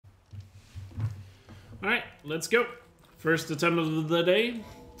Alright, let's go. First attempt of the day.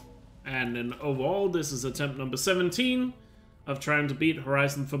 And in overall, this is attempt number 17 of trying to beat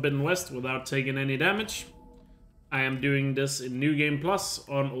Horizon Forbidden West without taking any damage. I am doing this in New Game Plus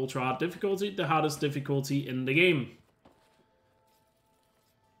on Ultra Hard difficulty, the hardest difficulty in the game.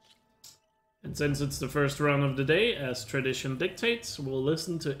 And since it's the first run of the day, as tradition dictates, we'll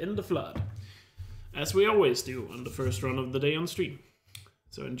listen to In the Flood. As we always do on the first run of the day on stream.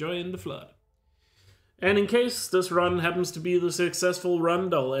 So enjoy In the Flood. And in case this run happens to be the successful run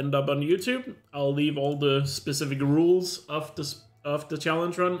that'll end up on YouTube, I'll leave all the specific rules of the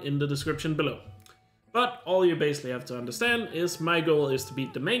challenge run in the description below. But all you basically have to understand is my goal is to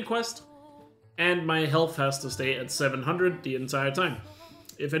beat the main quest, and my health has to stay at 700 the entire time.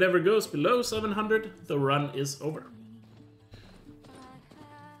 If it ever goes below 700, the run is over.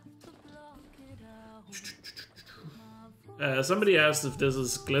 Somebody asked if this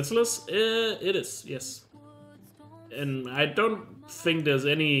is glitchless. It is, yes. And I don't think there's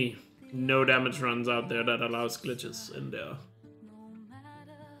any no damage runs out there that allows glitches in there.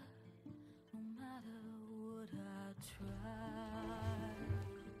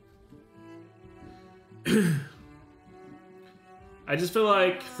 I just feel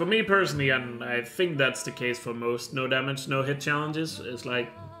like, for me personally, and I think that's the case for most no damage, no hit challenges, is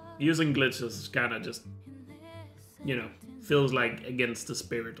like using glitches is kind of just, you know, feels like against the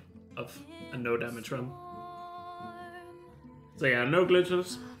spirit of a no damage run. So yeah, no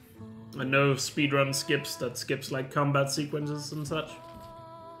glitches, and no speedrun skips that skips like combat sequences and such.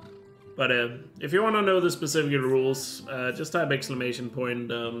 But if you want to know the specific rules, just type exclamation point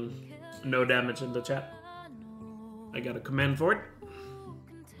no damage in the chat. I got a command for it.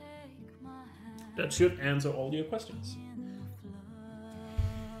 That should answer all your questions.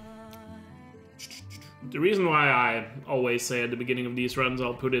 The reason why I always say at the beginning of these runs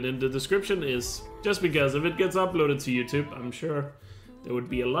I'll put it in the description is just because if it gets uploaded to YouTube, I'm sure there would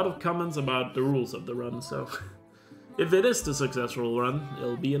be a lot of comments about the rules of the run, so if it is the successful run,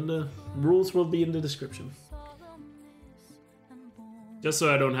 it'll be in the rules will be in the description. Just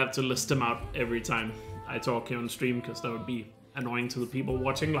so I don't have to list them out every time I talk here on stream, because that would be annoying to the people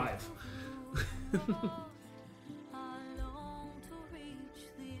watching live.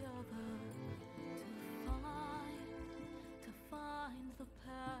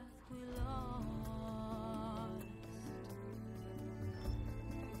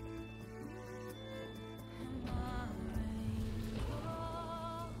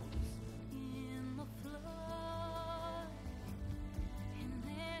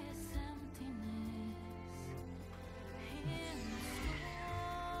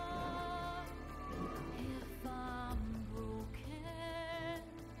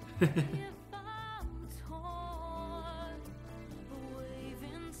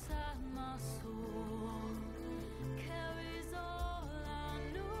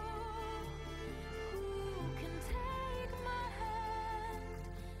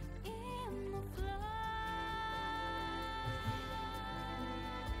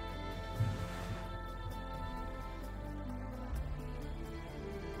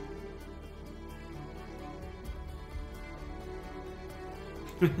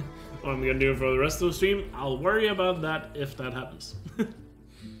 What I'm gonna do for the rest of the stream, I'll worry about that if that happens.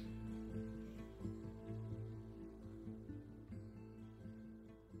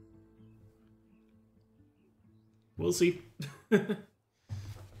 We'll see.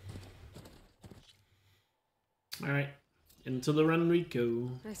 Alright, into the run we go.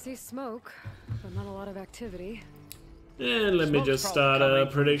 I see smoke, but not a lot of activity. And let me just start a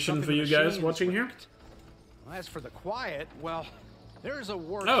prediction for you guys watching here. As for the quiet, well, there's a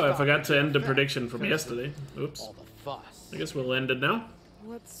word. Oh, I forgot to end the prediction from yesterday. Oops. All the fuss. I guess we'll end it now.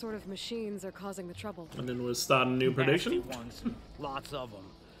 What sort of machines are causing the trouble? And then we'll start a new prediction. Ones. Lots of them.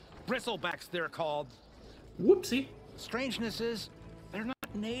 Bristlebacks, they're called. Whoopsie. Strangeness is, they're not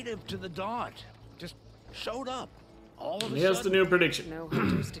native to the Dodge. Just showed up. All of a Here's sudden. the new prediction. No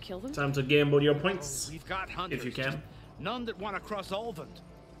hunters to kill them? Time to gamble your points. We've got hunters. If you can. None that want to cross Ulvund.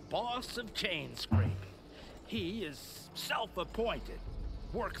 Boss of chain scraping. He is self-appointed.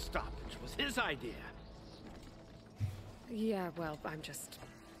 Work stoppage was his idea. Yeah, well, I'm just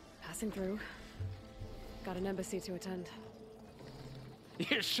passing through. Got an embassy to attend.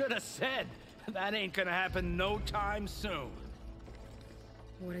 You should have said. That ain't gonna happen no time soon.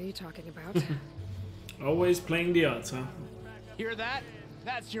 What are you talking about? Always playing the odds, huh? Hear that?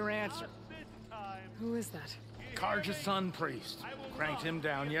 That's your answer. Who is that? Karja's Sun Priest. Cranked him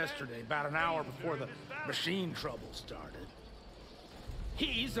down yesterday, about an hour before the machine trouble started.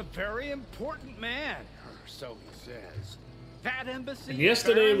 He's a very important man, or so he says. That embassy. And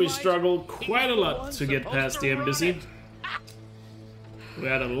yesterday we Fahrenheit, struggled quite a lot to get past the embassy. We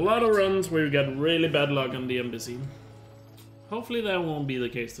had a lot of runs where we got really bad luck on the embassy. Hopefully that won't be the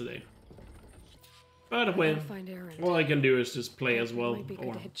case today. But well, all I can do is just play as well,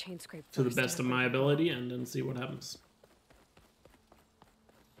 or to the best of my ability, and then see what happens.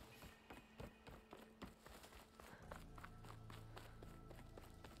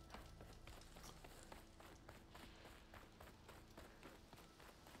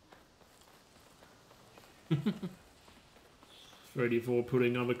 $34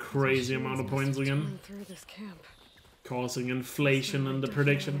 putting up a crazy amount of points again, causing inflation in the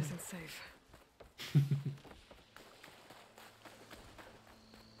prediction.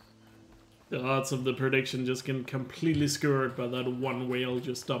 The odds of the prediction just get completely screwed by that one whale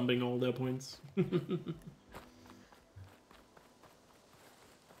just dumping all their points.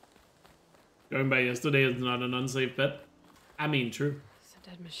 Going by yesterday is not an unsafe bet. I mean, true. It's a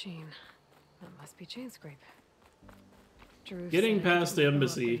dead machine. That must be chain scrape. Getting past the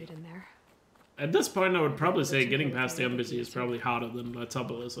embassy. At this point, I would probably say getting past the embassy is probably harder than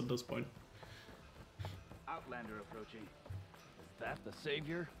Latopolis at this point. Outlander approaching. Is that the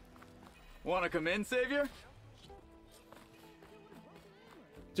savior? Wanna come in, Savior?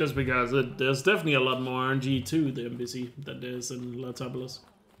 Just because there's definitely a lot more RNG to the embassy than there is in Latopolis.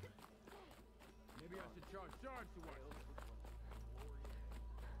 Maybe I should charge to work.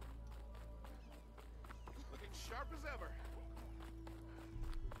 Looking sharp as ever.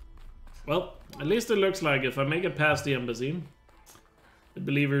 Well, at least it looks like if I make it past the embassy, the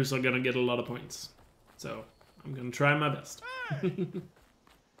believers are gonna get a lot of points. So, I'm gonna try my best.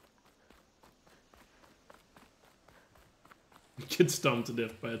 Get stomped to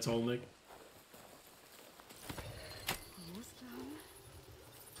death by a tall neck.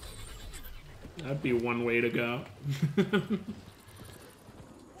 That'd be one way to go. Is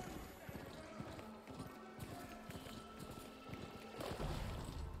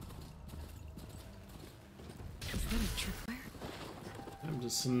that a tripwire? I'm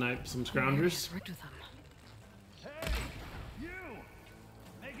just snipe some scroungers. Hey, you!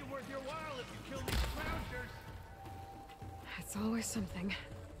 Make it worth your while if you kill these clownsters. It's always something.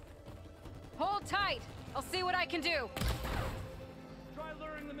 Hold tight! I'll see what I can do! Try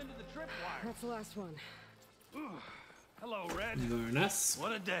luring them into the tripwire. That's the last one. Hello, Red. Very nice.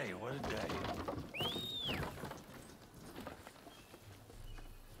 What a day, what a day.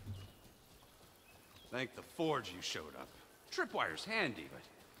 Thank the Forge you showed up. Tripwire's handy, but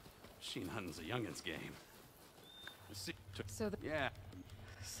machine hunting's a youngin's game. So the... Yeah.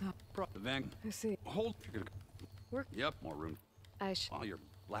 So... The van. I see. Hold. Work. Yep, more room. While you're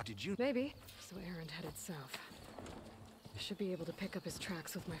black, did you? Maybe. So Aaron headed south. I should be able to pick up his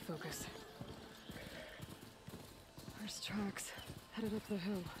tracks with my focus. First tracks headed up the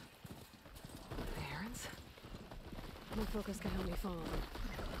hill. The Aaron's? My focus can help me follow him.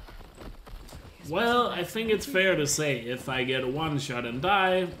 Well, I think it's fair to say if I get one shot and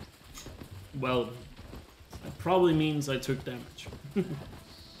die, well, that probably means I took damage.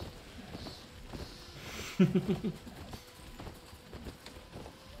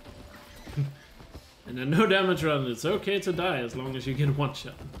 And a no damage run, it's okay to die as long as you get one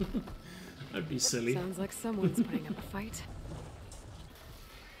shot. That'd be silly. Sounds like someone's putting up a fight.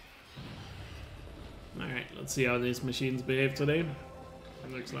 Alright, let's see how these machines behave today.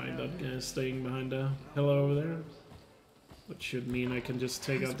 Looks like that guy's staying behind a pillar over there. Which should mean I can just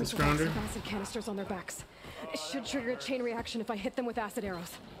take out the scrounger. Acid canisters on their backs. It should trigger a chain reaction if I hit them with acid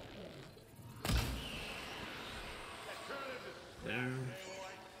arrows. There.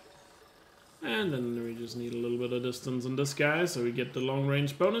 And then we just need a little bit of distance in this guy so we get the long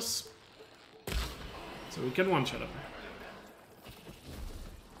range bonus. So we can one-shot him.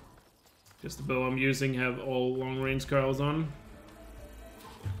 Just the bow I'm using have all long range coils on.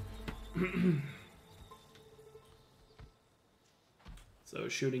 So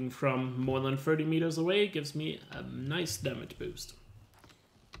shooting from more than 30 meters away gives me a nice damage boost.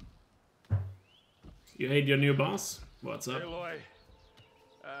 You hate your new boss? What's up? Hey, Loy.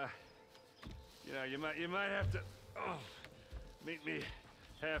 You know, you might have to meet me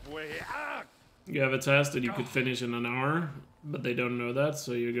halfway. Ah! You have a test that you could finish in an hour, but they don't know that,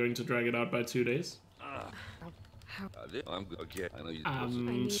 so you're going to drag it out by 2 days. I'm okay. I know you.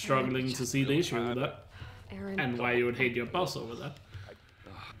 I'm struggling to see the issue with that, Aaron. and why you would hate your boss over that.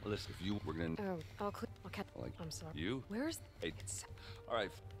 Listen, if you were gonna. Oh, I'll catch. Like I'm sorry. you? Where's Hey, all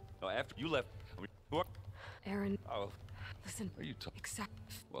right. No, after you left, I mean, what? Aaron? Oh, Listen. are you talking? Except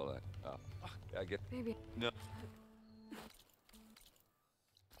Well, I get. maybe. No.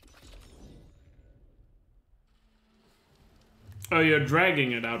 Oh, you're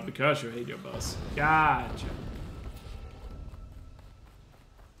dragging it out because you hate your boss. Gotcha.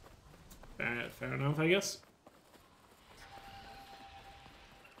 Fair enough, I guess.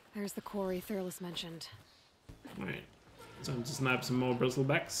 There's the quarry Thurles mentioned. Alright. Time to snap some more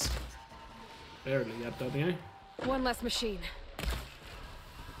bristlebacks. Barely got that, yeah. One less machine.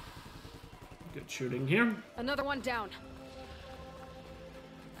 Good shooting here. Another one down.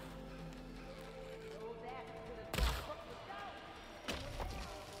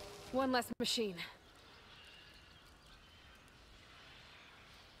 One less machine.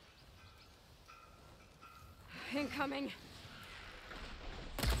 Incoming.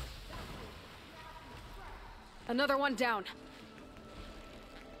 Another one down.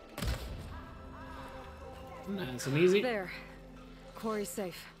 Nice and easy. There. Quarry's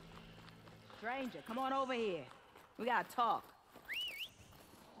safe. Stranger, come on over here. We gotta talk.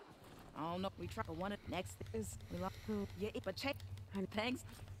 I don't know. We try for one of next is we lost who? Yeah, but check. I'm thanks.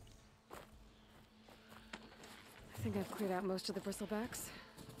 I think I've cleared out most of the bristlebacks.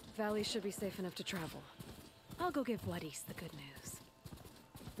 Valley should be safe enough to travel. I'll go give Wadis the good news.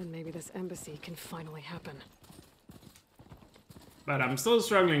 Then maybe this embassy can finally happen. But I'm still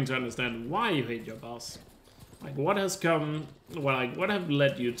struggling to understand why you hate your boss. Like, what has come... Well, like, what have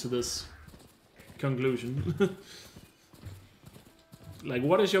led you to this conclusion? Like,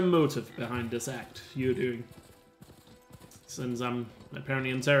 what is your motive behind this act you're doing? Since I'm apparently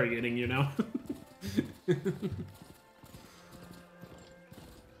interrogating you now.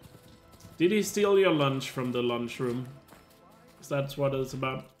 Did he steal your lunch from the lunchroom? Because that's what it's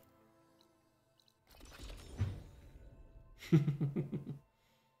about.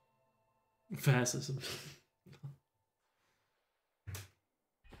 Fascism. Time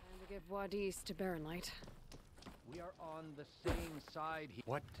to give Wadis to Baronlight. We are on the same side here.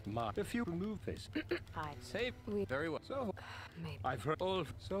 What? Ma? If you remove this. Hi. Save. We... Very well. So, Maybe. I've heard all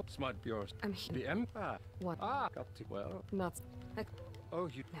so smart yours. I'm here. The Empire. What? Ah, got to. Well. Not... Oh,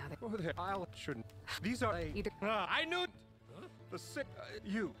 you. Now they... Oh, there. I'll. Shouldn't. These are. Either... I knew it. Huh? The sick.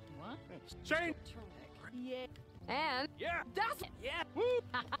 You. What? Change. Yeah. And... Yeah. That's it. Yeah. Woo.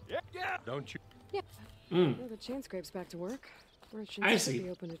 Yeah. Yeah. Don't you? Yeah. Mm. Well, the chain scrape's back to work. I Merchants see. should be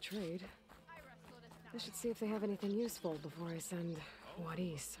open to trade. I should see if they have anything useful before I send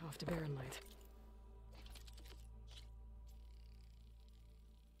Wadis off to Baronlight.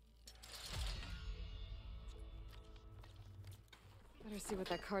 Better see what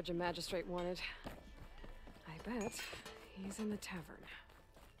that Karja magistrate wanted. I bet he's in the tavern.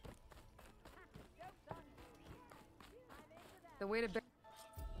 The way to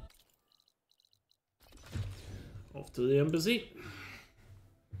Off to the embassy.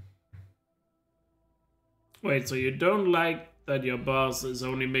 Wait, so you don't like that your boss is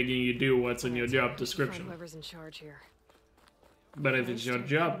only making you do what's in your job description? Find whoever's in charge here. But if it's your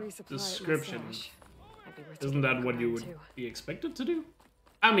job Resupply at my description, stash. I'd be worth isn't taking a that what look you around, would too. be expected to do?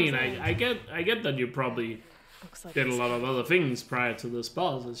 I mean, I get that you probably Looks like did a it's- lot of other things prior to this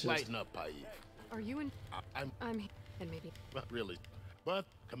boss. It's just Lighten up, Pai. Are you in? I'm I'm here. And maybe. not really, but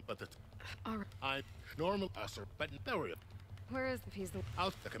come but All right. I'm normal sir, but no real. Where is if he's the?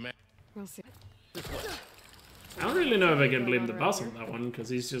 Out the command We'll see. this way. I don't really know if I can blame the boss on that one, because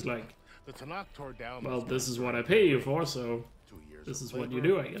he's just like, The Tanakh tore down. well, this is what I pay you for, so 2 years. this of is what you labor,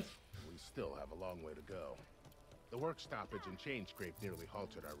 do, I guess. We still have a long way to go. The work stoppage and chain scrape nearly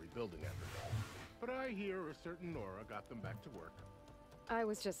halted our rebuilding effort. But I hear a certain Nora got them back to work. I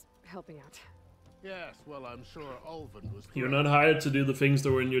was just helping out. Yes, well, I'm sure Ulvin was. You're not hired to do the things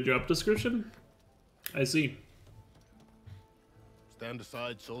that were in your job description? I see. Stand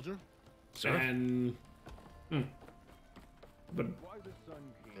aside, soldier. And... But Why the sun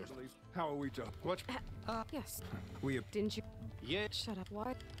came? How are we to? What? Yes. We have. Didn't you? Yeah. Shut up.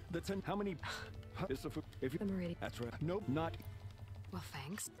 Why? That's an. How many? Is the food? If you. The Meridian. That's right. Nope. Not. Well,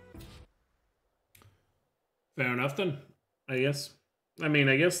 thanks. fair enough then, I guess. I mean,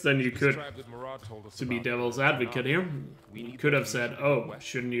 I guess then you could, to be devil's advocate here, you could have said, oh,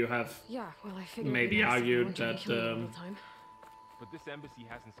 shouldn't you have Yeah. Well, I figured. maybe it'd be nice if you argued weren't trying that to kill me all the time. But this embassy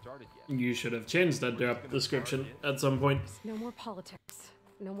hasn't started yet. you should have changed that job description at some point. No more politics.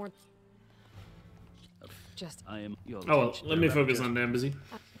 No more. Just. I am your Oh well, let me focus on the embassy.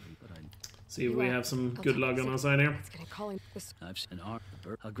 See if we have some good luck on our side here. It's gonna call him this. I've seen I'll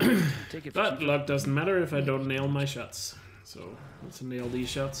take it. But luck doesn't matter if I don't nail my shots. So let's nail these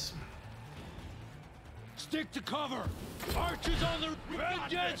shots. Stick to cover! Archers on the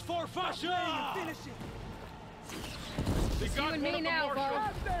vengeance for Fasha! Finish it! It's you and me now,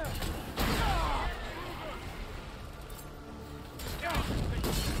 Bob.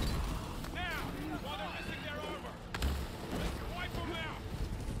 Now, while they're missing their armor, let's wipe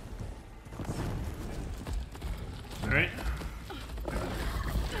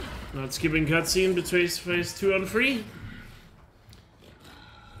Not skipping cutscene between phase 2 and 3.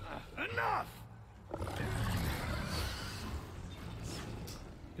 Enough!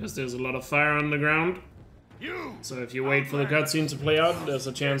 Because there's a lot of fire on the ground. So if you wait for the cutscene to play out, there's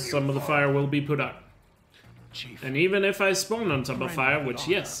a chance some of the fire will be put out. And even if I spawn on top of fire, which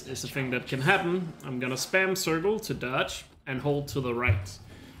yes, is a thing that can happen, I'm gonna spam circle to dodge and hold to the right.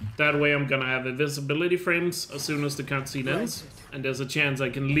 That way I'm gonna have invisibility frames as soon as the cutscene ends, and there's a chance I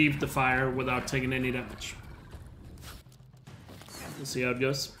can leave the fire without taking any damage. We'll see how it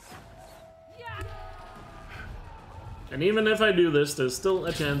goes. And even if I do this, there's still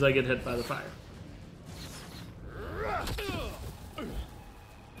a chance I get hit by the fire.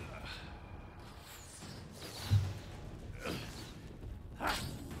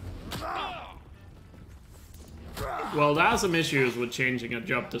 Well, there are some issues with changing a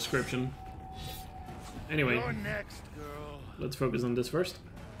job description. Anyway, let's focus on this first.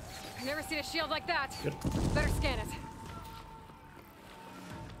 I've never seen a shield like that. Good. Better scan it.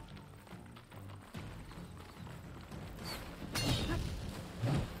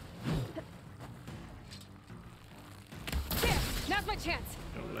 There, now's my chance.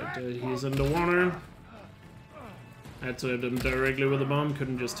 Don't let he's in the water. I had to hit him directly with a bomb,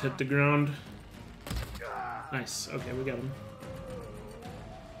 couldn't just hit the ground. Nice, okay, we got him.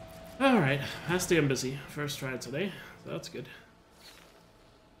 Alright, that's the embassy. First try today, so that's good.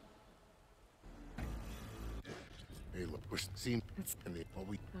 Hey, look, we're seeing in the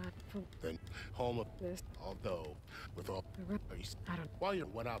then home of this. Although, with all, I don't. while you're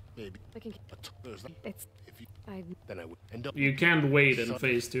what out, baby. I can. There's It's. if you I. then I would end up. You can't wait in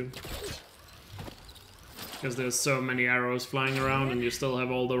phase 2. Because there's so many arrows flying around and you still have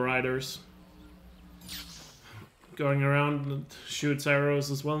all the riders going around and shoots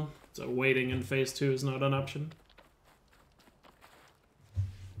arrows as well. So waiting in phase 2 is not an option.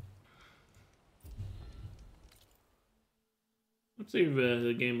 Let's see if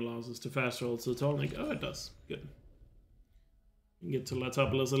the game allows us to fast roll to Tolnik. Oh, it does. Good. You can get to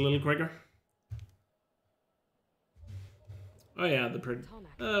Latopolis a little quicker. Oh yeah, the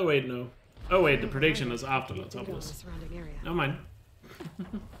oh wait, no. Oh wait, the prediction is after Latopolis. Never mind.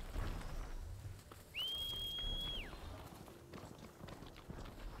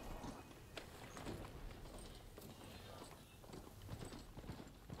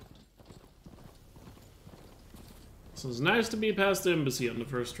 So it's nice to be past the embassy on the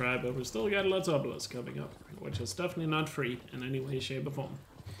first try, but we still got Latopolis coming up, which is definitely not free in any way, shape, or form.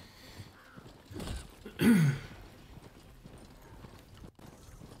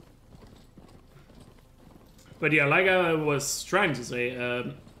 But yeah, like I was trying to say,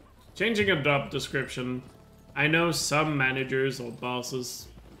 changing a job description, I know some managers or bosses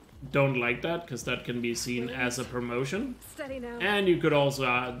don't like that, because that can be seen as a promotion. And you could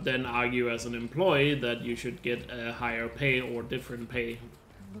also then argue as an employee that you should get a higher pay or different pay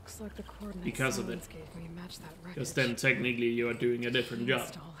because of it. Because then technically you are doing a different job.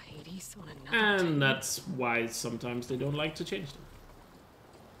 And that's why sometimes they don't like to change them.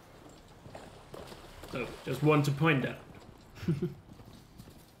 So, just want to point that out.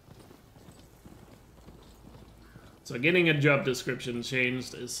 So getting a job description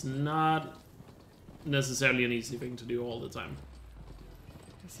changed is not necessarily an easy thing to do all the time.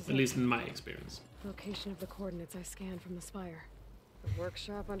 At least in my experience. Location of the coordinates I scanned from the spire. The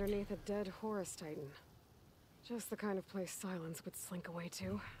workshop underneath a dead Horus Titan. Just the kind of place Silence would slink away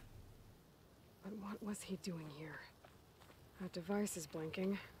to. But what was he doing here? That device is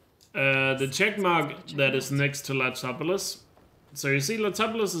blinking. The check mark that is next to Latopolis. So you see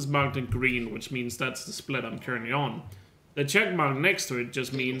Latopolis is marked in green, which means that's the split I'm currently on. The check mark next to it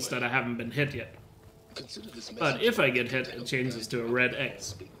just means that I haven't been hit yet. But if I get hit, it changes to a red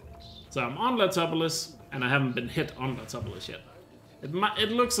X. So I'm on Latopolis, and I haven't been hit on Latopolis yet.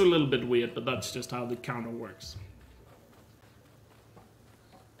 It looks a little bit weird, but that's just how the counter works.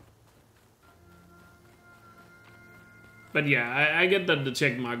 But yeah, I get that the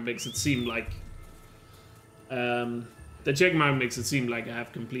check mark makes it seem like... the check mark makes it seem like I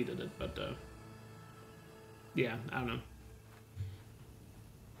have completed it, but... yeah, I don't know.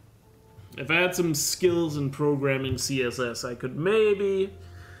 If I had some skills in programming CSS, I could maybe...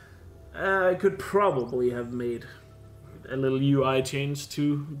 I could probably have made a little UI change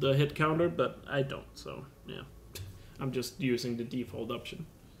to the hit counter, but I don't, so yeah. I'm just using the default option.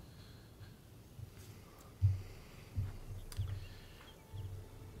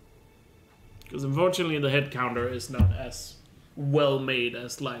 Because unfortunately the hit counter is not as well made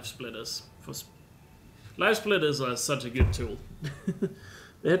as Life Split is. Life Split is such a good tool.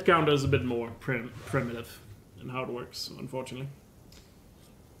 The hit counter is a bit more primitive in how it works, unfortunately.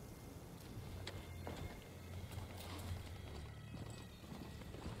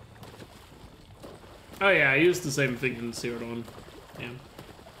 Oh yeah, I used the same thing in Zero Dawn. Yeah.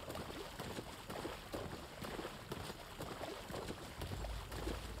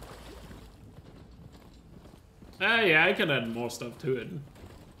 Yeah, I can add more stuff to it.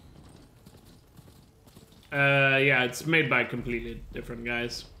 Yeah, it's made by completely different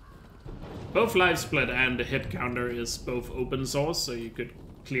guys. Both Live Split and the hit counter is both open source, so you could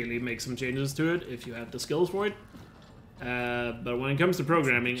clearly make some changes to it if you have the skills for it. But when it comes to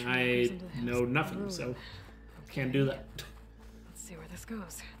programming, I know nothing, so can't do that. Let's see where this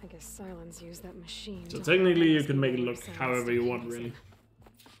goes. I guess Silence used that machine. So technically, you can make it look however you want, really.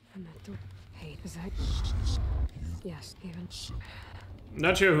 Hey, is that? Yes, even.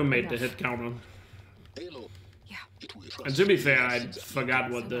 Not sure who made the hit counter. Yeah. And to be fair, I forgot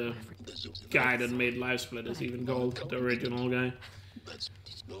what the guy that made Live Split is even called, the original guy.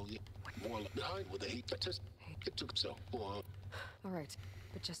 Alright,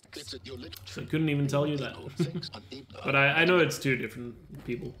 but just... So I couldn't even tell you that. But I know it's two different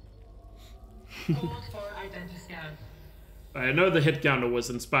people. I know the hit counter was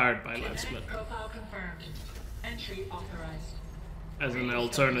inspired by Live Split. Entry authorized. As an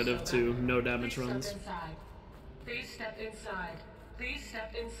alternative to no damage runs. Please step inside. Please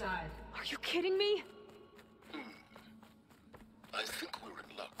step inside. Are you kidding me? I think we're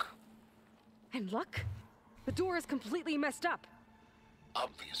in luck. In luck? The door is completely messed up.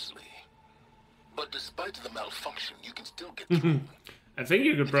 Obviously. But despite the malfunction, you can still get through. I think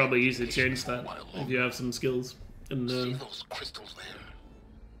you could probably easily change that if you have some skills. In See those crystals there?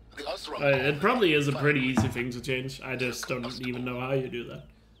 It probably is a pretty easy thing to change. I just don't even know how you do that.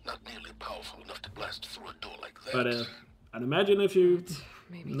 Not nearly powerful enough to blast through a door like that. But I'd imagine if you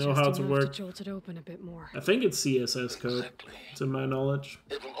know how to work. Jolt it open a bit more. I think it's CSS code, to my knowledge.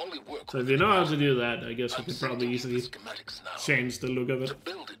 So if you know how to do that, I guess you could probably easily change the look of it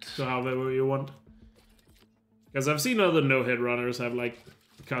to however you want. Because I've seen other no-hit runners have like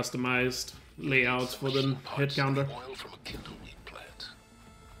customized layouts for the hit counter.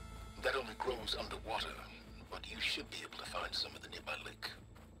 That only grows underwater, but you should be able to find some in the nearby lake.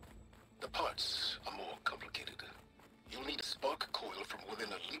 The parts are more complicated. You'll need a spark coil from within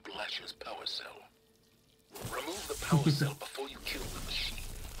a Leap Lasher's power cell. Remove the power cell before you kill the machine,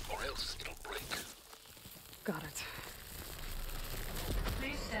 or else it'll break. Got it.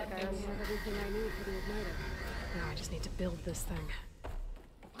 Please step I already have everything I need for the igniter. Now I just need to build this thing.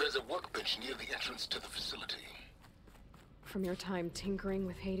 There's a workbench near the entrance to the facility. From your time tinkering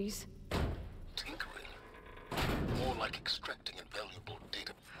with Hades? Tinkering? More like extracting invaluable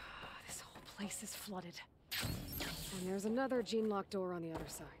data. This whole place is flooded. And there's another gene-locked door on the other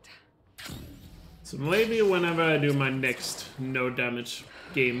side. So maybe whenever I do my next no damage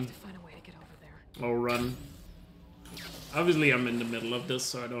game or run. Obviously I'm in the middle of this,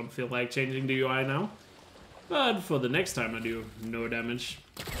 so I don't feel like changing the UI now. But for the next time I do no damage,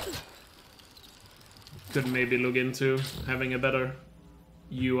 could maybe look into having a better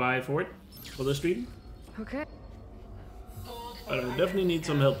UI for it, for the stream. Okay. But I definitely need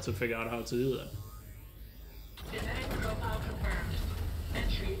some help to figure out how to do that. Genetic profile confirmed.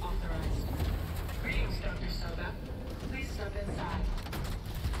 Entry authorized. Greetings, Dr. Soda. Please step inside.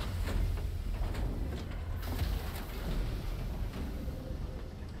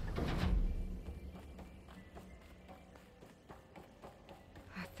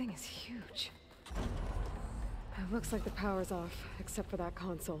 That thing is huge. It looks like the power's off, except for that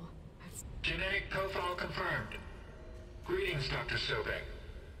console. Genetic profile confirmed. Greetings, Dr. Sobek.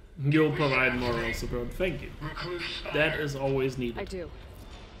 You'll provide moral support. Thank you. That is always needed. I do.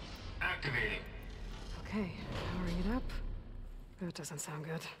 Activating. Okay, powering it up. That doesn't sound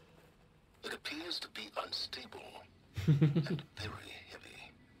good. It appears to be unstable and very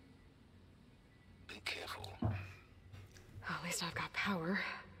heavy. Be careful. At least I've got power.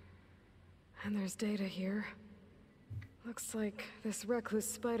 And there's data here. Looks like this recluse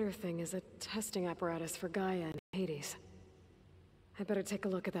spider thing is a testing apparatus for Gaia and Hades. I better take a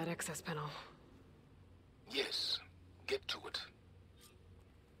look at that access panel. Yes, get to it.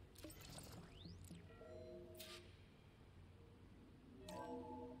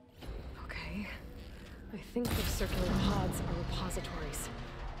 Okay. I think the circular pods are repositories.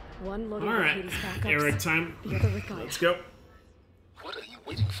 One loaded with Alright, Hades backups, Eric time. the other with Gaia. Let's go. What are you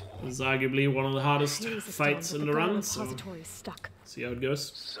waiting for? This is arguably one of the hardest Hades is fights done, in but the Gaia run, so repository is stuck. see how it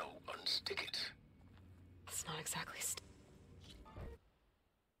goes. So unstick it. It's not exactly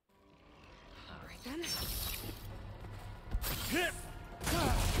Alright then.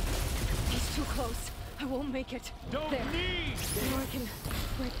 He's too close. I won't make it. Don't there. need. Now I can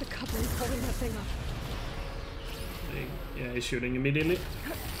break the cover and pulling that thing up. Yeah, he's shooting immediately.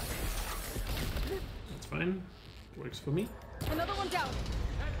 fine. Works for me. Another one down.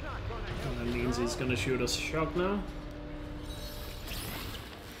 And that means he's gonna shoot us shock now.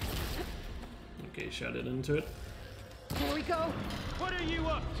 Okay, shot it into it. Here we go. What are you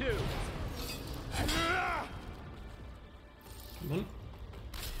up to? Come on.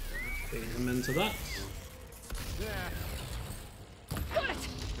 Bait him into that. Got it.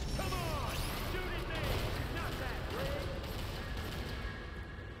 Come on! Shoot at me! Not that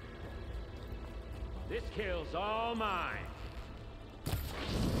big! This kill's all mine.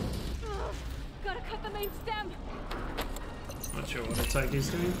 Ugh, gotta cut the main stem. Not sure what attack he's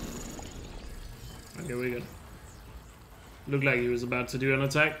doing. Okay, we're good. Looked like he was about to do an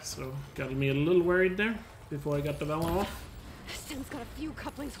attack, so got me a little worried there before I got the Valor off. This stem's got a few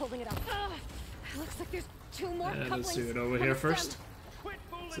couplings holding it up. Looks like there's 2 more couplings. Let's do it over here first.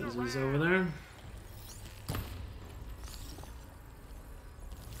 Since he's over there.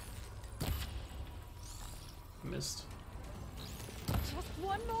 Missed. Just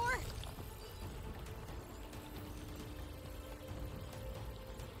one more.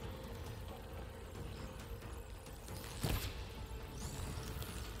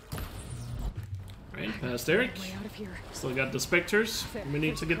 Right, past Eric. Way out of here. Still got the Spectres we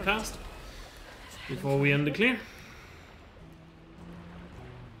need to get past before we end the clear.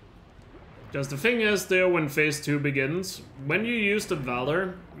 Just the thing is there, when phase 2 begins, when you use the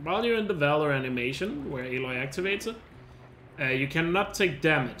Valor, while you're in the Valor animation, where Aloy activates it, you cannot take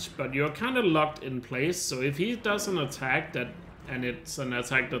damage, but you're kind of locked in place, so if he does an attack that, and it's an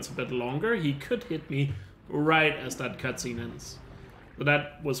attack that's a bit longer, he could hit me right as that cutscene ends. So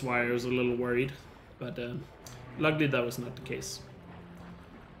that was why I was a little worried, but luckily that was not the case.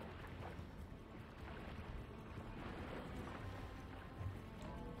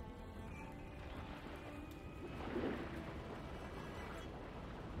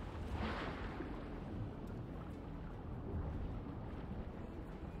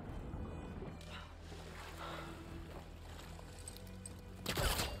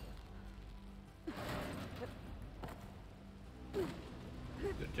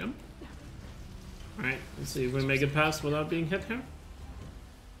 Good jump. Alright, let's see if we make it past without being hit here.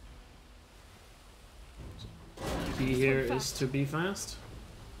 Key here is to be fast.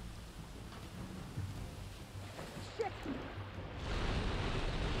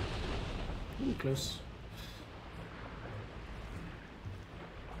 Ooh, close.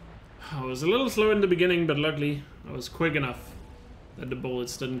 I was a little slow in the beginning, but luckily I was quick enough that the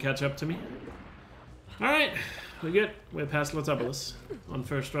bullets didn't catch up to me. Alright, we're good. We're past Lotopolis on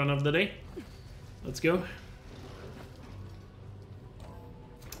first run of the day. Let's go.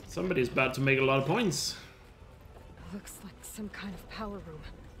 Somebody's about to make a lot of points. Looks like some kind of power room.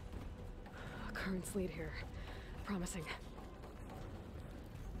 Currents lead here. Promising.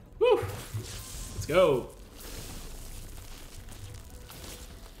 Woo! Let's go.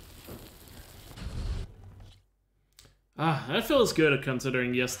 Ah, that feels good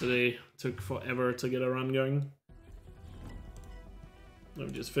considering yesterday took forever to get a run going. Let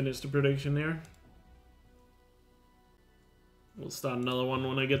me just finish the prediction here. We'll start another one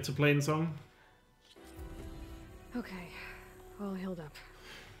when I get to Plainsong. Okay, all healed up.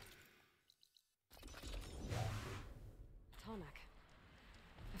 Tallneck.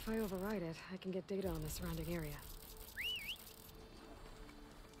 If I override it, I can get data on the surrounding area.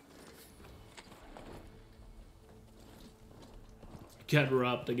 Got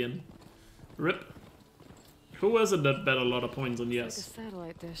robbed again. Rip. Who was it that bet a lot of points on yes? Like a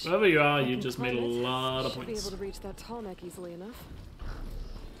satellite dish. Wherever you are, you just made a lot of Should points. be able to reach that Tallneck easily enough.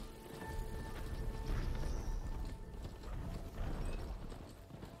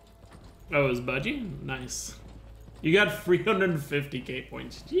 Oh, it was Budgie? Nice. You got 350k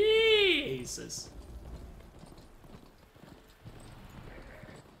points. Jesus.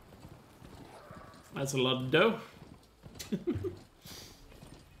 That's a lot of dough.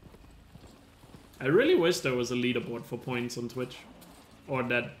 I really wish there was a leaderboard for points on Twitch. Or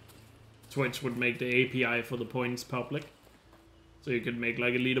that Twitch would make the API for the points public. So you could make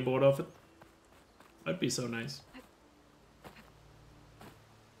like a leaderboard of it. That'd be so nice.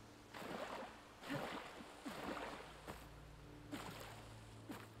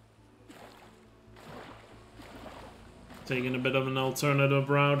 Taking a bit of an alternative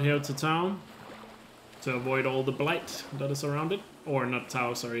route here to town. To avoid all the blight that is around it. Or not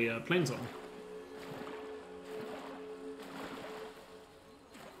Tau, sorry, Plainsong.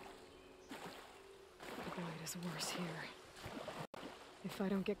 Is worse here. If I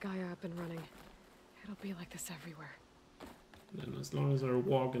don't get Gaia up and running, it'll be like this everywhere. And as long as I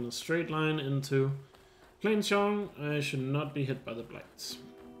walk in a straight line into Plainsong, I should not be hit by the blights.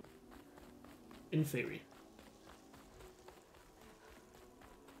 in theory.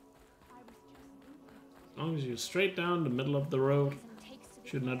 As long as you're straight down the middle of the road,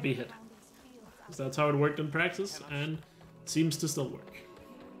 should not be hit. Because that's how it worked in practice, and it seems to still work.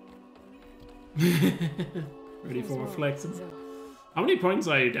 Ready for flexing. How many points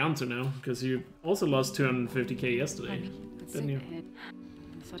are you down to now? Because you also lost 250k yesterday, didn't you?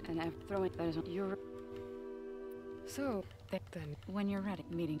 So, then, when you're ready,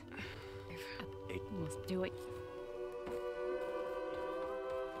 meeting. Let's do it.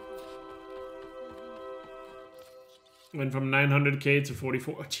 Went from 900k to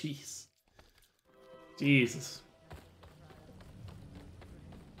 44. Jeez. Jesus.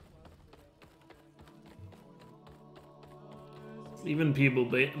 Even people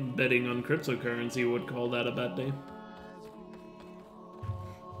betting on cryptocurrency would call that a bad day.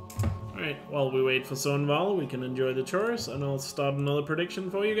 Alright, while we wait for Sonval, we can enjoy the chores, and I'll start another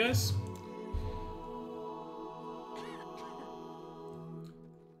prediction for you guys.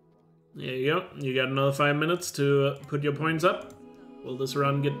 There you go. You got another 5 minutes to put your points up. Will this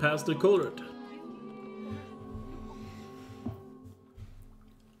run get past the culvert?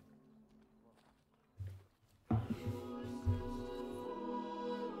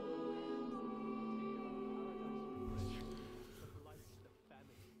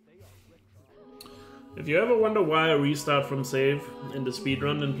 If you ever wonder why I restart from save in the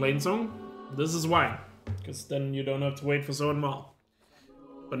speedrun in Plainsong, this is why. Because then you don't have to wait for so long.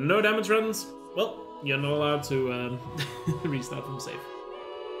 But no damage runs, well, you're not allowed to restart from save.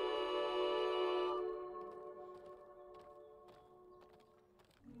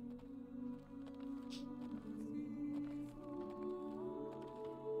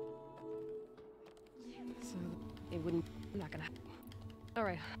 So, it wouldn't... I'm not gonna...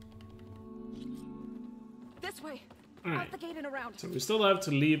 Alright. This way! Alright. Out the gate and around. So we still have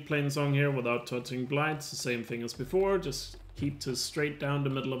to leave Plainsong here without touching blights. The same thing as before, just keep to straight down the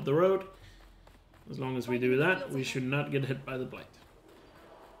middle of the road. As long as we do that, we should not get hit by the blight.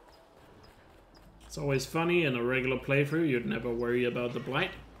 It's always funny, in a regular playthrough you'd never worry about the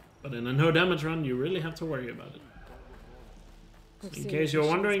blight, but in a no damage run you really have to worry about it. In case you're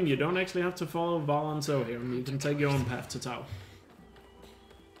wondering, you don't actually have to follow Val and So here, you can take your own path to Tau.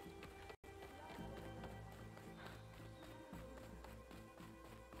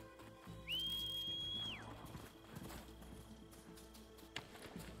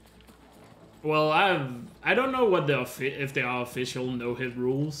 Well, I don't know what if there are official no-hit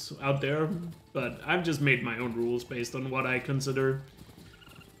rules out there, but I've just made my own rules based on what I consider,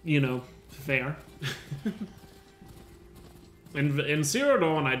 you know, fair. In Zero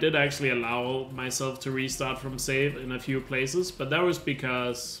Dawn, I did actually allow myself to restart from save in a few places, but that was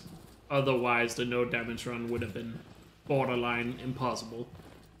because otherwise the no damage run would have been borderline impossible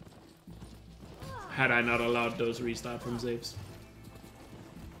had I not allowed those restart from saves.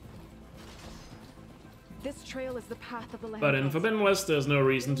 This trail is the path of the land. But in Forbidden West, there's no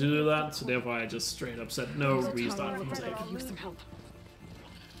reason to do that, so therefore I just straight up said no restart from save. Use some help.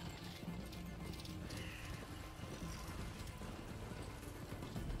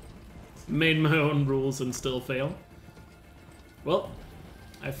 Made my own rules and still fail. Well,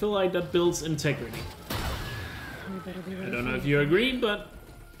 I feel like that builds integrity. I don't know if you agree, but...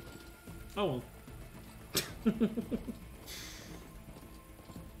 oh well.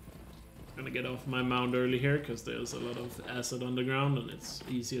 Gonna get off my mound early here because there's a lot of acid on the ground and it's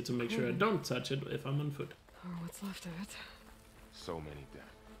easier to make sure I don't touch it if I'm on foot. Or what's left of it. So many dead.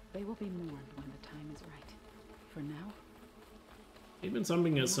 They will be mourned when the time is right. For now, even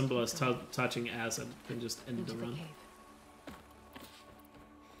something as simple as touching acid can just end the run.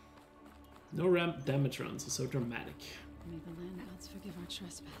 No ramp damage runs are so dramatic. May the land gods forgive our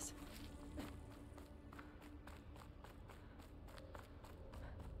trespass.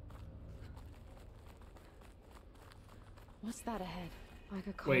 What's that ahead? Like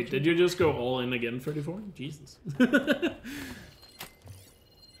a wait, did you just go all in again, 34? Jesus. Hail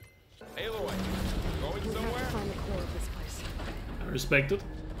away. Going somewhere? Find the core of this place. I respect it.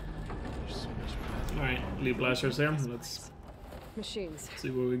 Alright, leave blasters here. Let's Machines.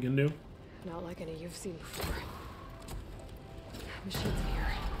 see what we can do. Not like any you've seen before. Machines in here.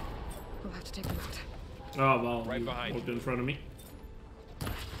 We'll have to take them out. Oh, well, Right you behind walked in front of me.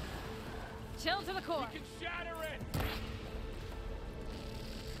 Chill to the core. You can shatter it.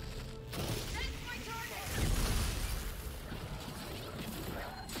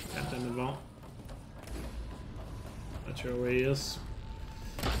 Captain the vault. Not sure where he is.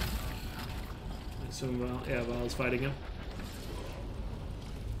 I assume Val, yeah, Val's fighting him.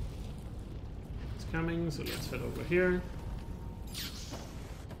 It's coming, so let's head over here.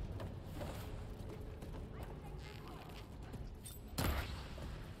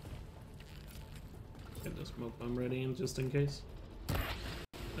 a smoke bomb ready in just in case.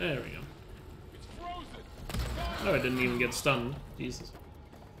 There we go. Oh, I didn't even get stunned. Jesus.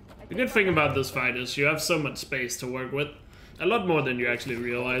 The good thing about this fight is you have so much space to work with. A lot more than you actually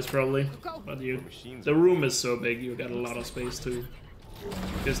realize, probably. But the room is so big, you got a lot of space to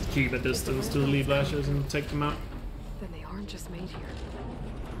just keep a distance to the lead lashers and take them out. Then they aren't just made here.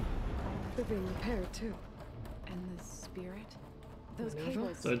 They're being repaired too. And the spirit? Those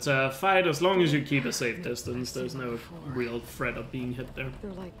cables. So it's a fight as long as you keep a safe distance. There's no real threat of being hit there.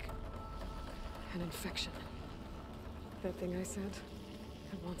 They're like an infection. That thing I said,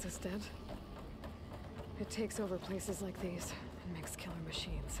 it wants us dead. It takes over places like these and makes killer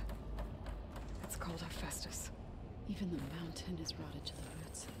machines. It's called Hephaestus. Even the mountain is rotted to the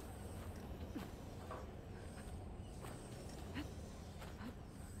roots.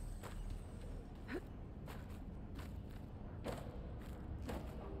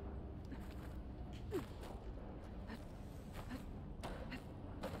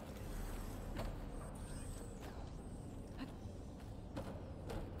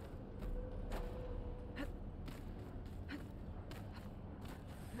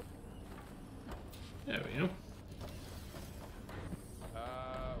 There we go.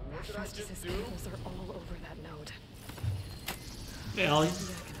 What did I just do? Cables are all over that node. Hey, Ollie.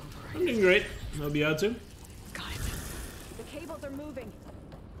 I'm doing great. Hope you are too. Got it. The cables are moving.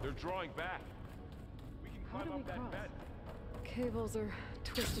 They're drawing back. We can climb up that bed. Cables are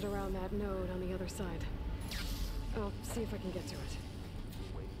twisted around that node on the other side. I'll see if I can get to it.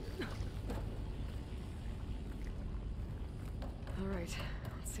 All right,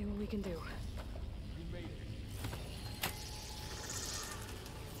 let's see what we can do.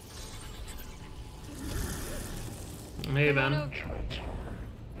 Hey, Van.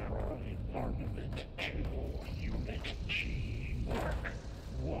 Armament 2, Unit G, Mark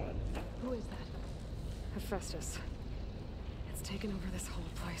 1. Who is that? Hephaestus. It's taken over this whole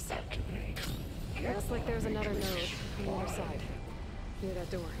place. Looks like there's another node on the other side, near that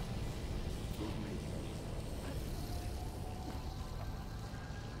door.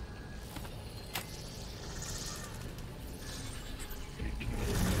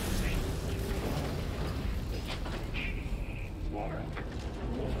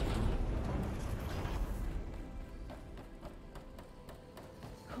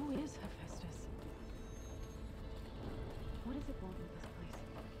 Who is Hephaestus? What does it want with this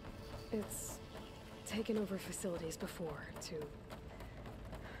place? It's taken over facilities before to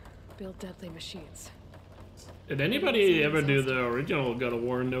build deadly machines. Did anybody ever do the original God of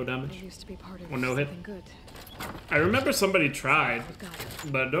War no damage? It used to be part of Or no hit? something good. I remember somebody tried,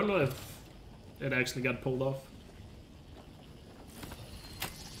 but I don't know if it actually got pulled off.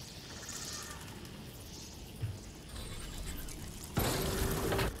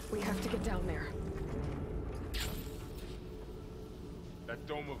 We have to get down there. That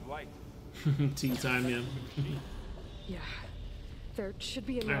dome of light. Tea time, yeah. Yeah. There should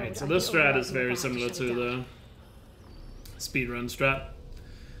be a node. Alright, so I this can strat override is very nearby similar shut it to down. the speedrun strat.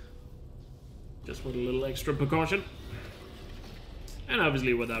 Just with a little extra precaution. And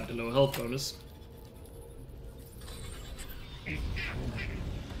obviously without the low health bonus. Here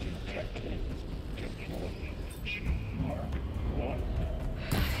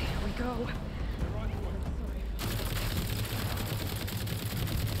we go.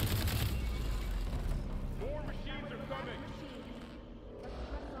 More machines are coming.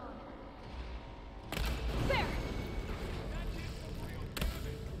 There!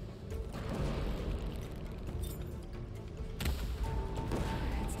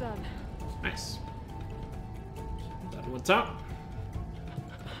 It's done. Nice. That what's up?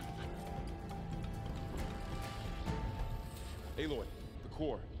 Aloy, the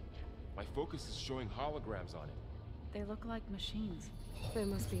core. My focus is showing holograms on it. They look like machines. There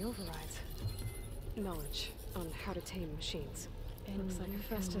must be overrides. Knowledge on how to tame machines. Looks like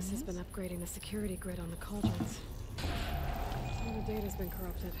Hephaestus has been upgrading the security grid on the cauldrons. Some of the data's been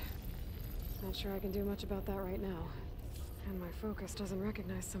corrupted. Not sure I can do much about that right now. And my focus doesn't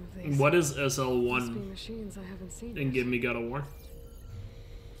recognize some of these. What is Must be SL1 machines I haven't seen and yet. give me God of War?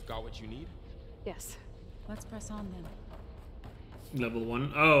 Got what you need? Yes. Let's press on then. Level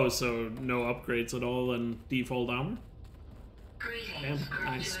 1. Oh, so no upgrades at all and default armor? Damn,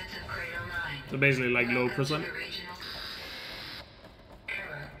 nice. So basically like low percent.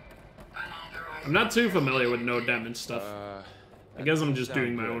 I'm not too familiar with no damage stuff. I guess I'm just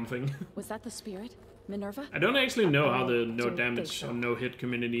doing my own thing. Was that the spirit? Minerva? I don't actually know how the no damage or no hit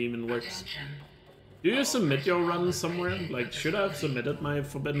community even works. Do you submit your runs somewhere? Like, should I have submitted my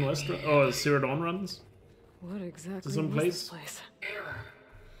Forbidden West or Zero Dawn runs? What exactly some was place? this place?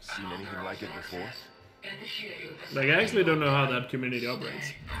 Seen anything like it before? Like, I actually don't know how that community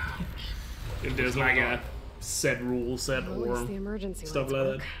operates. If there's like a set rule set or stuff like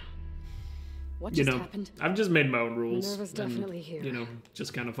that. What You just know, happened? I've just made my own rules. Minerva's definitely here. You know,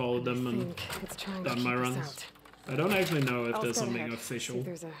 just kind of followed them and It's trying done to my keep us runs. out. I don't actually know if I'll there's scout something ahead, official see if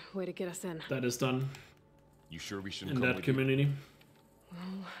there's a way to get us in. that is done You sure we shouldn't in come that with you? community.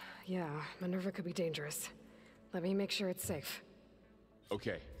 Well, yeah, Minerva could be dangerous. Let me make sure it's safe.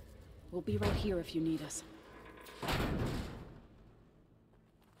 Okay. We'll be right here if you need us.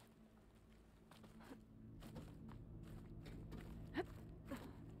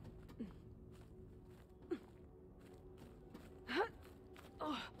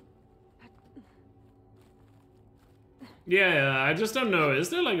 Yeah, I just don't know. Is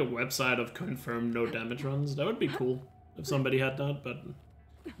there like a website of confirmed no damage runs? That would be cool if somebody had that, but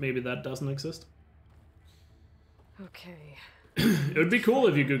maybe that doesn't exist. Okay. It would be cool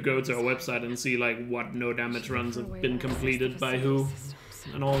if you could go to a website and see like what no damage runs have been completed by who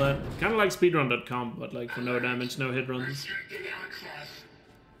and all that. Kind of like speedrun.com, but like for no damage, no hit runs.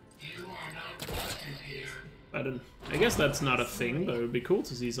 I guess that's not a thing, but it would be cool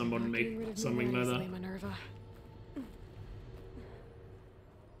to see someone make something like that. Minerva.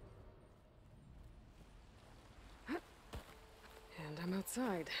 And I'm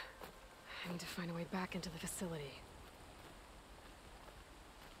outside. I need to find a way back into the facility.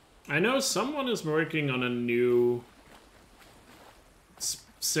 I know someone is working on a new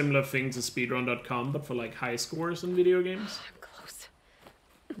similar thing to speedrun.com, but for like high scores in video games. I'm close.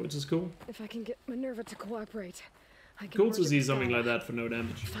 Which is cool. If I can get Minerva to cooperate, I can Cool to merge it see with something Gaia. like that for no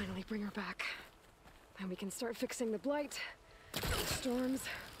damage. Finally bring her back. And we can start fixing the blight, the storms,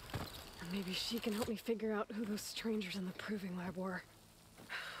 and maybe she can help me figure out who those strangers in the proving lab were.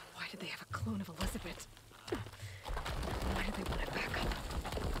 Why did they have a clone of Elizabeth? Why did they want it back?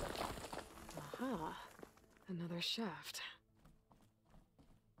 Aha, another shaft.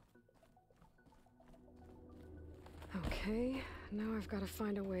 Okay, now I've got to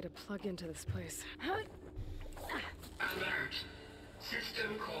find a way to plug into this place. Alert.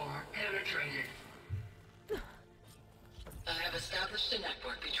 System core penetrated. I have established a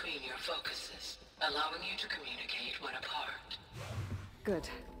network between your focuses, allowing you to communicate when apart. Good.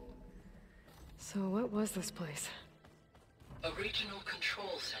 So what was this place? A regional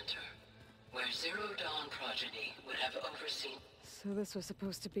control center, where Zero Dawn progeny would have overseen... So this was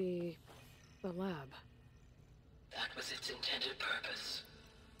supposed to be the lab. That was its intended purpose.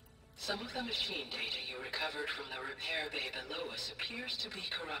 Some of the machine data you recovered from the repair bay below us appears to be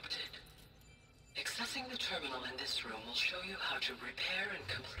corrupted. Accessing the terminal in this room will show you how to repair and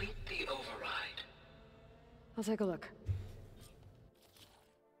complete the override. I'll take a look.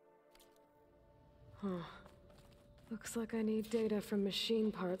 Huh. Looks like I need data from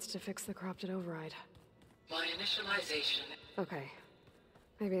machine parts to fix the corrupted override. My initialization... Okay.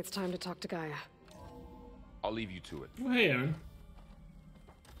 Maybe it's time to talk to Gaia. I'll leave you to it. Oh, hey, Aaron.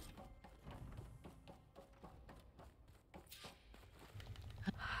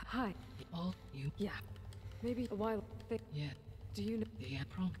 Hi. All you? Yeah. Maybe a while. Yeah. Do you know the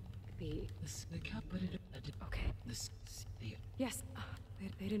prong? the capital? Okay. The Yes.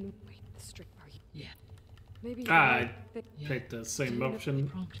 They didn't wait. The strip. Are you? Yeah. Maybe. I picked the same option.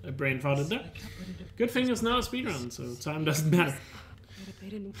 I brain farted there. Good thing it's not a speedrun, so time doesn't matter. They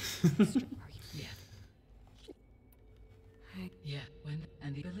didn't. The strip. Are you? Yeah. Yeah, when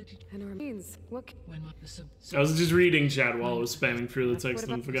and the ability to and our means. What? When the sub I was just reading chat while I was spamming through the text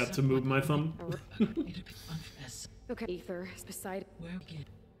and forgot to move my thumb. Okay, Ether, beside. Where again?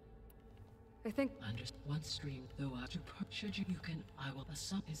 I think. Under one stream, though, to should you can, I will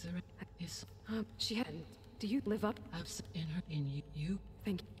assume. Is there a is? She hadn't. Do you live up? I've in her in you. You.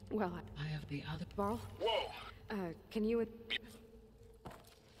 Thank you. Well, I have the other. Barl. Whoa. Can you?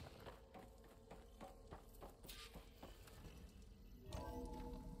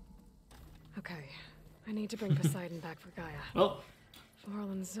 Okay, I need to bring Poseidon back for Gaia. Well, Varl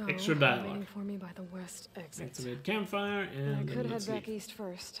and Zoe extra are dialogue. waiting for me by the west exit. Activate campfire and I could then head back leave. east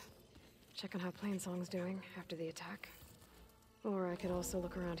first. Check on how Plainsong's doing after the attack. Or I could also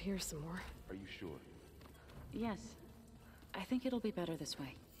look around here some more. Are you sure? Yes. I think it'll be better this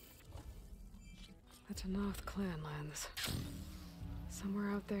way. The Tanoth clan lands. Somewhere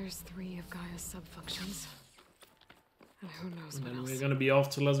out there's 3 of Gaia's sub-functions. And who knows And what then else. we're gonna be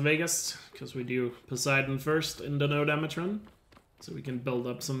off to Las Vegas, because we do Poseidon first in the no damage run. So we can build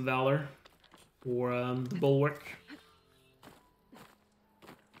up some valor for Bulwark.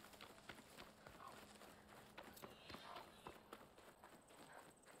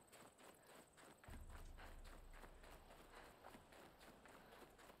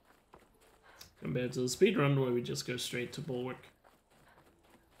 Compared to the speedrun where we just go straight to Bulwark.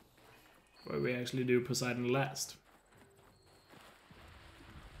 Where we actually do Poseidon last.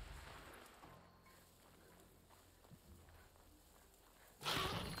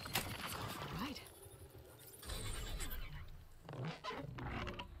 Right.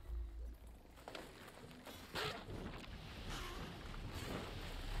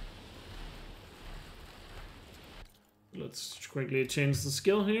 Let's quickly change the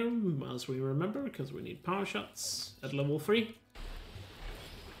skill here as we remember, because we need power shots at level 3.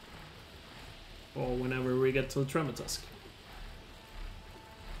 Or whenever we get to the Trematusk.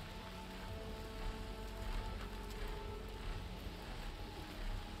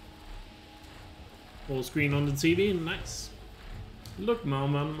 Full screen on the TV, nice. Look,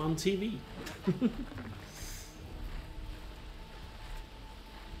 Mom, I'm on TV.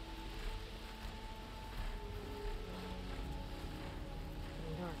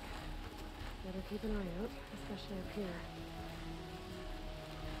 Dark. Better keep an eye out, especially up here.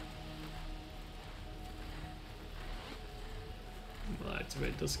 We'll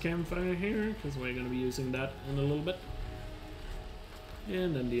activate this campfire here, because we're going to be using that in a little bit.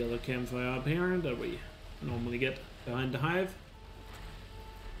 And then the other campfire up here that we normally get behind the hive.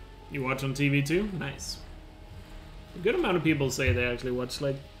 You watch on TV too? Nice. A good amount of people say they actually watch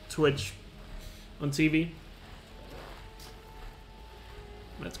like Twitch on TV.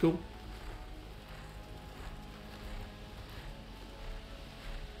 That's cool.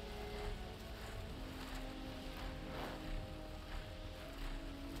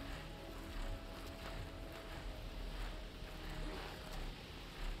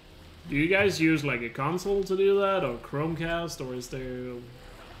 Do you guys use like a console to do that, or Chromecast, or is there...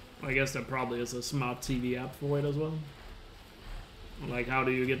 I guess there probably is a smart TV app for it as well. Like, how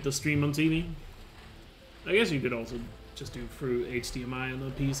do you get the stream on TV? I guess you could also just do through HDMI on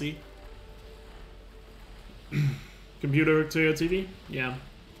a PC. Computer to your TV? Yeah.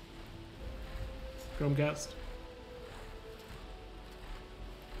 Chromecast.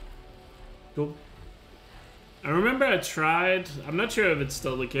 Cool. I remember I tried, I'm not sure if it's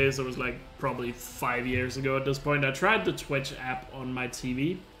still the case, it was like probably 5 years ago at this point. I tried the Twitch app on my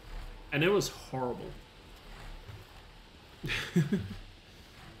TV, and it was horrible.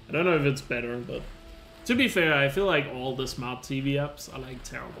 I don't know if it's better, but to be fair, I feel like all the smart TV apps are like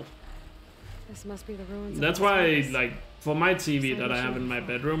terrible. This must be the ruins. That's why, like, for my TV that I have in my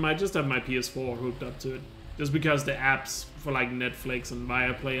bedroom, I just have my PS4 hooked up to it. Just because the apps for like Netflix and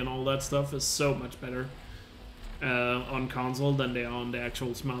Viaplay and all that stuff is so much better on console than they are on the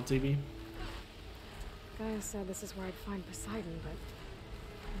actual smart TV. Gaia said this is where I'd find Poseidon, but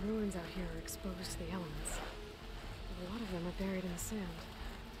the ruins out here are exposed to the elements. A lot of them are buried in the sand.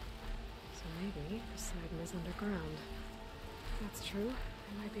 So maybe Poseidon is underground. If that's true,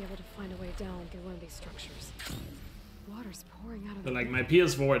 I might be able to find a way down through one of these structures. Water's pouring out of the... But like my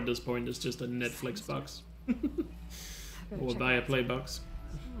PS4 at this point is just a Netflix box. Or a Viaplay box.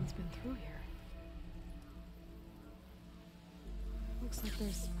 Someone's been through here. Looks like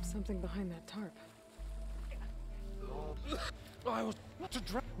there's something behind that tarp. I was to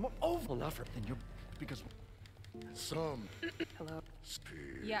drag over enough than you because some. Hello.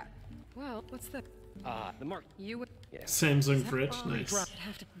 Yeah. Well, what's the? The mark. You would. Yeah. Samsung fridge, nice.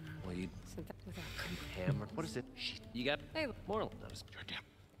 Have to. Well, you. Without Hammer. What is it? You got. Hey, moral.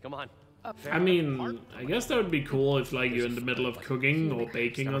 Come on. I mean, I guess that would be cool if like you're in the middle of cooking or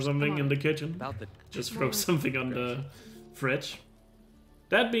baking or something in the kitchen. Just throw something on the fridge.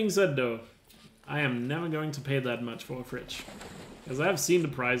 That being said though, I am never going to pay that much for a fridge. Because I have seen the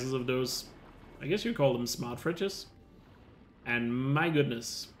prices of those, I guess you call them smart fridges. And my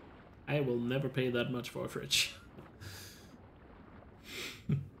goodness, I will never pay that much for a fridge.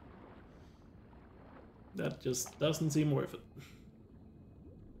 That just doesn't seem worth it.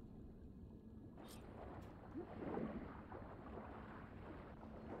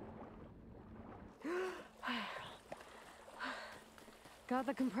 Got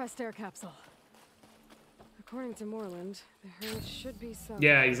the compressed air capsule. According to Moreland, the herd should be so.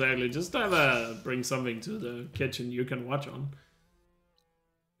 Yeah, exactly. Just bring something to the kitchen you can watch on.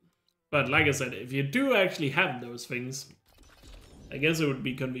 But like I said, if you do actually have those things, I guess it would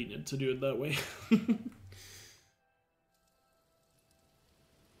be convenient to do it that way.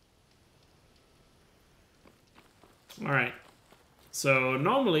 Alright. So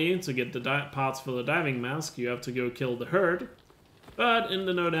normally, to get the parts for the diving mask, you have to go kill the herd. But in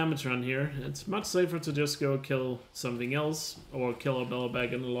the no damage run here, it's much safer to just go kill something else, or kill a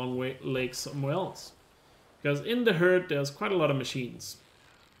bellowback in a long lake somewhere else. Because in the herd, there's quite a lot of machines.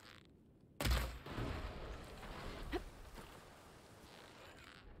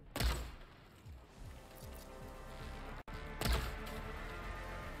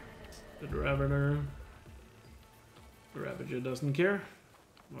 The Ravager doesn't care.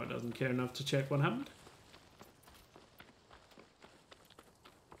 Or doesn't care enough to check what happened.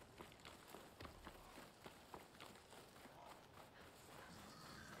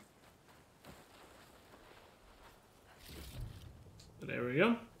 But there we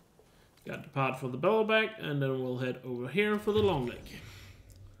go. Got the part for the bellow bag, and then we'll head over here for the long leg.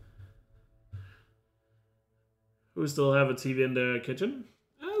 Who still have a TV in their kitchen?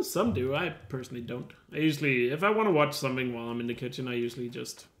 Some do, I personally don't. I usually, if I want to watch something while I'm in the kitchen, I usually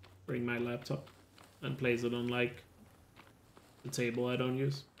just bring my laptop and place it on like the table I don't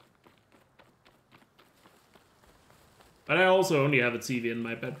use. But I also only have a TV in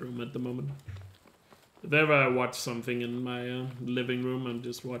my bedroom at the moment. If ever I watch something in my living room, I'm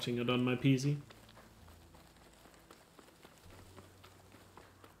just watching it on my PC.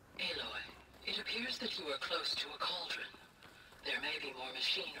 Aloy, it appears that you are close to a cauldron. There may be more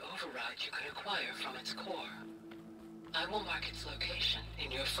machine overrides you could acquire from its core. I will mark its location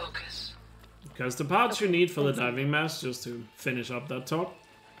in your focus. Because the parts you need for the diving mask, just to finish up that talk,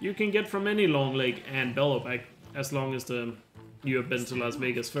 you can get from any long leg and bellow bag, as long as you have been to Las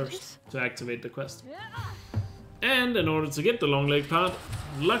Vegas first to activate the quest. And in order to get the long leg part,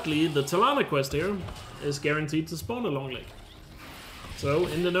 luckily the Talana quest here is guaranteed to spawn a long leg. So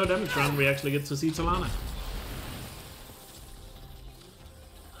in the no damage run we actually get to see Talana.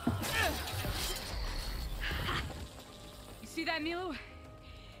 You see that, Milo?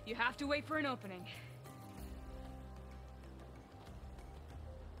 You have to wait for an opening.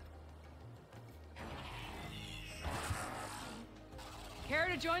 Care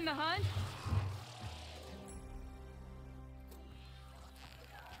to join the hunt?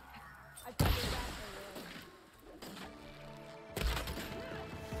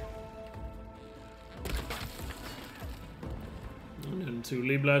 And then 2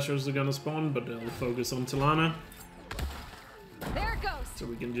 Lee Blashers are gonna spawn, but they'll focus on Talana. There it goes. So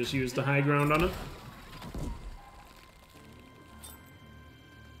we can just use the high ground on it.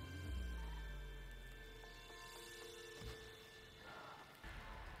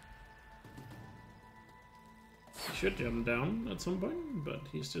 He should jump down at some point, but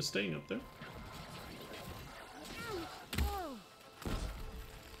he's just staying up there.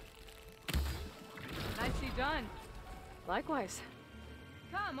 Nicely done. Likewise.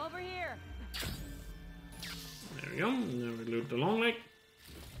 Come over here. There we go. Now we loot the long leg.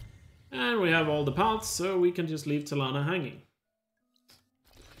 And we have all the parts, so we can just leave Talana hanging.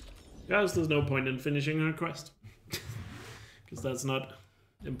 Because there's no point in finishing her quest. Because that's not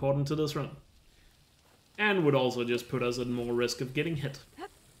important to this run. And would also just put us at more risk of getting hit.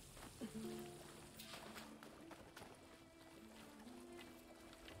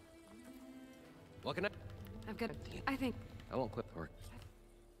 What can I've got... I think... I won't quit work.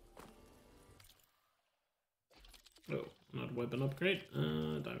 Oh, not weapon upgrade.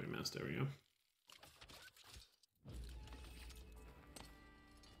 Diving mask, there we go.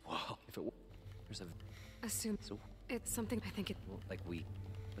 Wow, if it there's a... Assume... So, it's something I think it... Like we...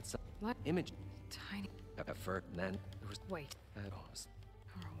 But some... What? Image... Tiny... At first, and then... There was... Wait.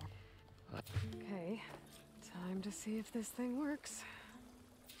 Okay. Time to see if this thing works.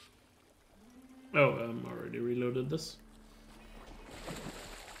 Oh, already reloaded this.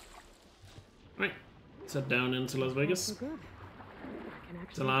 Right. Set down into Las Vegas.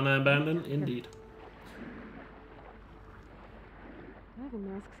 Talana abandoned, indeed.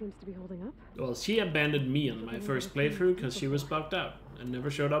 Diving mask seems to be holding up. Well, she abandoned me on my first playthrough because she was bugged out and never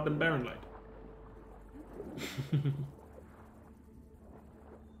showed up in Barren Light.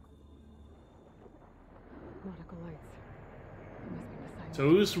 Nautical lights. It must be beside So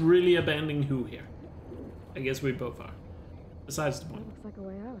who's really abandoning who here? I guess we both are. Besides the point. Looks like a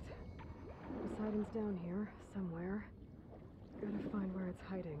way out. Poseidon's down here, somewhere. Gotta find where it's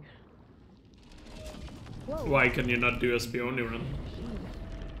hiding. Whoa. Why can you not do a Spioni run?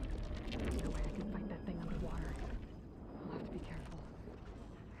 There's no way I can fight that thing underwater. I'll have to be careful.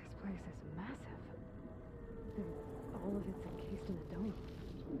 This place is massive. And all of it's encased in a dome.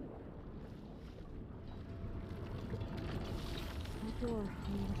 That door on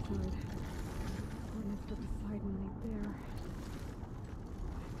the other side. Coordinates for Poseidon right there.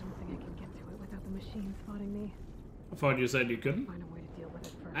 I don't think I can get to it without the machine spotting me. I thought you said you couldn't. Find a way to deal with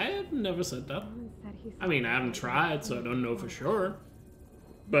it first. I have never said that. I mean, I haven't tried, so I don't know for sure.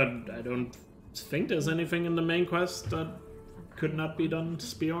 But I don't think there's anything in the main quest that could not be done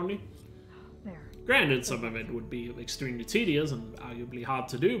Spioni. Granted, some of it would be extremely tedious and arguably hard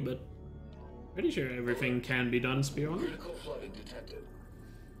to do, but pretty sure everything can be done Spioni. Critical flooding detected.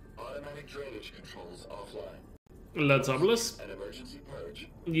 Automatic drainage controls offline. Latopolis?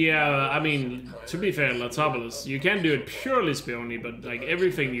 Yeah, I mean, to be fair, Latopolis, you can do it purely Spioni, but like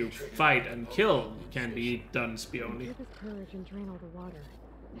everything you fight and kill can be done Spioni.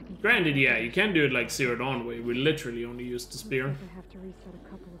 Granted, yeah, you can do it like Zero Dawn way, we literally only use the spear.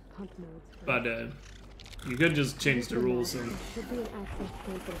 But you could just change the rules and...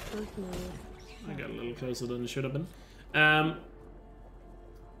 I got a little closer than it should have been.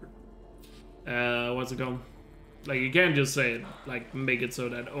 What's it called? Like, you can't just say it, like, make it so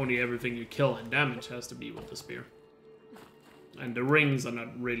that only everything you kill and damage has to be with the spear. And the rings are not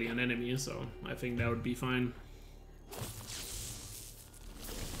really an enemy, so I think that would be fine.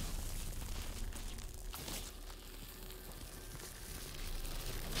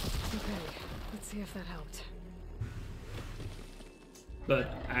 Okay, let's see if that helped.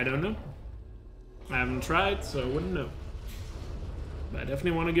 But I don't know. I haven't tried, so I wouldn't know. But I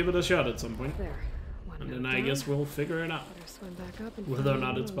definitely want to give it a shot at some point. There. And then I guess we'll figure it out. Whether or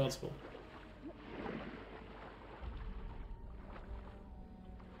not it's possible.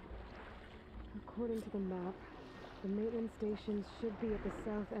 According to the map, the maintenance stations should be at the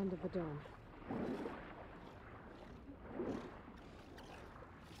south end of the dome.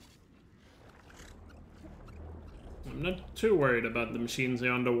 I'm not too worried about the machines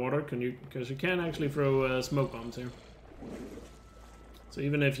here underwater, because you can actually throw smoke bombs here. So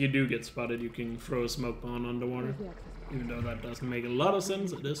even if you do get spotted, you can throw a smoke bomb underwater. Even though that doesn't make a lot of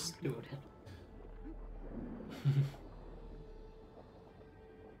sense, it is doable.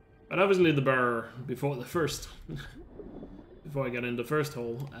 But obviously the bar before the first, before I got in the first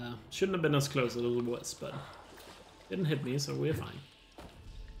hole, shouldn't have been as close as it was, but didn't hit me, so we're fine.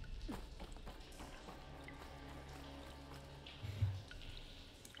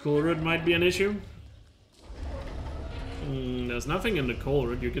 Cool Root might be an issue. There's nothing in the coal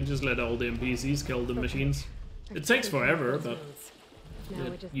route. You can just let all the NPCs kill the machines. It takes forever, but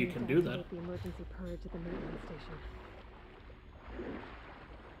you can do that.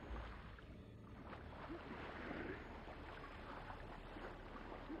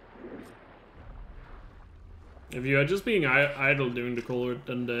 If you are just being idle during the coal route,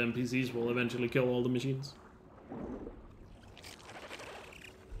 then the NPCs will eventually kill all the machines.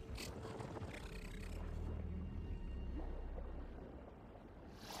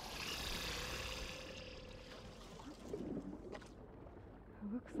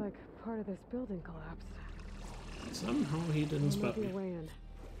 Looks like part of this building collapsed. Somehow he didn't spot me.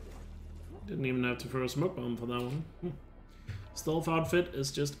 Didn't even have to throw a smoke bomb for that one. Stealth outfit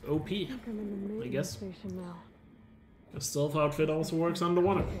is just OP, I guess. A stealth outfit also works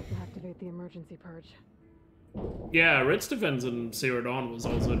underwater. Activate the emergency purge. Yeah, Red's defense in Zero Dawn was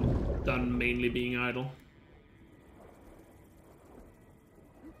also done mainly being idle.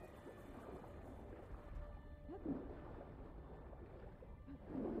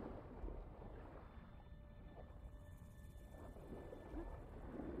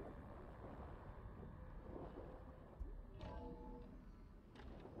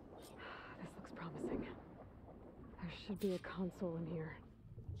 Should be a console in here.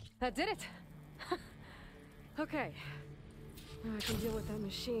 That did it! Okay. Now I can deal with that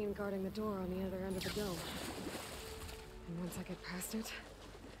machine guarding the door on the other end of the dome. And once I get past it,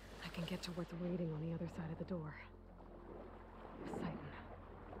 I can get to what's waiting on the other side of the door. Poseidon.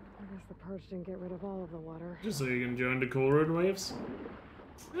 I guess the purge didn't get rid of all of the water. Just so you can join the coal road waves?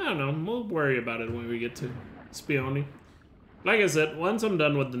 I don't know, we'll worry about it when we get to Spioni. Like I said, once I'm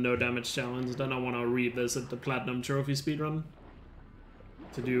done with the no damage challenge, then I want to revisit the Platinum Trophy speedrun.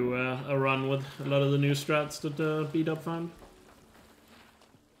 To do a run with a lot of the new strats that Beat Up found.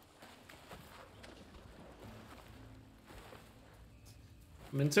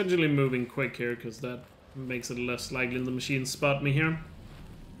 I'm intentionally moving quick here, because that makes it less likely the machines spot me here.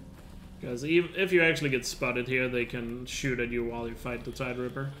 Because if you actually get spotted here, they can shoot at you while you fight the Tide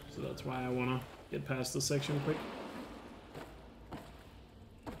Ripper. So that's why I want to get past this section quick.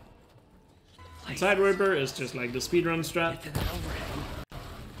 The Tide Ripper is just like the speedrun strat.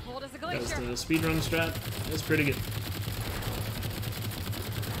 Because the speedrun strat is pretty good.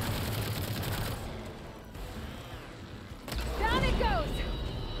 Down it goes!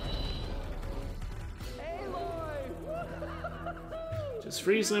 Just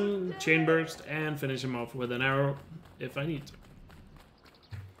freeze him, chain burst, and finish him off with an arrow if I need to.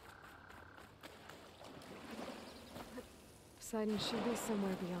 Poseidon should be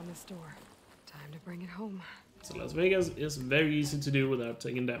somewhere beyond this door. Time to bring it home. So Las Vegas is very easy to do without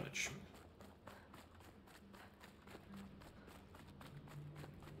taking damage.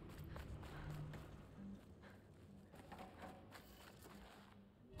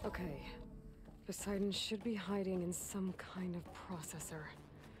 Okay. Poseidon should be hiding in some kind of processor.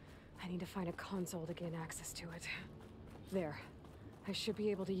 I need to find a console to gain access to it. There. I should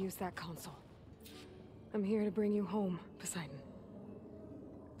be able to use that console. I'm here to bring you home, Poseidon.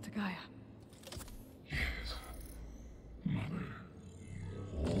 To Gaia. Yes. Mother.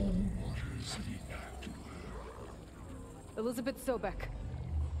 All waters lead back to her. Elizabeth Sobek.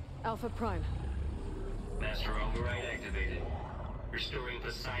 Alpha Prime. Master override activated. Restoring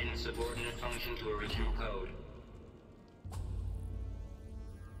Poseidon's subordinate function to original code.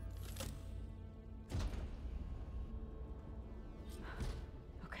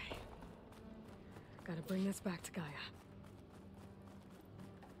 Okay. Gotta bring this back to Gaia.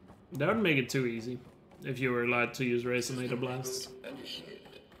 That would make it too easy, if you were allowed to use Resonator Blasts.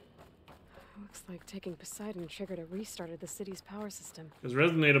 Looks like taking Poseidon triggered a restart of the city's power system. Because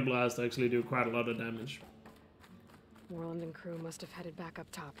Resonator Blasts actually do quite a lot of damage. Moreland and crew must have headed back up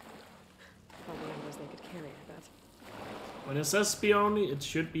top. Probably numbers they could carry, I bet. When it says Spioni, it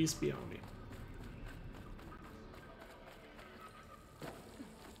should be Spioni.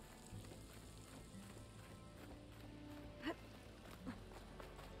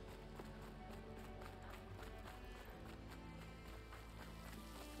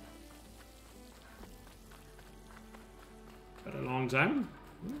 But a long time?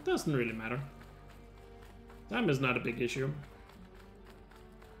 It doesn't really matter. Time is not a big issue.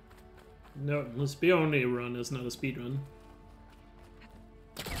 No, the Spioni run is not a speed run.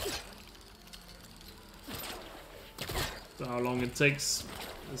 So how long it takes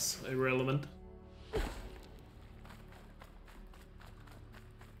is irrelevant.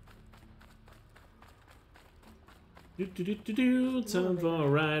 Time for a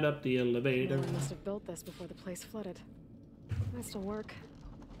ride up the elevator. Moreland must have built this before the place flooded. Might still work.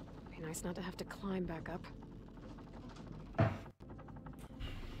 Be nice not to have to climb back up.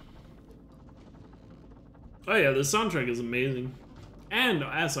 Oh yeah, the soundtrack is amazing. And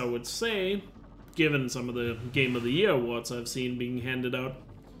as I would say, given some of the Game of the Year awards I've seen being handed out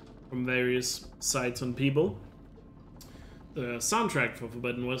from various sites and people, the soundtrack for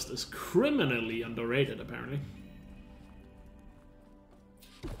Forbidden West is criminally underrated, apparently.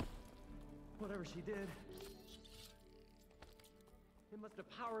 Whatever she did, it must have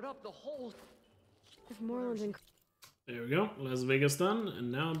powered up the whole... If Moreland and... There we go, Las Vegas done,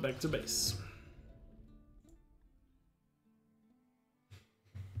 and now back to base.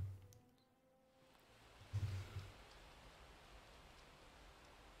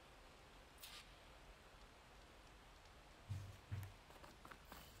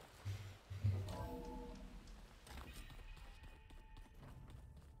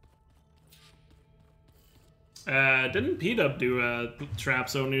 Didn't P-Dub do a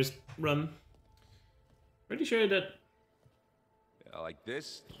Traps Owners run? Pretty sure he did. Yeah, like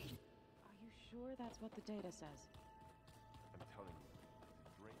this? Are you sure that's what the data says?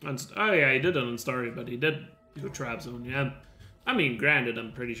 I'm telling you. Oh yeah, he did it on Story, but he did do a Trap Zone, yeah. I mean, granted,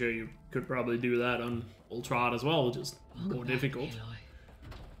 I'm pretty sure you could probably do that on Ultron as well, just more difficult.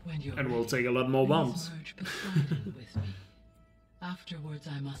 And will take a lot more bombs. With me. Afterwards,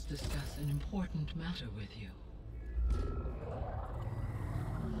 I must discuss an important matter with you.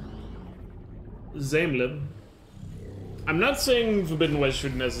 Zamelib. I'm not saying Forbidden West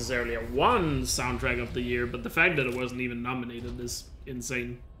should necessarily have won Soundtrack of the Year, but the fact that it wasn't even nominated is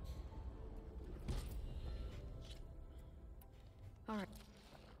insane. All right.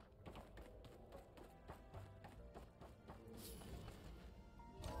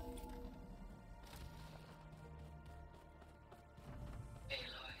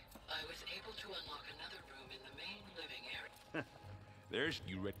 There's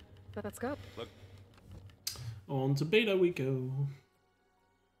you ready. Let's go. Look. On to beta we go.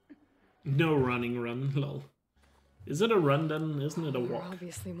 No running run, lol. Is it a run then? Isn't it a walk?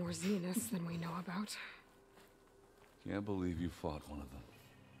 Obviously more Zeniths than we know about. Can't believe you fought one of them.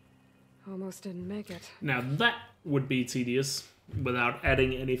 Almost didn't make it. Now that would be tedious without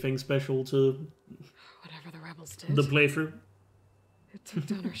adding anything special to Whatever the rebels did. the playthrough. It took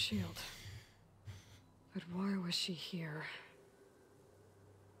down her shield. But why was she here?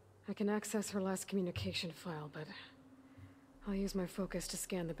 I can access her last communication file, but I'll use my focus to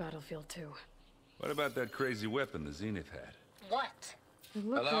scan the battlefield too. What about that crazy weapon the Zenith had? What? It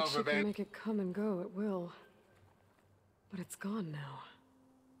looked like she could make it come and go at will. But it's gone now.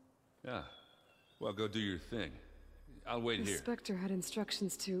 Yeah. Well, go do your thing. I'll wait The here. Spectre had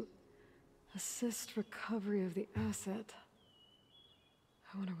instructions to assist recovery of the asset.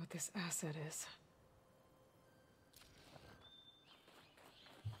 I wonder what this asset is.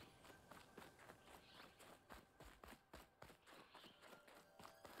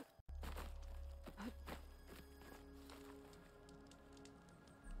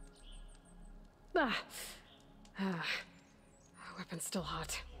 Weapon's still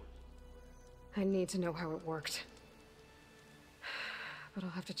hot. I need to know how it worked. But I'll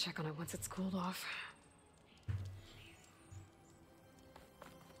have to check on it once it's cooled off.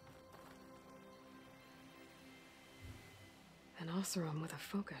 An Oseram with a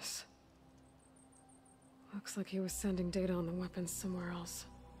focus. Looks like he was sending data on the weapons somewhere else.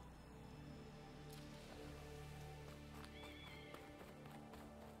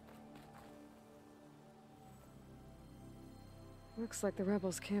 Looks like the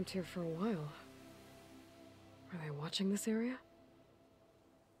rebels camped here for a while. Are they watching this area?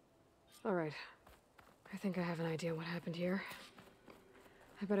 All right. I think I have an idea what happened here.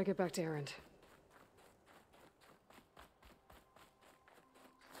 I better get back to Erend.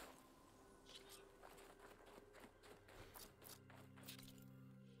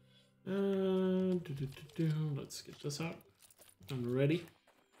 Let's get this out. I'm ready.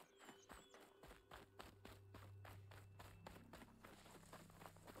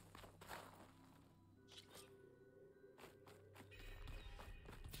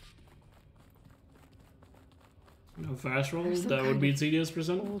 No fast roll, that would be tedious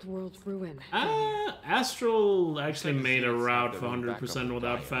percent. Old world ruin. Astral actually made a route for 100%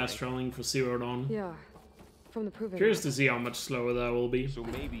 without fast traveling for Zero Dawn. Yeah, from the proving. Curious to see how much slower that will be. So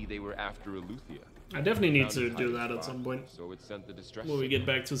maybe they were after Eleuthia. I definitely need to do that at some point. So it sent the distress. Will we get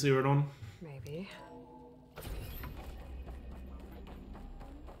back to Zero Dawn? Maybe.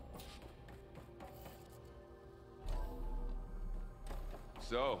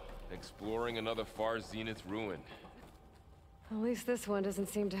 So, exploring another far zenith ruin. At least this one doesn't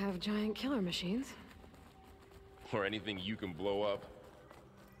seem to have giant killer machines. Or anything you can blow up.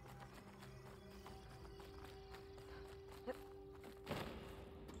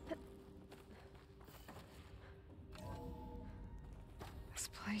 This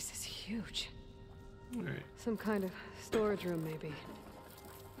place is huge. Alright. Some kind of storage room, maybe.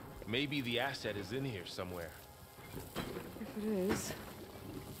 Maybe the asset is in here somewhere. If it is,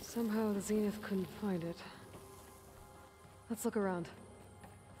 somehow the Zenith couldn't find it. Let's look around.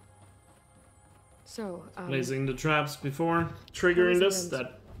 So, placing the traps before triggering this,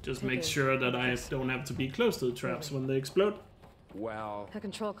 that just Take makes it. sure that I don't have to be close to the traps when they explode. Well, a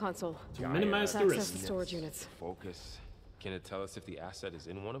control console. To minimize the Access risk. the storage units. Focus. Can it tell us if the asset is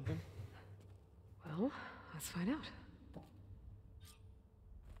in one of them? Well, let's find out.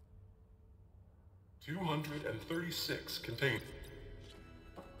 236 contained.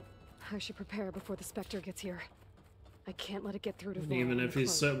 I should prepare before the Spectre gets here. I can't let it get through to And even if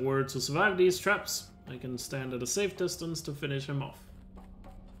he's were to survive these traps, I can stand at a safe distance to finish him off.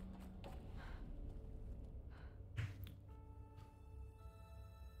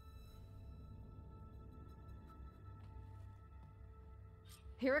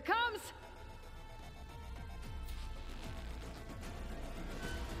 Here it comes!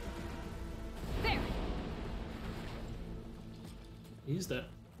 There! He's dead.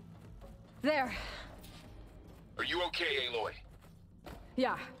 There! Are you okay, Aloy?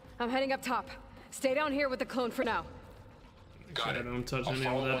 Yeah, I'm heading up top. Stay down here with the clone for now. Got it. Don't touch I'll any of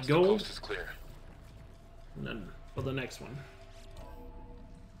follow that once the gold. coast is clear. And then for the next one.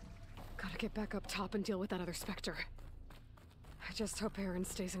 Gotta get back up top and deal with that other Spectre. I just hope Aaron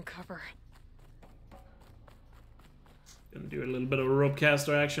stays in cover. Gonna do a little bit of rope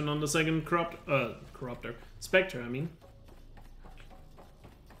caster action on the second corruptor. Spectre, I mean.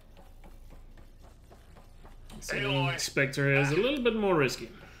 Aloy. Spectre is a little bit more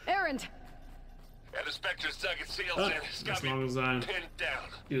risky. Aaron! And the Spectre's dug its heels But in. It's as got long me as I pinned down.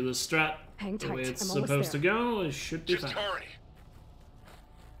 do the strat Hang the way tight, it's I'm almost supposed to there. go, it should be Just fine. hurry.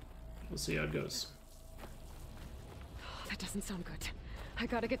 We'll see how it goes. Oh, that doesn't sound good. I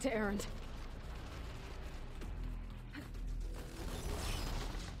gotta get to Aaron.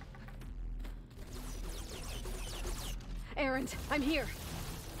 Aaron, I'm here.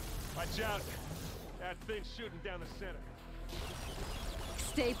 Watch out. That thing's shooting down the center.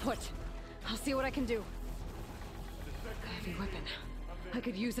 Stay put. I'll see what I can do. A heavy weapon. I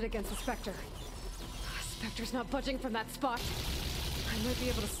could use it against the Spectre. Spectre's not budging from that spot. I might be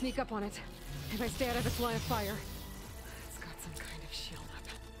able to sneak up on it if I stay out of its line of fire. It's got some kind of shield up.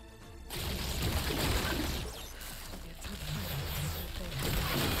 It'll be a tough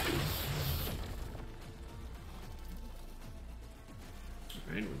fight.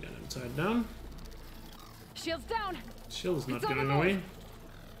 Alright, we got him tied down. Shield's down! Shield's not It's on going the move. away.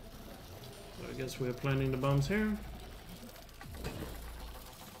 So I guess we're planting the bombs here.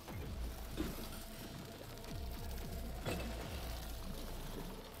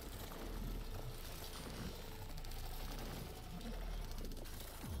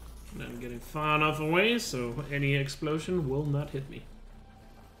 And then I'm getting far enough away so any explosion will not hit me.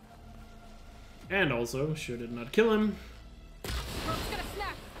 And also, should it not kill him,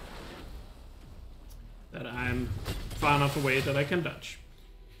 that I'm far enough away that I can dodge.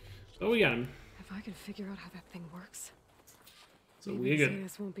 So we got him. If I can figure out how that thing works, so maybe we're good.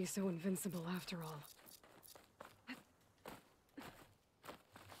 Zenas won't be so invincible after all.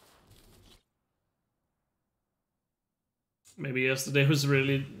 Maybe yesterday was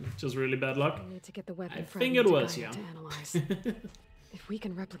really bad luck. I need to get the weapon. I think it was, yeah. To analyze. If we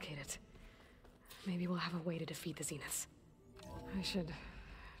can replicate it, maybe we'll have a way to defeat the Zenas. I should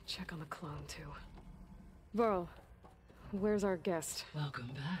check on the clone too. Varl, where's our guest? Welcome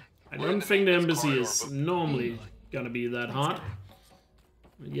back. I don't think the embassy is normally gonna be that hard.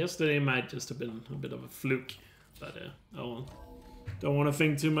 Yesterday might just have been a bit of a fluke, but oh well. Don't want to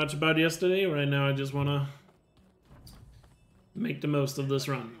think too much about yesterday. Right now, I just want to make the most of this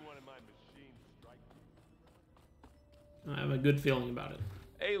run. I have a good feeling about it.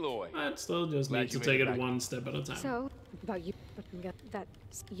 Aloy. I'd still just need to take it one step at a time. So, about you, but that,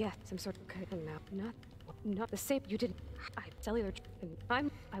 yeah, some sort of cut now. Not the same. You didn't. I cellular,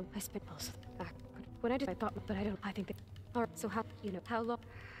 and I spent most back. When I did, I thought, but I don't. I think that. All right. So how how long?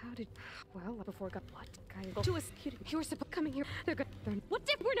 How did? Well, before got what kind of to us? You were supposed coming here. They're good. What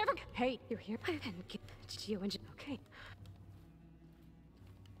did? We're never. Hey, you're here. I didn't get you engine. Okay.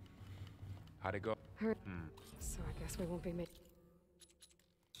 How'd it go? Heard. So I guess we won't be made.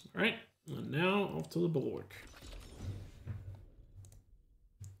 All right. And now off to the bulwark.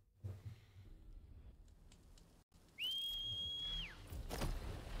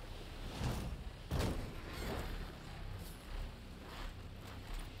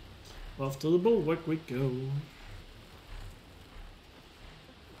 Off to the bulwark we go.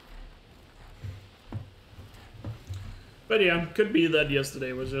 But yeah, could be that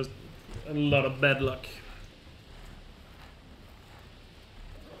yesterday was just a lot of bad luck.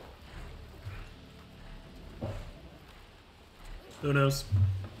 Who knows?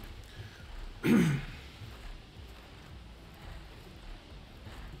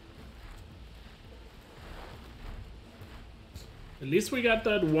 At least we got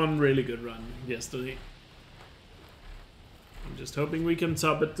that one really good run yesterday. I'm just hoping we can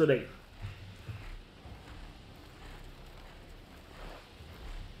top it today.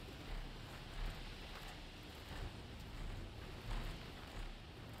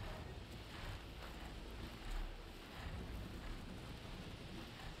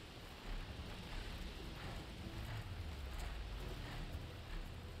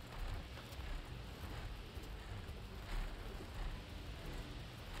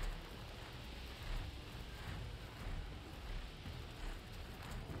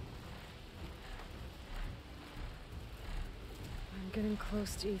 Getting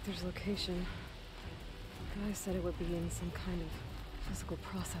close to Aether's location. The guy said it would be in some kind of physical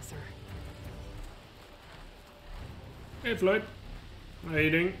processor. Hey Floyd, how are you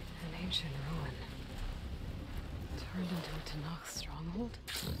doing? An ancient ruin. Turned into a Tanakh stronghold?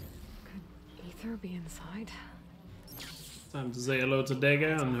 Could Aether be inside? Time to say hello to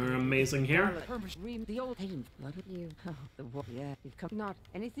Dega and her amazing hair. The old pain. What did you? Oh, the war. Yeah, you've come. Not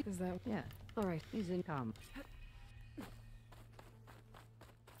anything. Is that? Yeah. All right. He's in calm.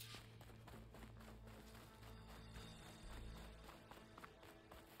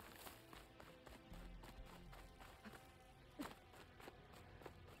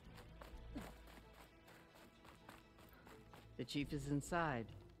 The chief is inside.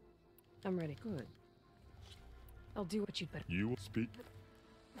 I'm ready. Good. I'll do what you'd better. You will speak.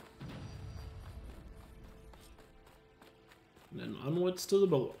 And then onwards to the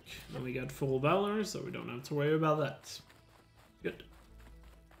bulwark. Then we got full valor, so we don't have to worry about that. Good.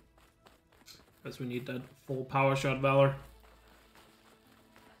 Because we need that full power shot valor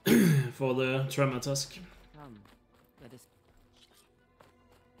for the Tremor Tusk. Let us.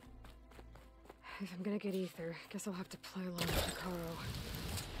 If I'm gonna get Aether, guess I'll have to play along with Takaro.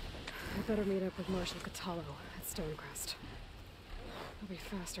 I better meet up with Marshal Catallo at Stonecrest. It'll be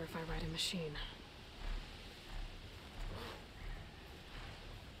faster if I ride a machine.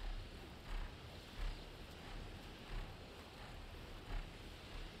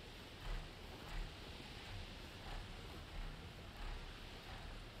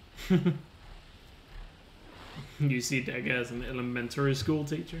 You see Dega as an elementary school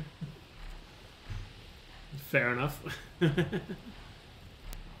teacher? Fair enough.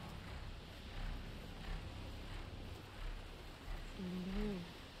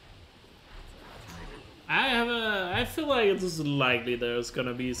 I feel like it's likely there's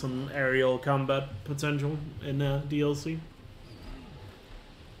gonna be some aerial combat potential in DLC.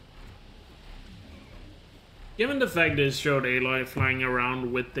 Given the fact that it showed Aloy flying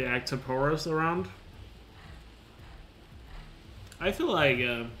around with the active Horus around, I feel like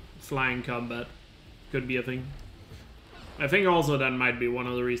flying combat could be a thing. I think also that might be one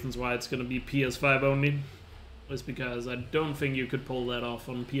of the reasons why it's gonna be PS5 only, is because I don't think you could pull that off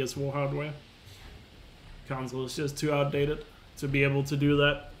on PS4 hardware. Console is just too outdated to be able to do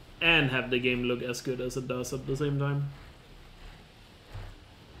that and have the game look as good as it does at the same time.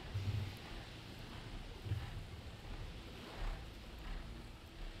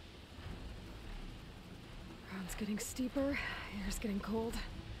 Ground's getting steeper, air's getting cold.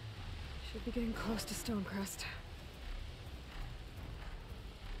 Should be getting close to Stonecrest.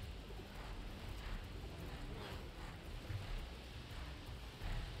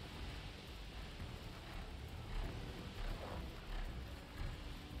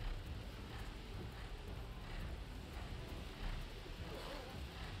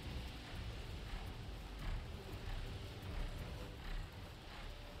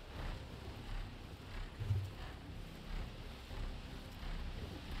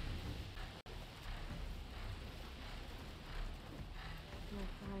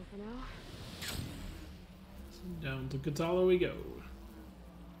 For now. Down to Katala we go.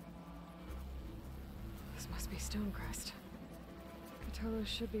 This must be Stonecrest. Katala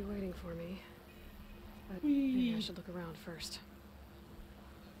should be waiting for me. But maybe I should look around first.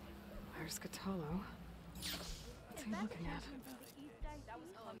 Where's Katalo? What's he looking at?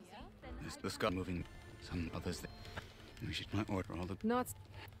 Is the sky moving? Some others. We should not order all the. Not.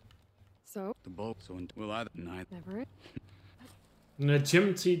 So? The bulk, so we'll either night. Never it. A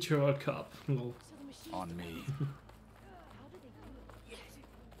gym teacher or a cop. Lol. On me.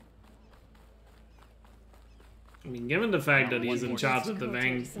 I mean, given the fact that he's in charge of the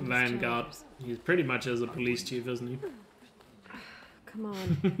Vanguard, he's pretty much as a police chief, isn't he? Come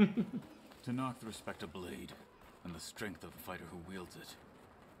on. To knock the respect of blade and the strength of the fighter who wields it.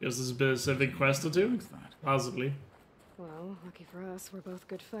 Is a specific quest or two? Possibly. Well, lucky for us, we're both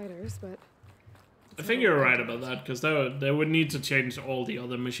good fighters, but... I think you're right about that, because they would need to change all the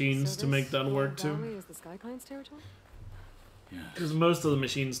other machines to make that work too. Is the Sky Clan's territory? Because most of the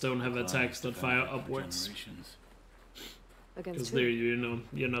machines don't have attacks that fire upwards. Because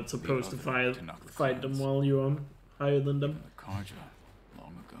you're not supposed to fight them while you're on higher than them. Karja,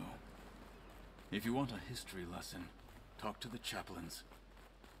 long ago. If you want a history lesson, talk to the chaplains.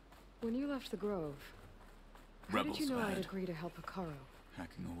 When you left the Grove, how did you know I'd agree to help Hikaru?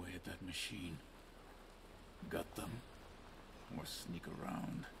 Hacking away at that machine. Gut them, or sneak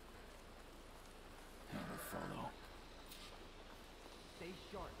around. Never follow. Stay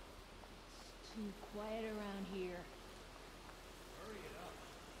sharp. Too quiet around here. Hurry it up.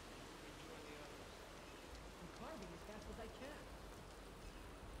 I'm climbing as fast as I can.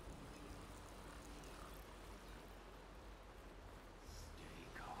 Stay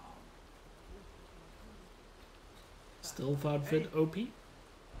calm. Stealth outfit OP.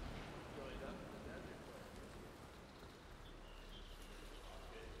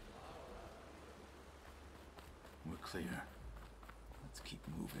 We're clear. Let's keep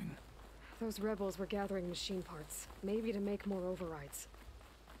moving. Those rebels were gathering machine parts, maybe to make more overrides.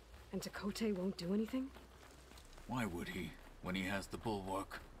 And Takote won't do anything? Why would he, when he has the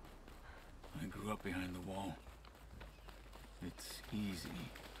bulwark? I grew up behind the wall. It's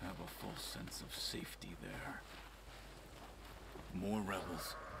easy to have a false sense of safety there. More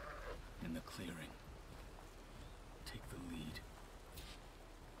rebels in the clearing. Take the lead.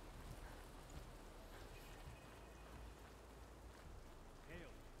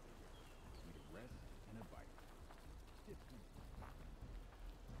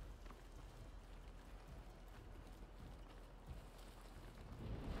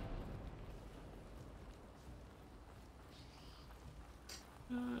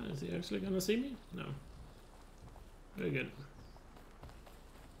 Is he actually gonna see me? No. Very good.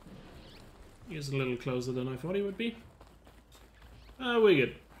 He's a little closer than I thought he would be. We're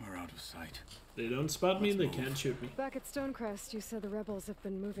good. We're out of sight. They don't spot me, they can't shoot me. Back at Stonecrest, you said the rebels have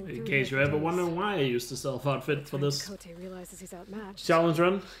been moving through. In case you ever wonder why I used the stealth outfit for this Takote realizes he's outmatched. challenge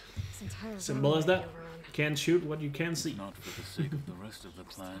run. Simple as that. Can't shoot what you can't see. Not for the sake of the rest of the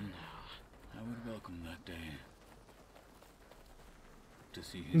clan. I would welcome that day. To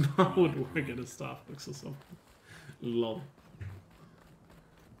see his That would work at a Starbucks or something. Lol.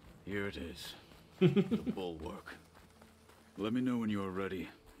 Here it is. The bulwark. Let me know when you are ready,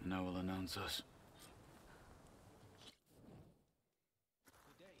 and I will announce us.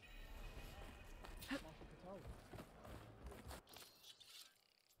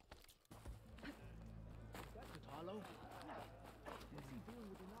 What's he doing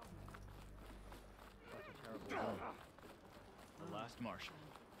with the novel? Such a terrible last marshal.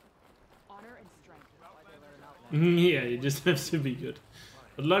 Honor and strength. Why they learn Outlander. Yeah, you just have to be good.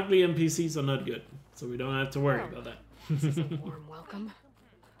 But luckily NPCs are not good, so we don't have to worry about that. This is a warm welcome.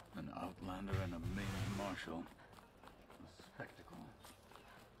 An outlander and a main marshal. A spectacle.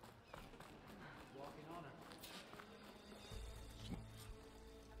 Walking honor.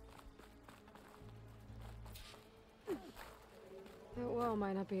 That well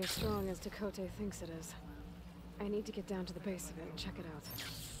might not be as strong as Dakota thinks it is. I need to get down to the base of it and check it out.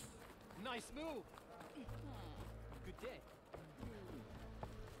 Nice move. Good day.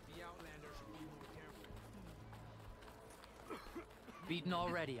 The Outlanders should be more careful. Beaten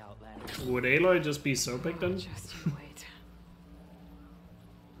already, Outlander. Would Aloy just be so big then? Just you wait.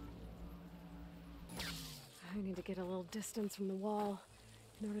 I need to get a little distance from the wall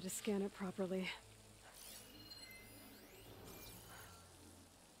in order to scan it properly.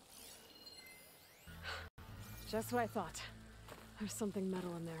 Just what I thought. There's something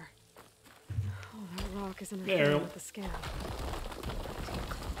metal in there. Oh, that rock is interfering with the scan.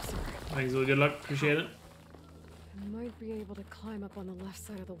 Closer. Thanks, well, good luck. Appreciate it. I might be able to climb up on the left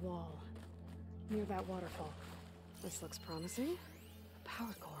side of the wall, near that waterfall. This looks promising. A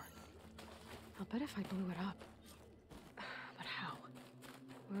power core. I'll bet if I blew it up. But how?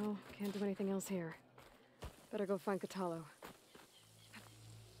 Well, can't do anything else here. Better go find Katalo.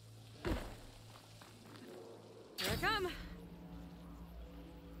 Here I come.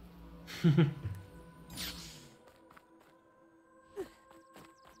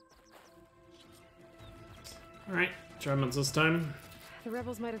 Alright, Germans this time. The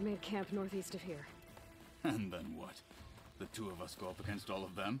rebels might have made camp northeast of here. And then what? The two of us go up against all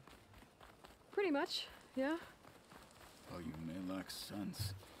of them? Pretty much, yeah. Oh, you may lack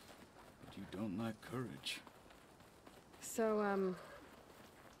sense, but you don't lack courage. So,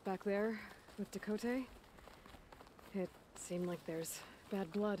 back there with Dakota, it seemed like there's bad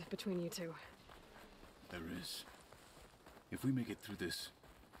blood between you two. There is. If we make it through this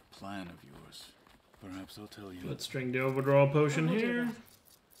plan of yours, perhaps I'll tell you. Let's drink the overdraw potion here.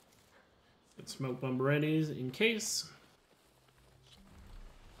 Get smoke bomb ready in case.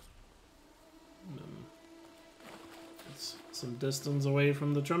 It's some distance away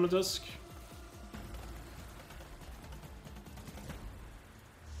from the Traumatisk.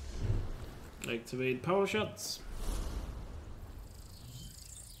 Activate power shots.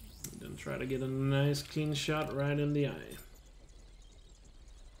 And then try to get a nice clean shot right in the eye.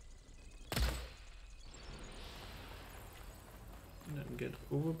 And then get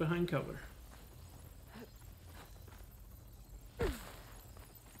over behind cover.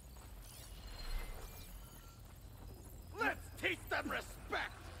 Let's teach them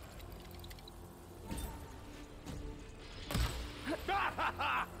respect!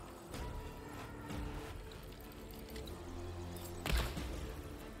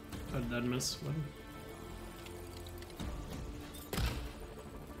 How did that miss?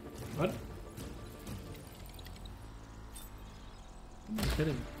 What? Hit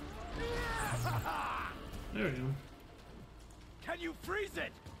him. There we go. Can you freeze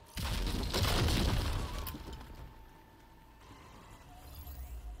it?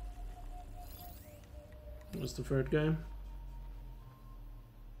 What's the third guy?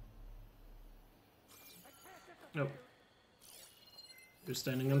 Oh. You're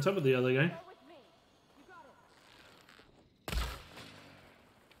standing on top of the other guy.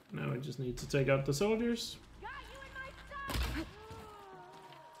 Now I just need to take out the soldiers.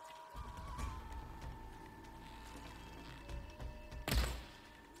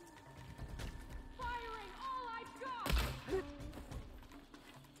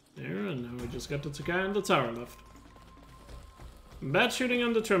 There, and now we just got the guy on the tower left. Bad shooting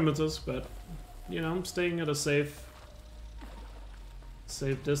on the Traumatisk, but you know, I'm staying at a safe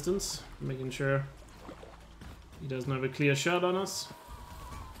distance, making sure he doesn't have a clear shot on us.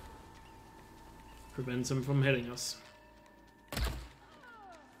 Prevents him from hitting us.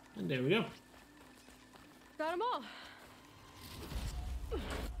 And there we go. Got them all.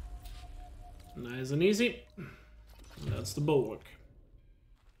 Nice and easy. And that's the bulwark.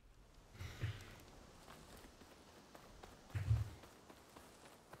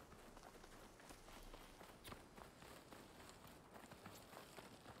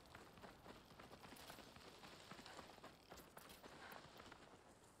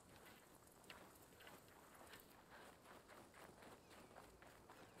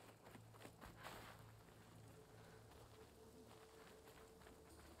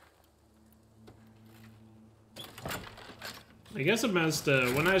 I guess it must,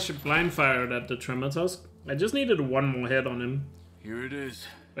 when I blind fired at the Traumatisk, I just needed one more hit on him. Here it is.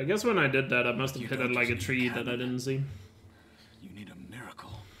 I guess when I did that, I must have hit it like a tree that I didn't see. You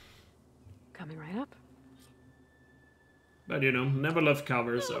But you know, never left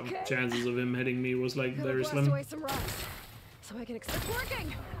cover, so chances of him hitting me was like very slim. Away some rocks, so I can accept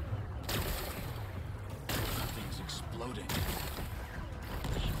working. Things exploding.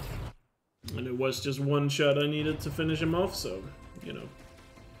 And it was just one shot I needed to finish him off, so you know,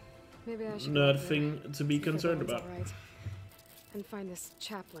 Maybe I should nothing to be concerned about. Right. And find this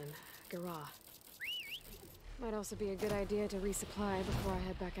chaplain, Garah. Might also be a good idea to resupply before I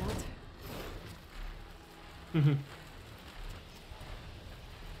head back out.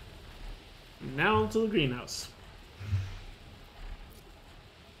 Now to the greenhouse.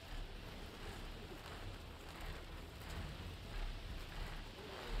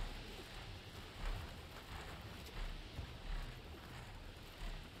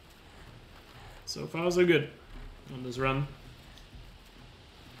 So far so good on this run.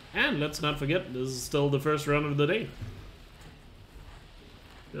 And let's not forget, this is still the first run of the day.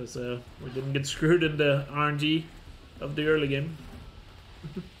 Because we didn't get screwed in the RNG of the early game.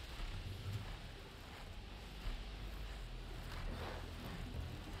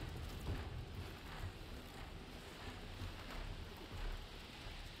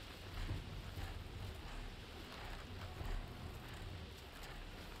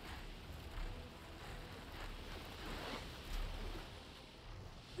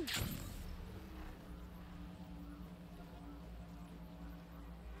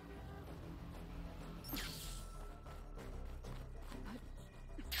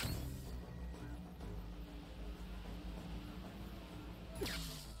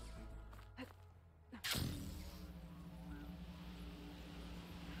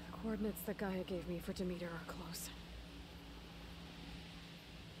 Coordinates the Gaia gave me for Demeter are close.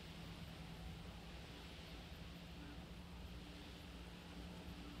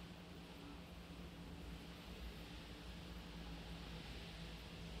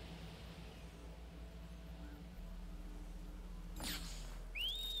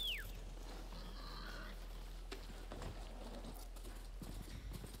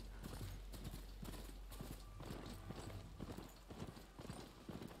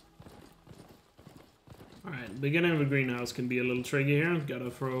 Alright, beginning of the greenhouse can be a little tricky here.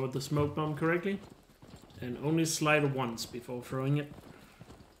 Gotta throw the smoke bomb correctly. And only slide once before throwing it.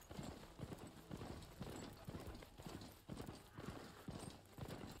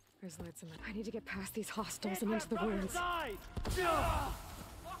 There's lights in the... I need to get past these hostiles and into the ruins.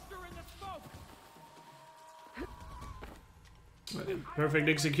 Okay, perfect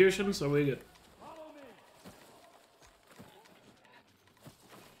execution, so we're good.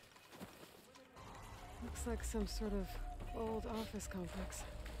 Looks like some sort of old office complex.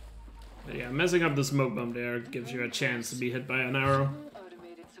 But yeah, messing up the smoke bomb there gives you a chance to be hit by an arrow.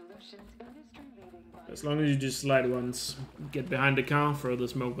 As long as you just slide once, get behind the car, throw the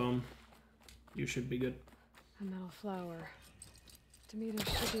smoke bomb, you should be good. A metal flower. Demeter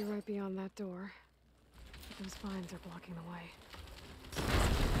should be right beyond that door. But those vines are blocking the way.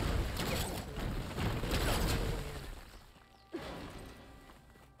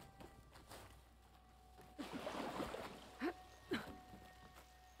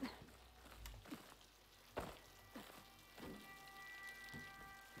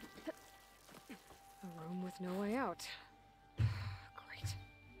 No way out. Great.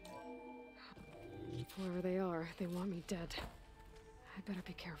 Whoever they are, they want me dead. I better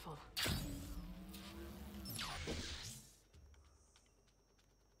be careful.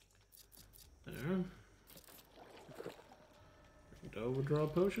 There. The overdraw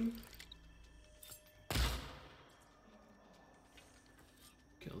potion.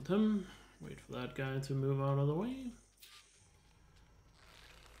 Killed him. Wait for that guy to move out of the way.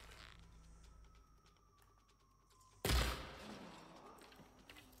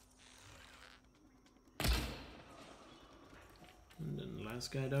 And then the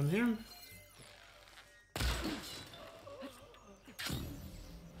last guy down here.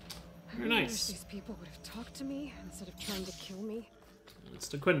 Very nice. These people would have talked to me instead of trying to kill me. It's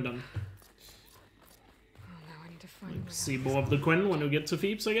the Quinn done. Oh, now I need to find See more of the Quinn when we get to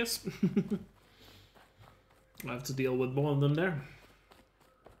Thebes, I guess. I'll have to deal with more of them there.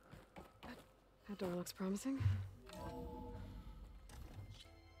 That door looks promising.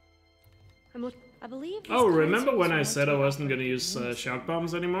 I believe. Oh, remember when I said I wasn't gonna use shock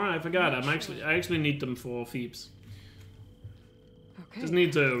bombs anymore? I forgot. I actually need them for Thebes. Okay. Just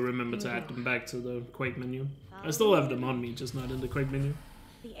need to remember to add them back to the Quake menu. I still have them on me, just not in the Quake menu.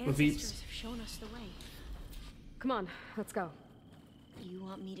 The For Thebes. ancestors have shown us the way. Come on, let's go. You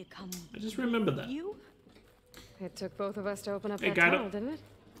want me to come? I just remembered that. You? It took both of us to open up Hey, that Kaido. tunnel, didn't it?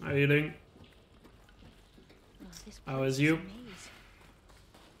 How are you doing? How is you?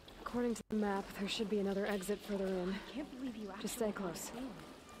 According to the map, there should be another exit further in. I can't believe you actually just stay close.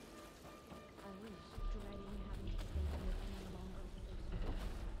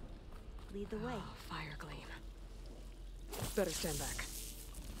 Lead the way. Oh, fire gleam. Better stand back.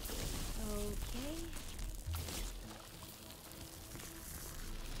 Okay.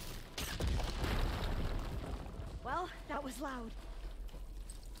 Well, that was loud.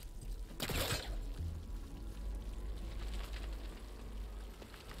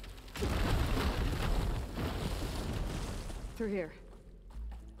 Through here.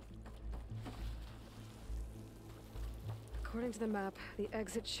 According to the map, the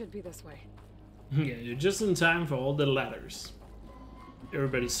exit should be this way. Yeah, you're just in time for all the ladders.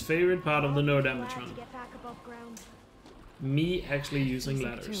 Everybody's favorite part of the no damage run. Me actually using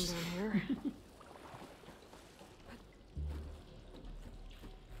ladders.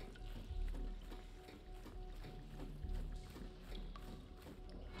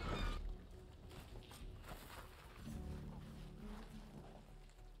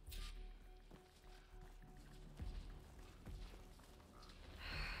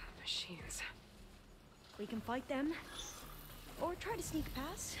 Machines. We can fight them, or try to sneak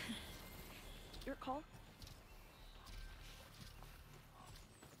past. Your call.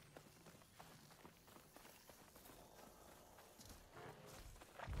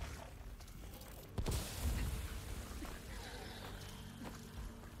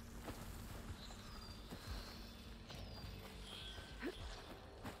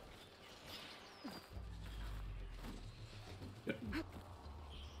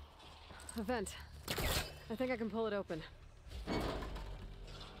 A vent. I think I can pull it open.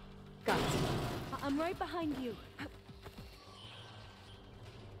 Got it. I'm right behind you.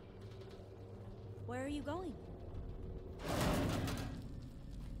 Where are you going?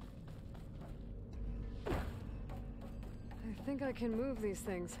 I think I can move these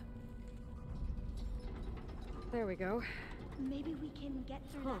things. There we go. Maybe we can get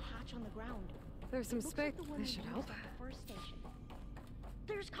through that hatch on the ground. There's some space. This should help. The first station.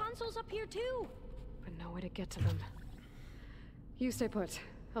 There's consoles up here too. But no way to get to them. You stay put.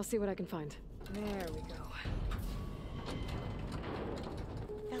 I'll see what I can find. There we go.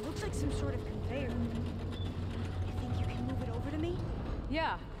 That looks like some sort of conveyor. You think you can move it over to me?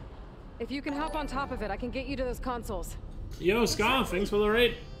 Yeah. If you can hop on top of it, I can get you to those consoles. Yo, Ska, thanks for the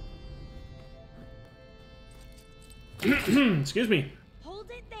raid. Excuse me.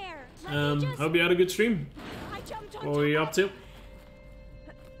 Hold it there. Hope you had a good stream. What were you up to?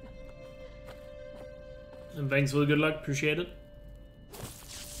 And thanks for the good luck, appreciate it.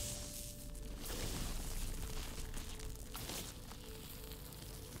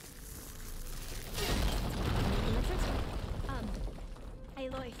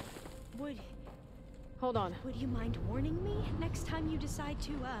 Aloy, hold on. Would you mind warning me next time you decide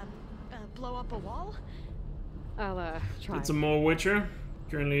to, blow up a wall? I'll, try. Get some more Witcher.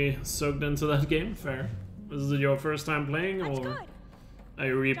 Currently soaked into that game, fair. Is it your first time playing, or are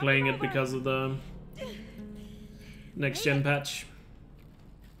you replaying it because of the next gen patch?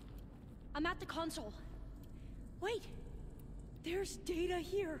 I'm at the console. Wait, there's data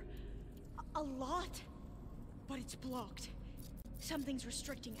here. A lot, but it's blocked. Something's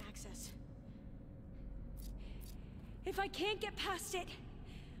restricting access. If I can't get past it,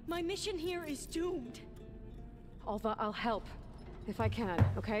 my mission here is doomed. Although I'll help, if I can,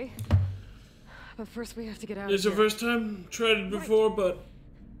 okay? But first we have to get out of here. It's your first time? Tried it before, but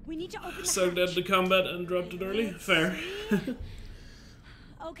we need to open the sucked at the combat and dropped it early. Fair.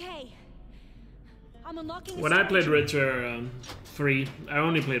 Okay. I'm unlocking. When I played Witcher 3, I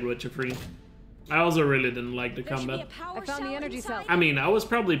only played Witcher 3. I also really didn't like the combat. I found the energy cell. I mean, I was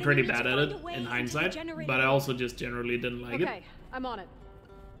probably pretty bad at it in hindsight, but I also just generally didn't like it. Okay, I'm on it.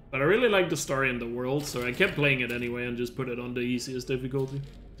 But I really liked the story and the world, so I kept playing it anyway and just put it on the easiest difficulty,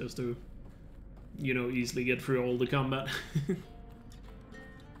 just to, you know, easily get through all the combat.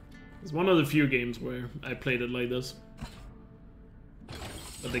 It's one of the few games where I played it like this.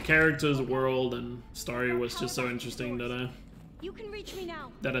 But the characters, world, and story was just so interesting that You can reach me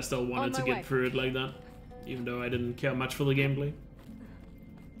now. I still wanted to get through it like that, even though I didn't care much for the gameplay.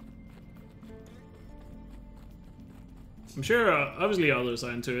 I'm sure obviously others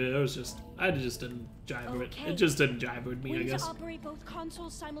are into it. I just didn't jive with it. It just didn't jive with me, I guess. We need to operate both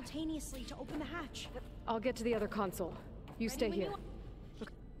consoles simultaneously to open the hatch. I'll get to the other console. You stay here. Okay.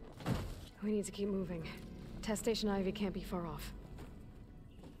 We need to keep moving. Test Station Ivy can't be far off.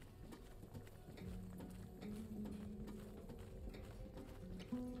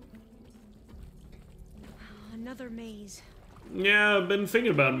 Another maze. Yeah, I've been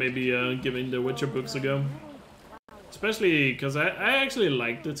thinking about maybe giving the Witcher books a go. Especially because I actually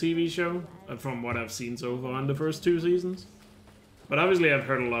like the TV show from what I've seen so far in the first 2 seasons. But obviously I've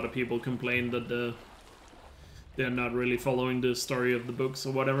heard a lot of people complain that they're not really following the story of the books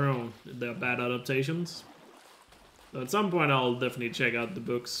or whatever, or they're bad adaptations. So at some point I'll definitely check out the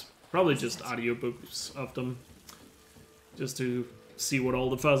books. Probably just audiobooks of them. Just to see what all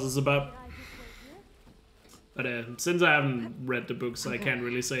the fuss is about. But since I haven't read the books, I can't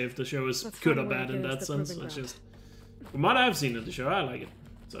really say if the show is good or bad in that sense. It's just, from what I've seen of the show, I like it.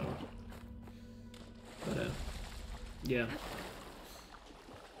 So, but yeah.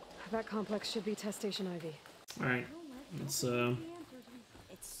 That complex should be test station Ivy. All right, let's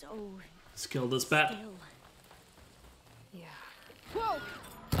kill this bat. Yeah. Whoa!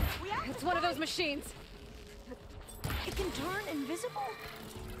 It's one of those machines. It can turn invisible?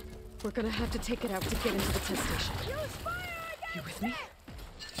 We're gonna have to take it out to get into the test station. You with me?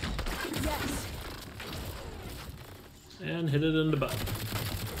 Yes. And hit it in the butt.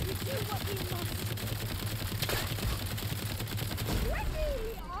 You do what we must.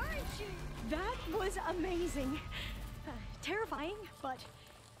 Ready, aren't you? That was amazing. Terrifying, but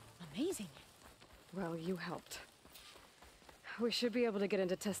amazing. Well, you helped. We should be able to get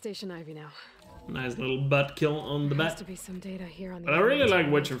into test station Ivy now. Nice little butt kill on the There has bat. to be some data here on the But I really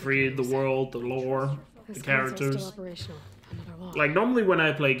like Witcher 3, the world, the lore, the characters. Still operational. Another log. Like, normally when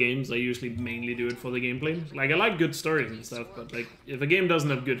I play games, I usually mainly do it for the gameplay. Like, I like good stories and stuff, but like, if a game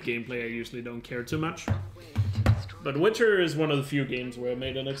doesn't have good gameplay, I usually don't care too much. But Witcher is one of the few games where I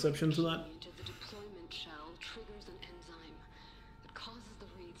made an exception to that. The deployment shell triggers an enzyme that causes the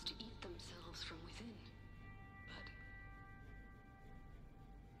reeds to eat themselves from within.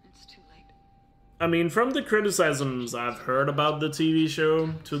 But it's too late. I mean, from the criticisms I've heard about the TV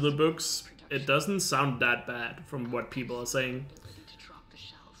show to the books, it doesn't sound that bad from what people are saying.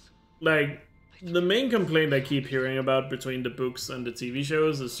 Like, the main complaint I keep hearing about between the books and the TV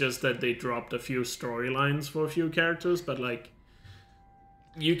shows is just that they dropped a few storylines for a few characters, but like,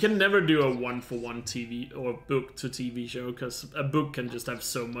 you can never do a one-for-one TV or book to TV show, because a book can just have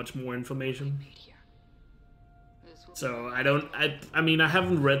so much more information. So I mean, I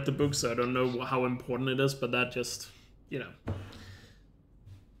haven't read the book, so I don't know how important it is, but that just, you know,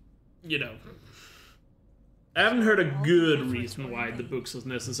 I haven't heard a good reason why the books is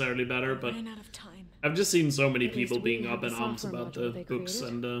necessarily better, but I've just seen so many people being up in arms about the books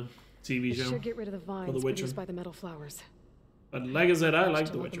and the TV show should get rid of the vines for The Witcher. produced by the metal flowers. But like I said, I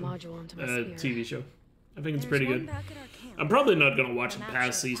like The Witcher TV show. I think it's pretty good. I'm probably not gonna watch it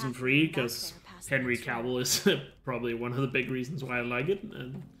past season 3 because Henry Cavill is probably one of the big reasons why I like it,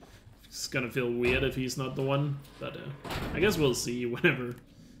 and it's gonna feel weird if he's not the one. But I guess we'll see whenever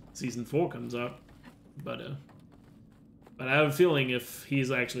season 4 comes out. But I have a feeling if he's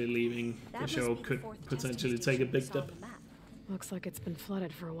actually leaving, the show could potentially take a big dip. Looks like it's been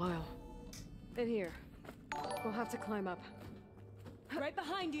flooded for a while. In here. We'll have to climb up. Right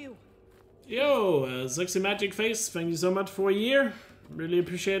behind you. Yo, Sexy Magic Face, thank you so much for a year. Really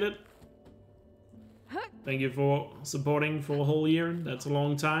appreciate it. Thank you for supporting for a whole year. That's a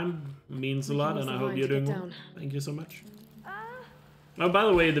long time. It means a lot, and I hope you're doing well. Thank you so much. Oh, by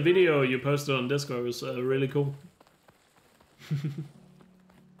the way, the video you posted on Discord was really cool.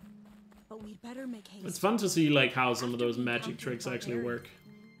 But we'd better make haste. It's fun to see like how some of those magic tricks actually work.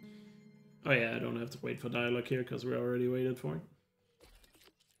 Oh yeah, I don't have to wait for dialogue here because we already waited for it.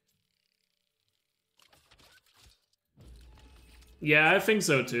 Yeah, I think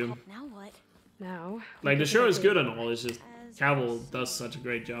so too. Now what? Now. Like, the show is good and all, it's just Cavill does such a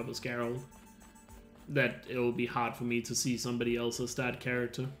great job as Geralt that it'll be hard for me to see somebody else as that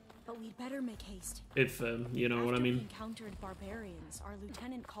character. But we'd better make haste. If, you know what I mean. After we encountered barbarians, our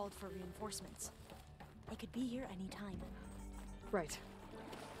lieutenant called for reinforcements. They could be here any time. Right.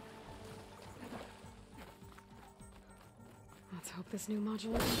 Let's hope this new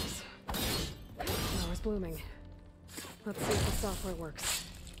module works. Flower's blooming. Let's see if the software works.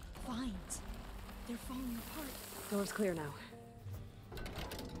 Vines. They're falling apart. Door's clear now.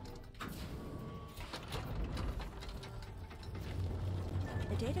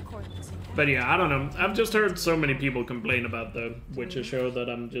 The data core looks intact. But yeah, I don't know. I've just heard so many people complain about the Witcher show that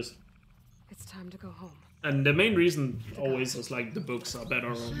I'm just... It's time to go home. And the main reason always is like the books are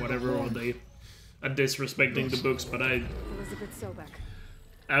better or whatever, or they are disrespecting the books, but Elizabeth Sobek.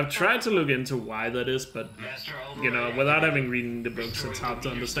 I've tried to look into why that is, but, you know, without having reading the books, it's hard to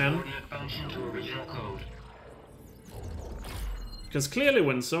understand. Because clearly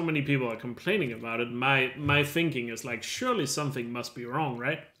when so many people are complaining about it, my thinking is like, surely something must be wrong,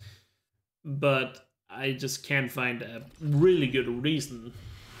 right? But I just can't find a really good reason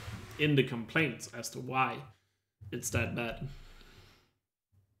in the complaints as to why. it's that bad.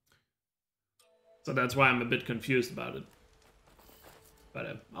 So that's why I'm a bit confused about it.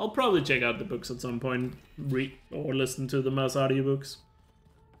 But I'll probably check out the books at some point, read or listen to them as audiobooks.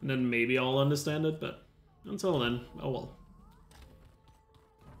 And then maybe I'll understand it, but until then, oh well.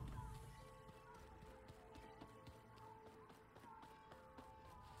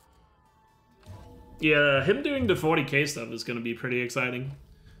 Yeah, him doing the 40k stuff is gonna be pretty exciting.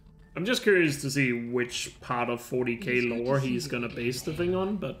 I'm just curious to see which part of 40k lore he's gonna base the thing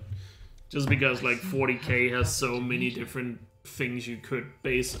on, but just because like 40k has so many different things you could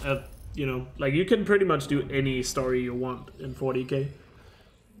base at, you know, like you can pretty much do any story you want in 40k.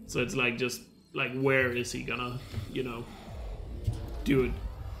 So it's like just like where is he gonna, you know, do it?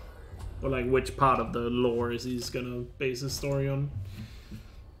 Or like which part of the lore is he's gonna base his story on?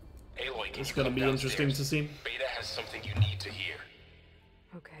 Aloy, It's gonna be interesting to see. Beta has something you need to hear.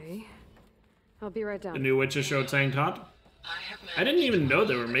 Okay. I'll be right down. The new Witcher show tanked hot. I didn't even know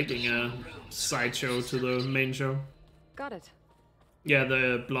they were making a sideshow to the main show. Got it. Yeah,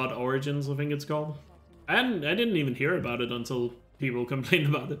 the Blood Origins, I think it's called. And I didn't even hear about it until people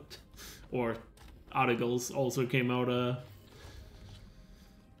complained about it. Or articles also came out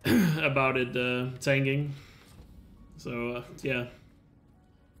about it tanking. So, yeah.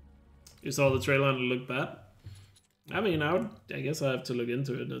 You saw the trailer and it looked bad? I mean, I guess I have to look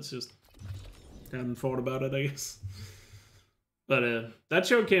into it. It's just... I haven't thought about it, I guess. But that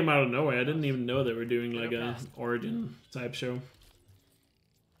show came out of nowhere. I didn't even know they were doing like a Origin type show.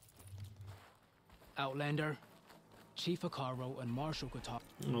 Outlander, Chief Akaro, and Marshal Qatar.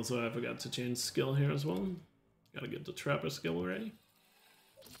 Also, I forgot to change skill here as well. Gotta get the Trapper skill ready.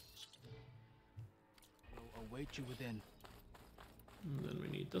 Will await you within. And then we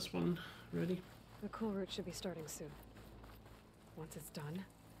need this one ready. The cool route should be starting soon. Once it's done,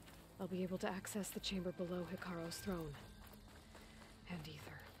 I'll be able to access the chamber below Hikaro's throne. And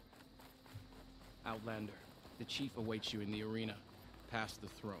Ether. Outlander, the chief awaits you in the arena, past the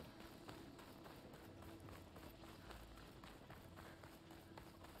throne.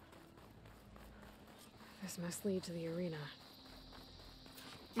 This must lead to the arena.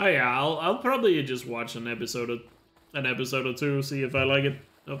 Oh yeah, I'll probably just watch an episode or two, see if I like it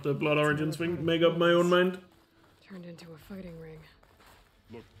of the Blood Origins thing, make up my own mind. Turned into a fighting ring.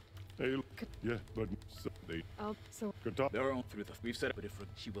 Look, hey, yeah, but they. So. They're on through the. We've said it, but if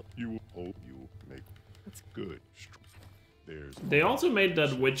she will, you hope you make. That's good. There's. They also made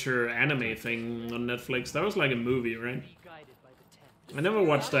that Witcher anime thing on Netflix. That was like a movie, right? I never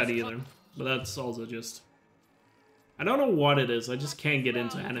watched that either, but that's also just. I don't know what it is. I just can't get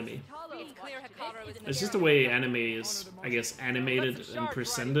into anime. It's just the way anime is, I guess, animated and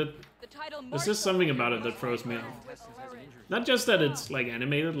presented. There's just something about it that throws me off. Not just that it's like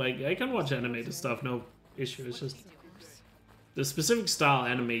animated, like I can watch animated stuff, no issue. It's just the specific style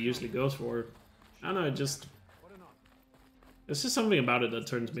anime usually goes for. I don't know, it's just something about it that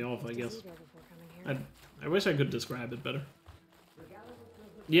turns me off, I guess. I wish I could describe it better.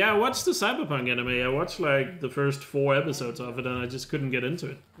 Yeah, I watched the Cyberpunk anime. I watched like the first 4 episodes of it and I just couldn't get into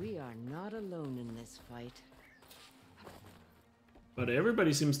it. We are not alone in this fight. But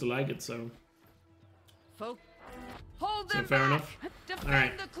everybody seems to like it, so... So fair enough.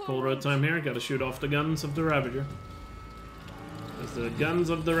 Alright, full road time here. Gotta shoot off the guns of the Ravager. Because the guns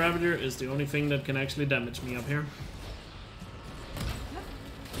of the Ravager is the only thing that can actually damage me up here.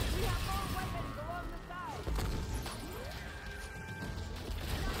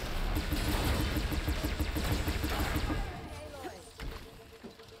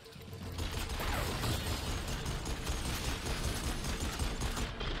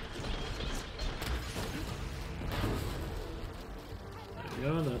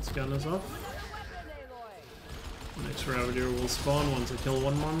 Gun us off. Next Ravager will spawn once I kill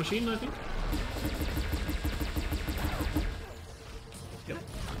one more machine, I think. Yep.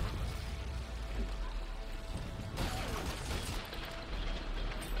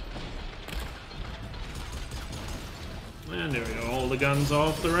 And there we go, all the guns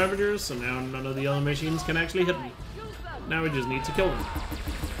off the Ravagers, so now none of the other machines can actually hit me. Now we just need to kill them.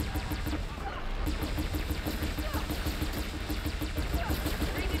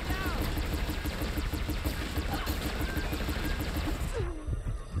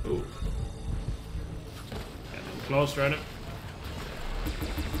 Close, right?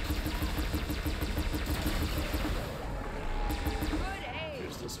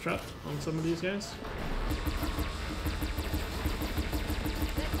 Here's this trap on some of these guys.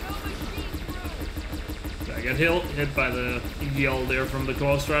 So I get hit by the yell there from the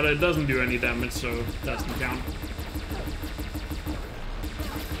Claw Strata. It doesn't do any damage, so it doesn't count.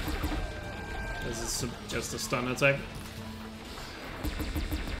 There's a just a stun attack.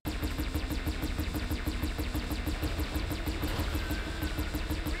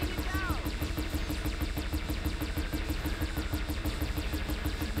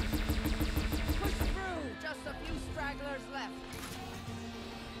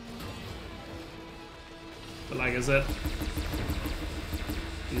 But like I said,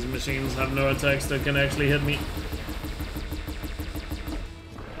 these machines have no attacks that can actually hit me.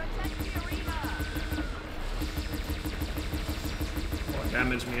 Or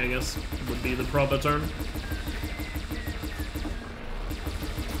damage me, I guess, would be the proper term.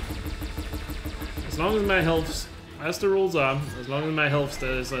 As long as my health, as the rules are, as long as my health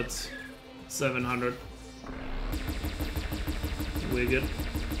stays at 700, we're good.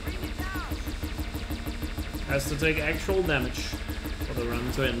 Has to take actual damage for the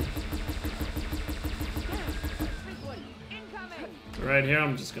run to end. So right here,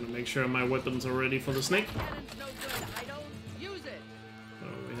 I'm just gonna make sure my weapons are ready for the snake. So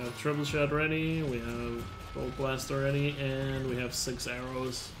we have triple shot ready, we have bolt blaster ready, and we have 6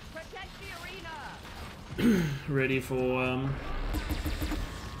 arrows ready for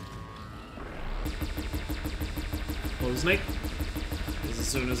the snake. As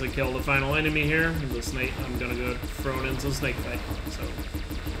soon as I kill the final enemy here, the snake, I'm gonna go thrown into a snake fight. So,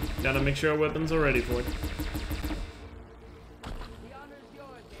 gotta make sure our weapons are ready for it.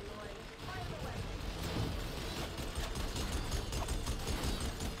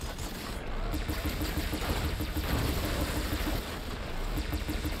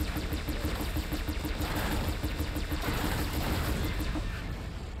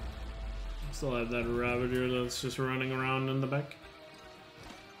 Still have that Ravager that's just running around in the back.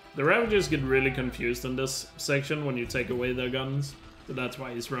 The Ravagers get really confused in this section when you take away their guns, so that's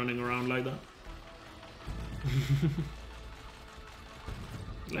why he's running around like that.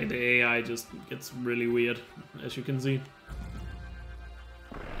 Like the AI just gets really weird, as you can see.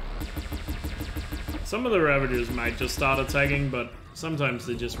 Some of the Ravagers might just start attacking, but sometimes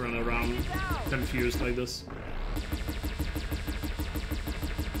they just run around confused like this.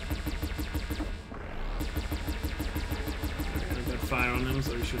 Fire on him,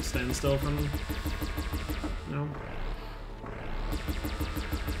 so he should stand still from him. No.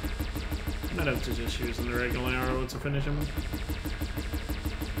 Might have to just use the regular arrow to finish him.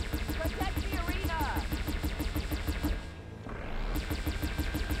 Protect the arena.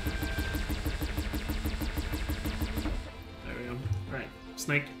 There we go. Alright,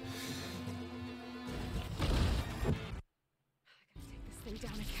 snake. I gotta take this thing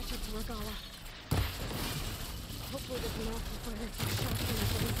down and catch up to Regala. Hopefully there's enough before I take shots from the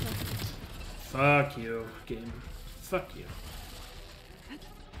ballista. Fuck you, game. Fuck you.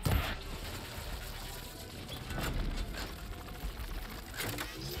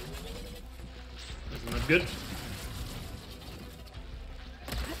 That's not good.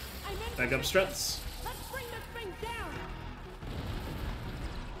 Back up struts. Let's bring this thing down.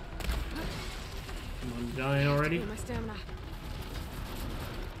 Come on, die already. My stamina.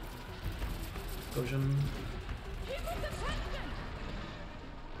 Potion.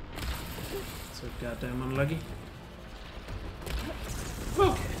 So goddamn unlucky.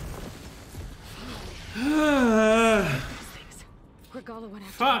 Okay.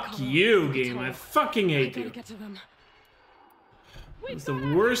 Fuck you, game. I fucking hate you. It's the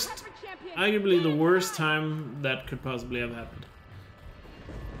worst, arguably the worst time that could possibly have happened.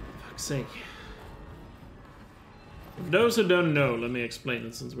 Fuck's sake. For those who don't know, let me explain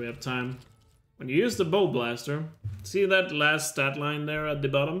it since we have time. When you use the bolt blaster, see that last stat line there at the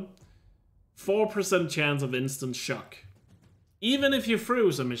bottom? 4% chance of instant shock. Even if you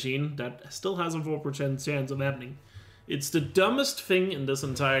freeze a machine, that still has a 4% chance of happening. It's the dumbest thing in this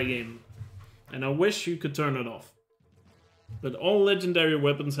entire game. And I wish you could turn it off. But all legendary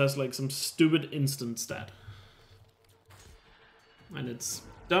weapons has like some stupid instant stat. And it's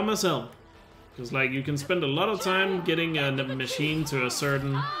dumb as hell. Because like you can spend a lot of time getting a machine to a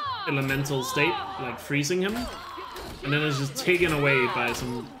certain elemental state, like freezing him. And then it's just taken away by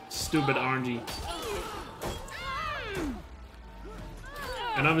some stupid RNG.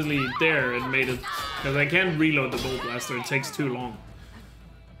 And obviously there it made it, because I can't reload the bolt blaster, it takes too long.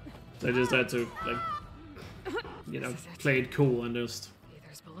 So I just had to like, you know, play it cool and just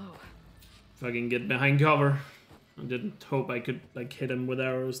fucking get behind cover. I didn't hope I could like hit him with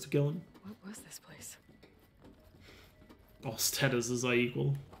arrows to kill him. What was this place? All statuses are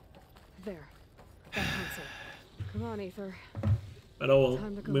equal. There. That console. Come on, Aether. But oh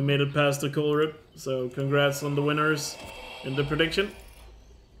well, we made it past the cool rip, so congrats on the winners in the prediction.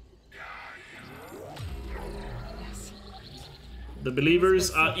 Yes. The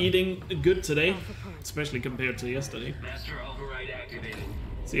believers are eating good today, especially compared to yesterday. Master override activated.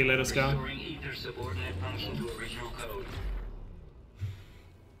 See you later, Scout. Restoring ether subordinate function to original code.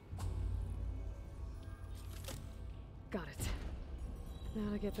 Got it.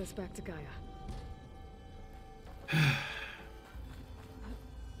 Now to get this back to Gaia.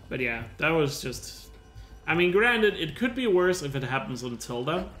 But yeah, that was just... I mean, granted, it could be worse if it happens on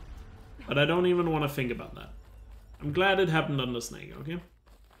Tilda, but I don't even want to think about that. I'm glad it happened on the Snake, okay?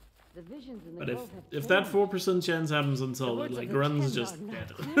 The visions in the But grove if have that 4% chance happens on Tilda, words like, of the Run's ten just are dead.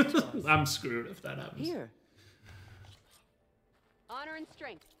 not clear to us. I'm screwed if that happens. Here. Honor and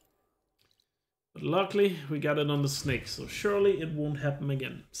strength. But luckily, we got it on the Snake, so surely it won't happen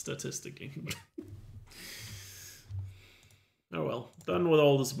again, statistically. Oh well, done with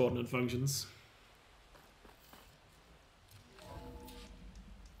all the subordinate functions.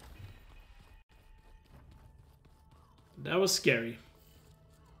 That was scary.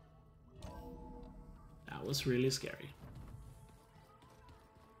 That was really scary.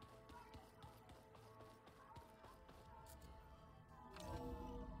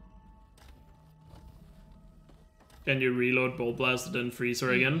 Can you reload Bolt Blaster then Freezer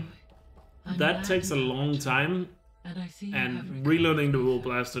again? That takes a long time. And reloading the Bolt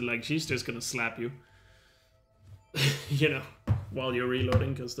Blaster, like, she's just gonna slap you. You know, while you're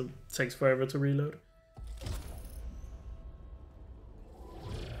reloading, because it takes forever to reload.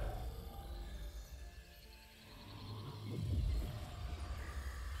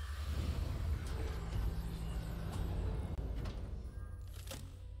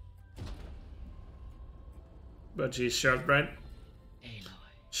 But she's shocked, right?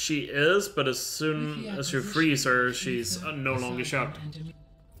 She is, but as soon as you freeze her, she's no longer shocked.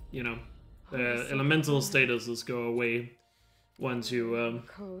 You know, the elemental statuses go away once you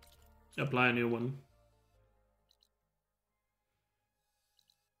apply a new one.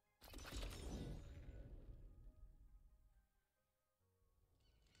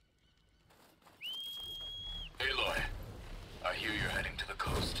 Aloy, I hear you're heading to the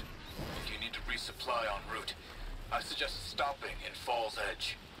coast. If you need to resupply en route, I suggest stopping in Fall's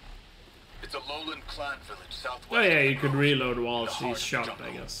Edge. It's a lowland clan village southwest. Oh yeah, you could reload while she's shocked,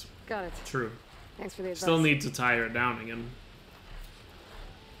 I guess. Got it. True. Thanks for the advice. Still need to tie her down again.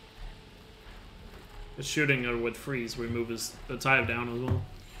 But shooting her with freeze removes the tie down as well.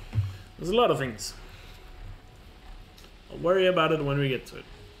 There's a lot of things. I'll worry about it when we get to it.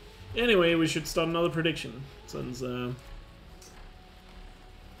 Anyway, we should start another prediction, since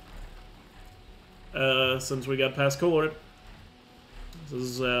we got past cohort. This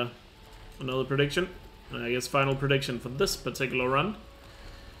is another prediction. I guess final prediction for this particular run.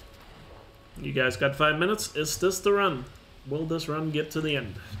 You guys got 5 minutes. Is this the run? Will this run get to the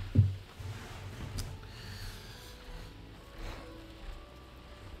end?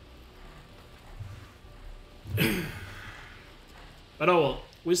 But oh well,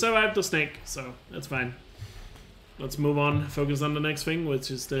 we survived the Snake, so that's fine. Let's move on, focus on the next thing,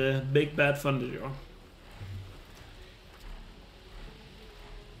 which is the big bad Thunderjaw.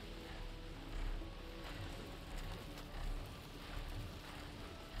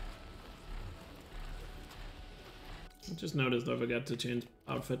 I just noticed I forgot to change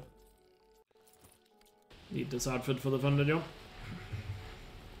outfit. Need this outfit for the Thunderjaw.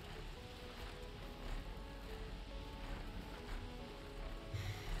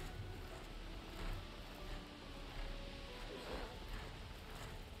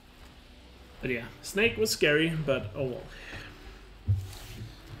 But yeah, Snake was scary, but oh well.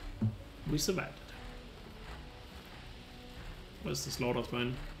 We survived it. Where's the slaughter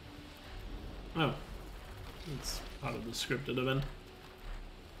spine? Oh. It's part of the scripted event.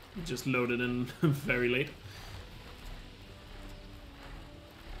 It just loaded in very late.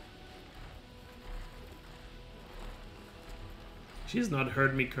 She's not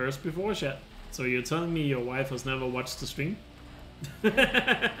heard me curse before, chat. So you're telling me your wife has never watched the stream? Time to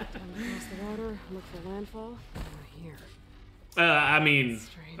cross the water, look for landfall. We're here. I mean,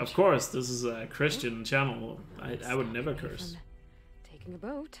 of course, this is a Christian channel. I would never curse. Taking a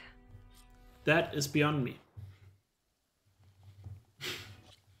boat. That is beyond me.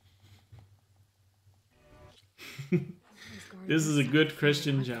 This is a good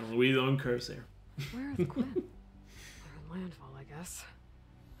Christian channel. We don't curse here. Where are the Quinn? They're in landfall, I guess.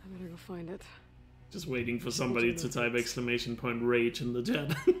 I better go find it. Just waiting for somebody to type !rage in the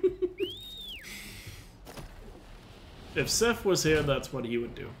chat. If Seth was here, that's what he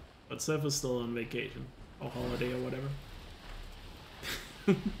would do. But Seth is still on vacation. Or holiday or whatever.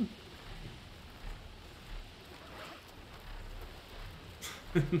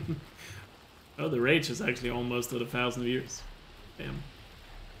 Oh, the Rage is actually almost at 1,000 views. Damn.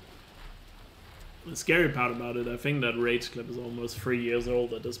 The scary part about it, I think that rage clip is almost 3 years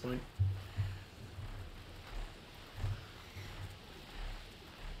old at this point.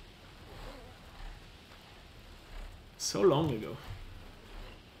 So long ago.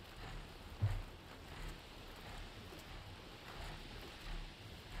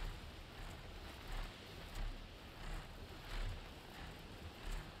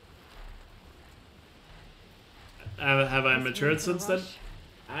 Have I matured since then?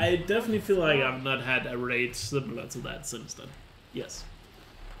 I definitely feel like I've not had a rage similar to that since then. Yes.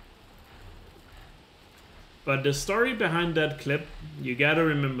 But the story behind that clip, you gotta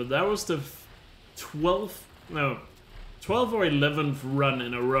remember, that was the 12th or 11th run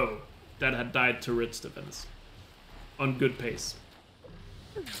in a row that had died to ridge defense. On good pace.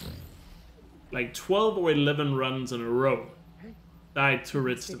 Like 12 or 11 runs in a row died to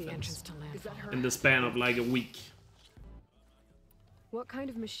ridge defense. In the span of like a week. What kind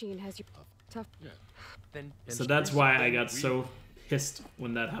of machine has you tough? So that's why I got so pissed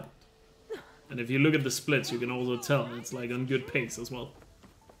when that happened. And if you look at the splits, you can also tell it's like on good pace as well.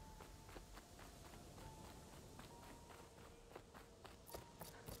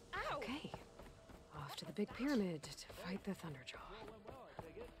 Okay, off to the big pyramid to fight the Thunderjaw.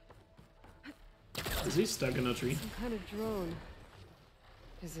 Is he stuck in a tree? Some kind of drone.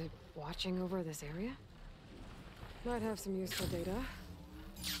 Is it watching over this area? Might have some useful data.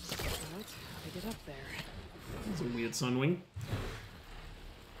 But how to get up there? It's a weird sunwing.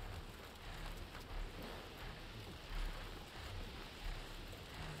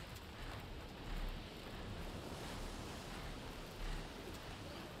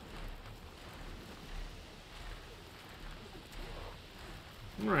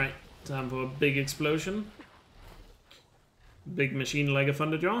 Alright, time for a big explosion. Big machine like a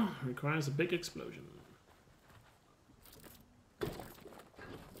Thunderjaw requires a big explosion.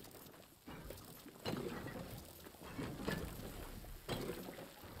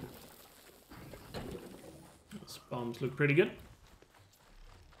 Those bombs look pretty good.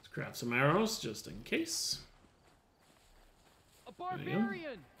 Let's grab some arrows just in case. A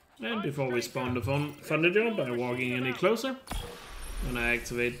barbarian! And before we spawn the Thunderjaw by walking any closer, I'm gonna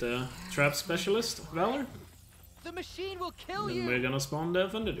activate the trap specialist, Valor. The machine will kill Then you. we're gonna spawn the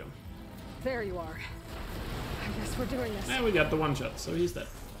Thunderjaw. There you are. I guess we're doing this. And we got the one shot, so he's dead.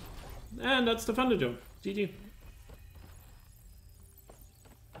 And that's the Thunderjaw. GG.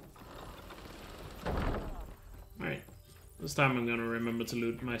 Alright. This time I'm gonna remember to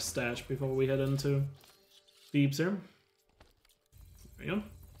loot my stash before we head into Thebes here. There we go.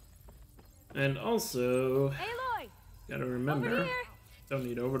 And also, Aloy! gotta remember, don't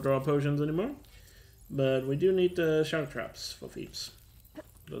need overdraw potions anymore. But we do need the shark traps for Thebes.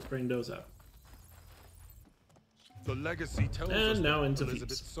 Let's bring those out. The legacy tells And us now that into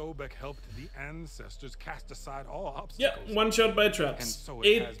Elizabeth Thebes. Sobeck helped the ancestors cast aside all Yeah, obstacles. one shot by And traps. so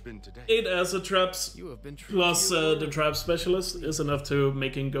it has been today. 8 acid traps You have been true plus to your the word. trap specialist is enough to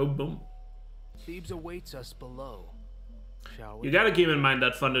make him go boom. Thebes awaits us below. Shall we? You gotta keep in mind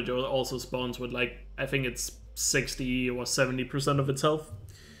that Thunderjaw also spawns with like, I think it's 60 or 70% of its health.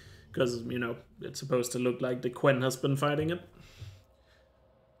 Because, you know, it's supposed to look like the Quen has been fighting it.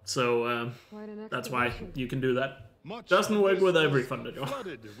 So, that's why you can do that. Doesn't work with every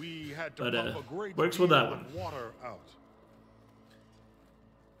Thunderjaw. We had to But, pump a great works with that deal one. of water out.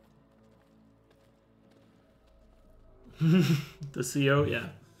 The CO,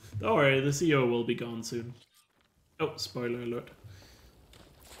 yeah. Don't worry, the CO will be gone soon. Oh, spoiler alert.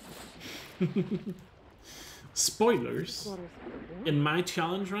 Spoilers? In my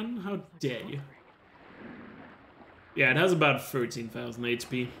challenge run? How dare you? Yeah, it has about 13,000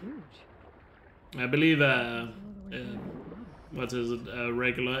 HP. I believe, what is it, a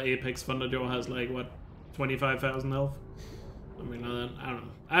regular Apex Thunderjaw has like, what, 25,000 health? Something like that. I don't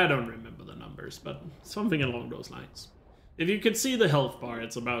know. I don't remember the numbers, but something along those lines. If you could see the health bar,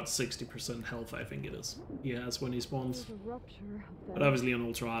 it's about 60% health, I think it is. He has when he spawns. But obviously on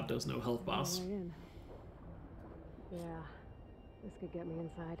Ultra Hard, there's no health bars. Yeah, this could get me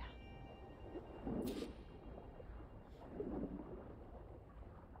inside.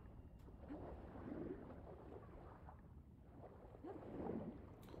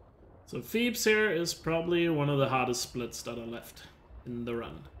 So Thebes here is probably one of the hardest splits that are left in the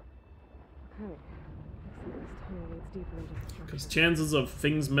run. Okay. Looks like this tunnel leads deeper into the structure. Because chances of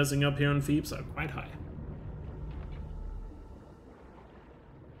things messing up here in Thebes are quite high.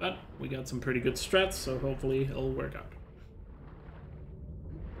 But we got some pretty good strats, so hopefully it'll work out.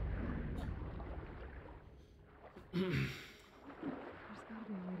 There's gotta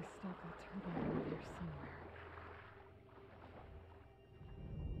be a way to stop that turbine around here somewhere.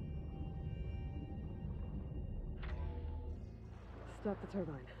 Stop the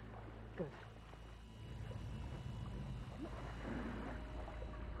turbine. Good.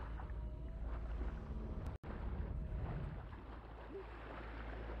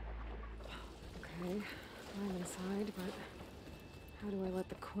 Okay, I'm inside, but how do I let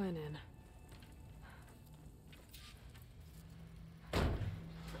the Quen in?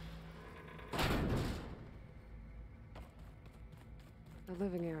 The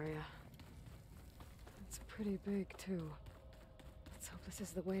living area. It's pretty big, too. Let's hope this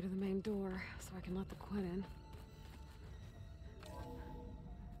is the way to the main door, so I can let the Quen in.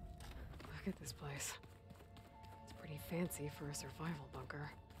 Look at this place. It's pretty fancy for a survival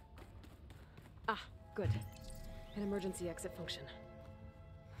bunker. Ah, good. An emergency exit function.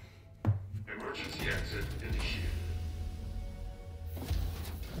 Emergency exit initiated.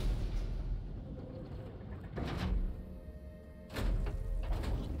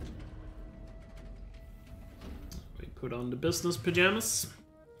 We put on the business pajamas.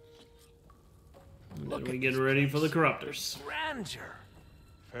 And then we get ready for the corruptors. Grandeur.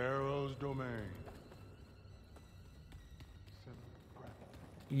 Pharaoh's domain.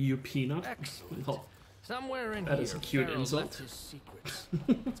 You peanut? Excellent. Oh, Somewhere in that here, is a cute Pharaoh insult. left his secrets.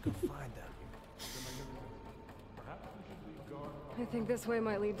 Let's go find them. I think this way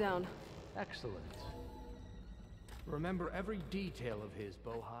might lead down. Excellent. Remember every detail of his,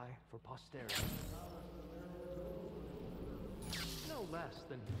 Bohai, for posterity. No less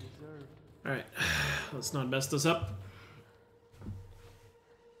than he deserved. Alright, let's not mess this up.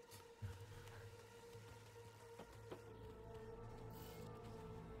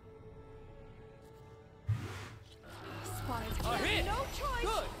 Spies have no choice.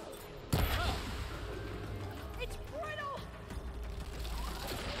 Good. It's brittle.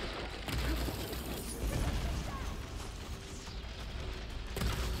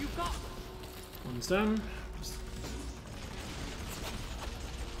 You got One's down.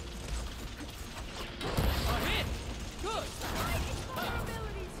 a hit. Good.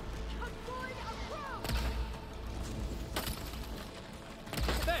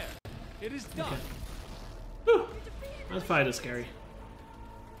 There. It is done. Okay. Whew. That fight is scary.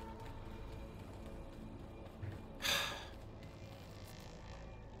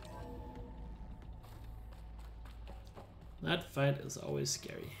 That fight is always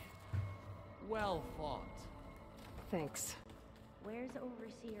scary. Well fought. Thanks. Where's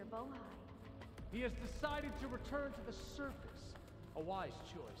Overseer Bohai? He has decided to return to the surface. A wise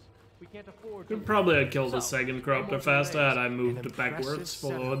choice. We can't afford Could to... probably have killed the So, second corruptor faster had I moved backwards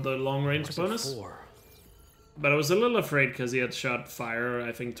for the long range bonus. But I was a little afraid because he had shot fire,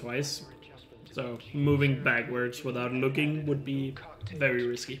 I think, twice. So moving backwards without looking would be very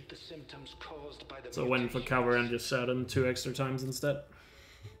risky. So I went for cover and just shot him 2 extra times instead.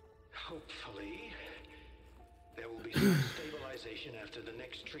 Hopefully, there will be some stabilization after the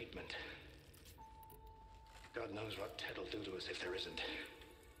next treatment. God knows what Ted will do to us if there isn't.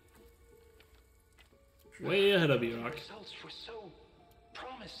 Way ahead of you, The Rock. results were so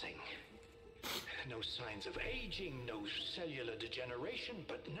promising. No signs of aging, no cellular degeneration,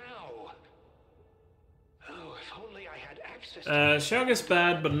 but now... Oh, if only I had access to... Shock is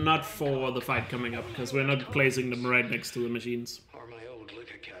bad, but not for the fight coming up, because we're not placing them right next to the machines. Or my old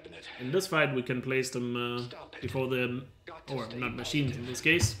liquor cabinet. In this fight, we can place them before the... or not machines in this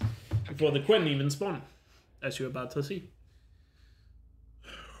case, before the Quen even spawn, as you're about to see.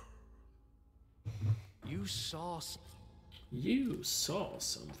 You saw... You saw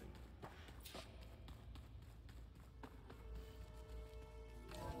something.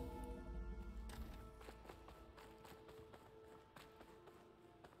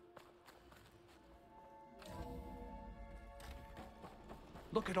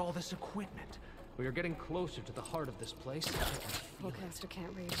 Look at all this equipment. We are getting closer to the heart of this place. Forecaster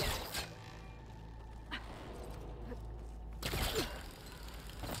can't reach.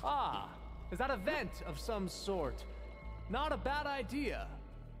 Ah, is that a vent of some sort? Not a bad idea.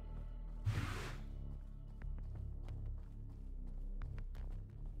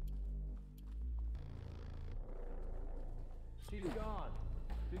 She's gone.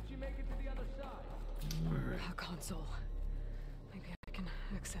 Did she make it to the other side? A console. Maybe I can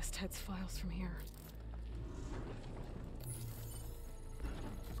access Ted's files from here.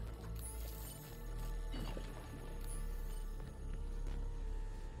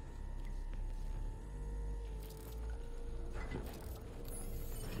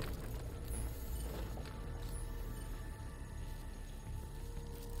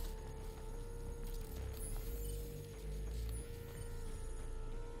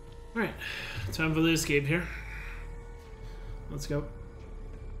 Alright, time for the escape here. Let's go.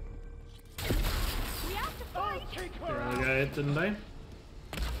 We have to fight. There, I got it, didn't I?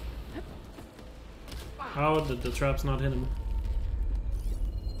 How did the traps not hit him?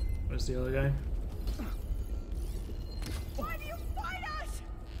 Where's the other guy? Why do you fight us?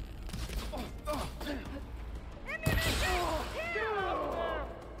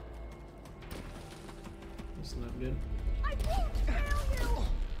 That's not good. I won't fail you.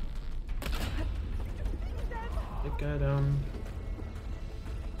 Big guy down.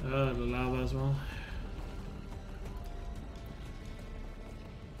 The lava as well.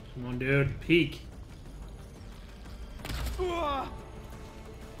 Come on, dude. Peek.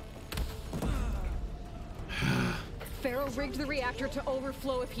 Pharaoh rigged the reactor to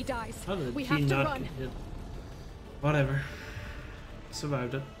overflow if he dies. How did We he have to not run. get hit? Whatever.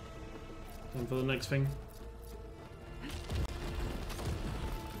 Survived it. Time for the next thing.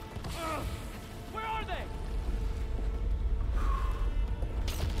 Where are they?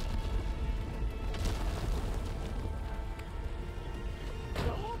 The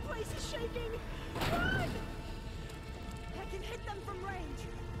whole place is shaking. Run! I can hit them from range.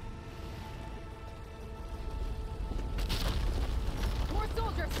 More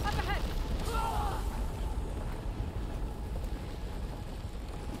soldiers up ahead.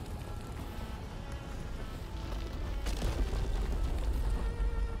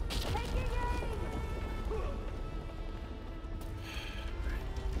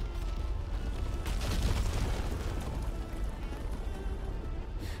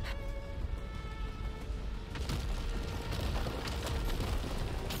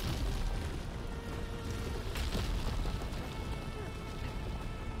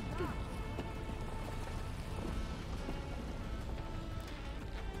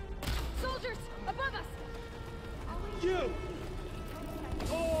 Soldiers above us. You!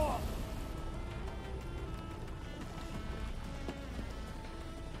 Oh!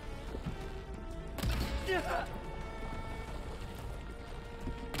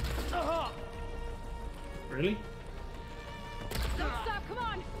 Really? Don't stop, come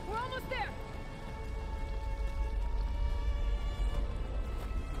on. We're almost there.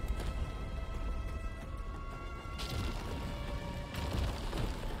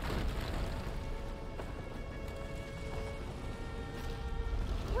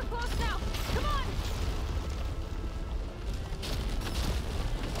 We're close now. Come on.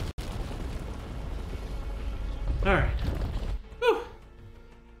 All right.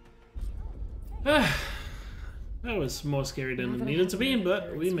 That was more scary than it needed to be,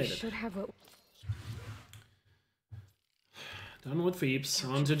 but we made it. Should have what... Done with Phoebes.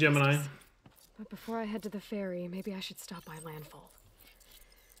 On to Gemini. But before I head to the ferry, maybe I should stop by landfall.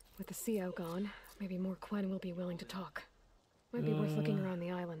 With the CO gone, maybe more Quen will be willing to talk. Might be worth looking around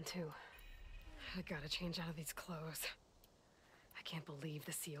the island too. I gotta change out of these clothes. I can't believe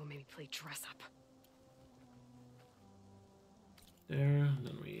the CO made me play dress up. There.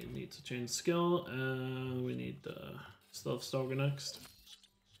 Then we need to change skill. We need Stealth Stalker next.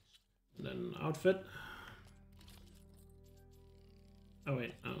 And then outfit. Oh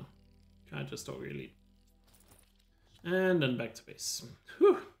wait, no. Can't just Stalker Elite. And then back to base.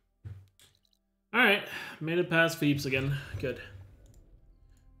 Whew. Alright, made it past Phoebes again. Good.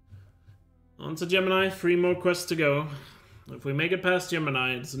 On to Gemini, 3 more quests to go. If we make it past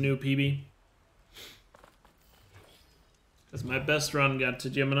Gemini, it's a new PB. Because my best run got to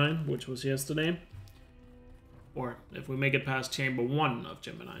Gemini, which was yesterday. Or if we make it past Chamber 1 of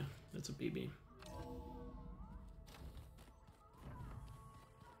Gemini, it's a PB.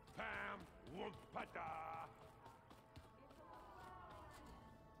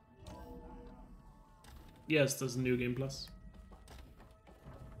 Yes, there's a new game plus.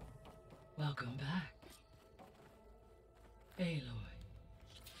 Welcome back, Aloy.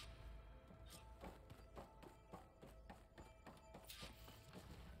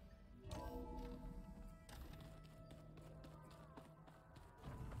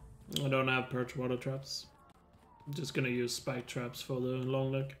 I don't have perch water traps. I'm just gonna use spike traps for the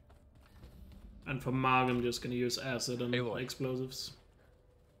long neck. And for Marg, I'm just gonna use acid and explosives.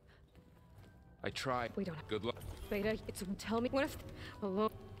 I tried. We don't have Good luck. Beta, it's tell me what if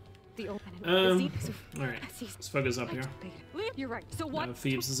alone the open Alright, let's focus up here. You're right. So what? Now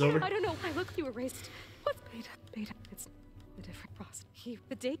Phoebes is over. I don't know. I look you erased. What's Beta? It's the different frost.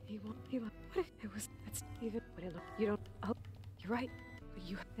 The date he what it was that's even what it looked. You don't you're right. But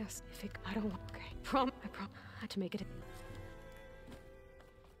you yes, if it, I don't want okay. I had to make it.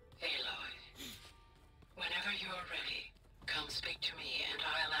 Aloy, whenever you're ready, come speak to me and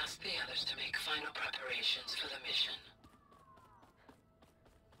I'll ask the others to make final preparations for the mission.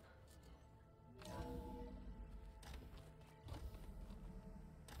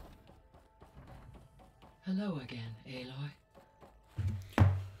 Hello again, Aloy.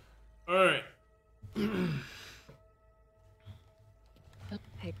 Alright.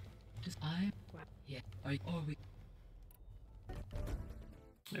 Yeah. Or we.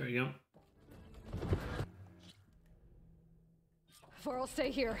 There we go. Vorl, stay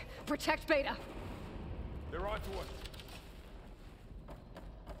here. Protect Beta. They're on to us.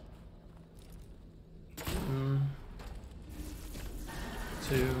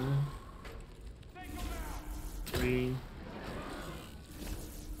 2, 3,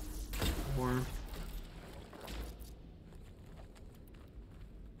 4.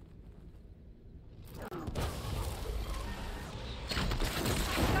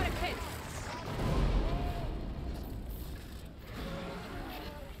 Got it hit.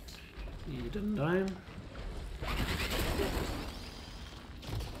 You didn't die.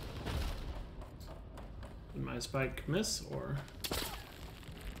 Did my spike miss or?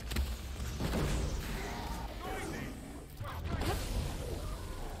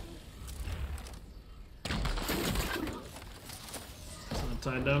 It's not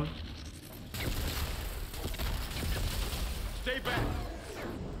tied down. Stay back.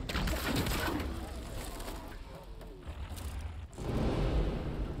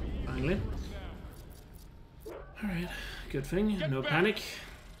 Finally. Alright, good thing. No panic.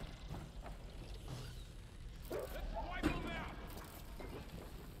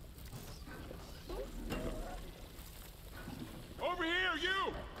 Over here,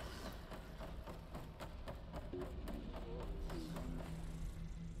 you!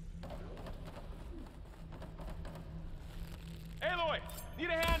 Aloy, need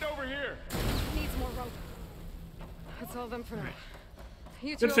a hand over here. Needs more rope. That's all of them for now.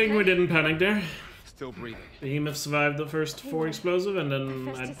 You two Good thing okay? we didn't panic there. Still breathing. Behemoth survived the first 4 explosive, and then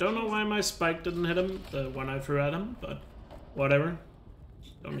I don't know why my spike didn't hit him, the one I threw at him, but whatever.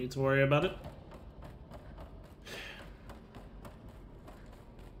 Don't need to worry about it.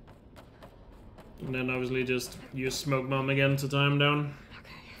 And then obviously just use smoke bomb again to tie him down.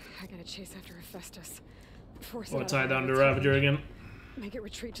 Okay, I gotta chase after Hephaestus. Force it Or out tie of down the its Ravager technique. again. Make it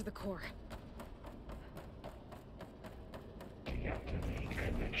retreat to the core.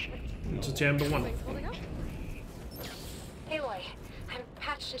 Into chamber 1. Things holding up? Aloy, I'm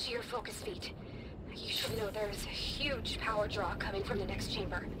patched into your focus feed. You should know there's a huge power draw coming from the next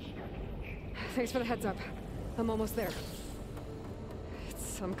chamber. Thanks for the heads up. I'm almost there. It's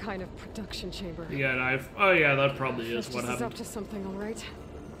some kind of production chamber. Yeah, oh yeah, that probably is what Hephaestus is up happened. to something, all right?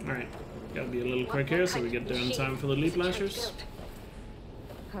 Alright, gotta be a little quick here so we get there in time for the leap lashers.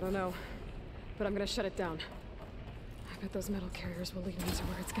 I don't know, but I'm gonna shut it down. I bet those metal carriers will lead me to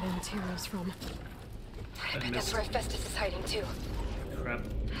where it's getting materials from. I bet that's where Hephaestus is hiding too. Crap.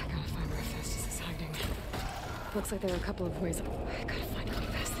 I gotta find where Hephaestus is hiding. Looks like there are a couple of ways. I gotta find a way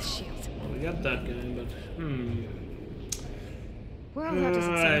past the shield. Well, we got that guy, but Well, that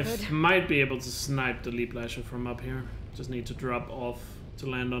doesn't I sound good. might be able to snipe the leap lasher from up here. Just need to drop off to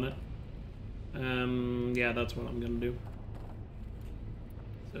land on it. Yeah, that's what I'm gonna do.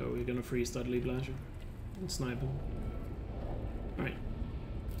 So we're gonna freeze that leap lasher and snipe him. Alright.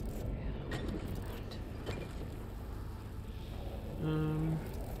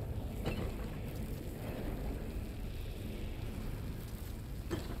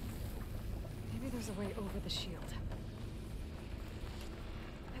 Maybe there's a way over the shield.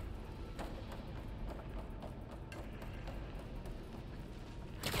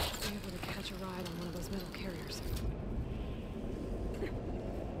 Be able to catch a ride on one of those metal carriers.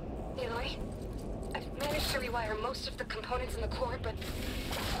 Aloy, I've managed to rewire most of the components in the core, but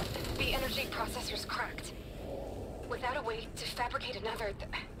the energy processor's cracked. Without a way to fabricate another,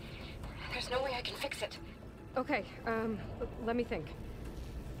 there's no way I can fix it. Okay, let me think.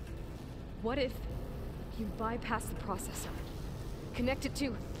 What if you bypass the processor? Connect it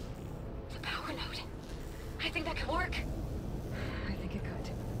to the power node. I think that could work. I think it could.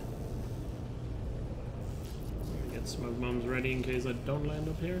 Get smoke bombs ready in case I don't land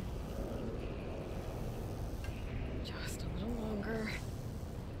up here. Just a little longer.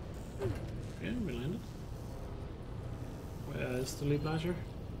 Yeah, we landed. Where is the leap lasher?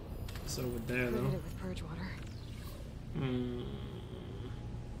 It's over there Could though. hit it with purge water.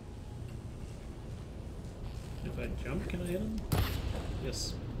 If I jump, can I hit him?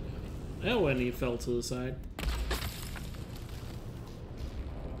 Yes. Oh, and he fell to the side.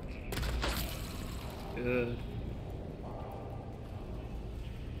 Good.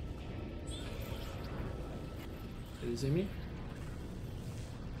 Did he see me?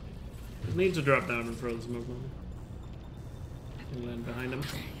 Just need to drop down and throw the smoke bomb. And land behind him.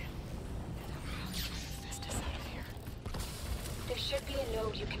 There should be a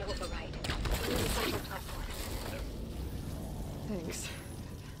node you can override. Near the central platform. Thanks.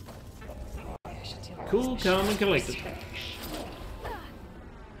 Cool, calm, and collected.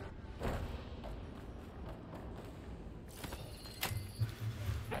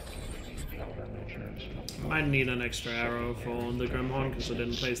 Might need an extra arrow for the Grimhorn because I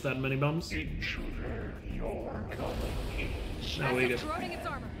didn't place that many bombs. Now we go. Corroding its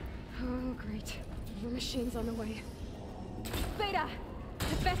armor. Oh, great. More machines on the way. Beta!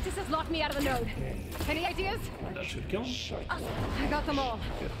 Hephaestus has locked me out of the node. Any ideas? That should kill him. Awesome. I got them all.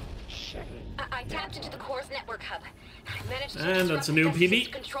 I tapped into the core's network hub. I managed to And that's a new PB.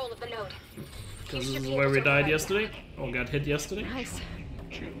 control of the node. Because this is where we died yesterday. Or got hit yesterday. Nice.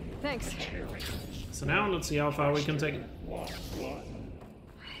 Thanks. So now let's see how far we can take it.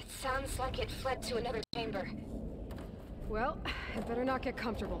 It sounds like it fled to another chamber. Well, I better not get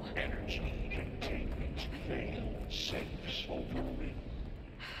comfortable.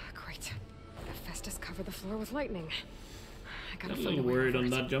 Great. Hephaestus covered the floor with lightning. I gotta Got a little worried on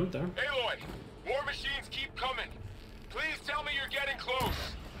that jump there. Aloy, more machines keep coming. Please tell me you're getting close.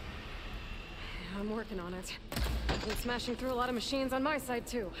 I'm working on it. Been smashing through a lot of machines on my side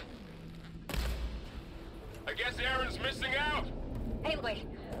too. I guess Aaron's missing out. Anyway,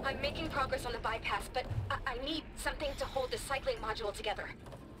 I'm making progress on the bypass, but I need something to hold the cycling module together.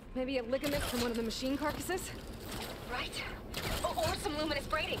 Maybe a ligament from one of the machine carcasses? Right? Or some luminous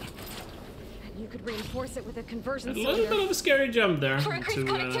braiding. And you could reinforce it with a conversion A cylinder. little bit of a scary jump there For increased to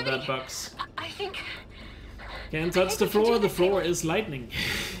connectivity. that box. I think... Can't touch the floor, the floor is lightning.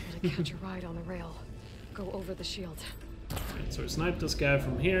 Able to catch a ride on the rail. Go over the shield. Right, so we snipe this guy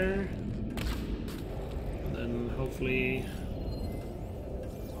from here. And then hopefully...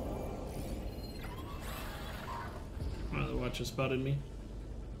 Oh, the Watcher spotted me.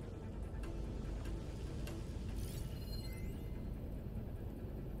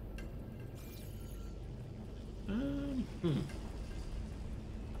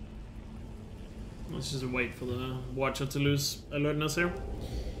 Let's just wait for the Watcher to lose alertness here.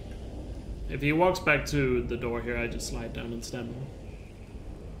 If he walks back to the door here, I just slide down and stab him.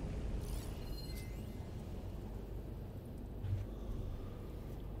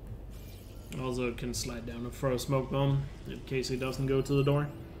 Also can slide down and throw a smoke bomb in case he doesn't go to the door.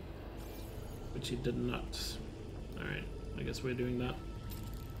 Which he did not. Alright, I guess we're doing that.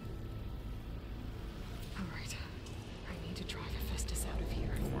 Alright. I need to drive Hephaestus out of here.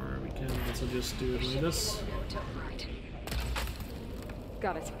 Or we can also just do it like this.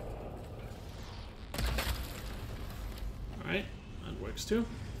 Got it. Alright, that works too.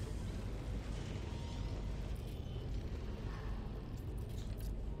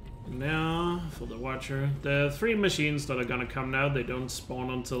 Now, for the Watcher, the 3 machines that are gonna come now, they don't spawn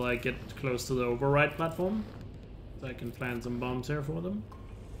until I get close to the override platform. So I can plant some bombs here for them.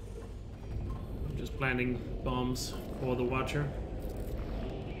 I'm just planting bombs for the Watcher.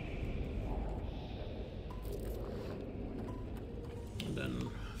 And then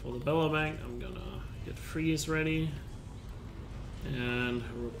for the Bellow Bank, I'm gonna get Freeze ready. And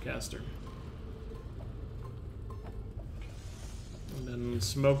Ropecaster. And then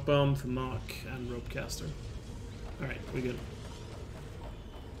Smoke Bomb for Mark and Ropecaster. Alright, we good.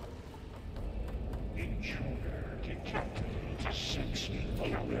 Intruder detected. 6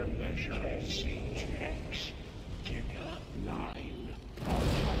 countermeasure siege tanks. Kick up 9.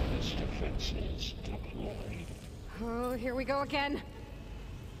 Autonomous defenses deployed. Oh, here we go again.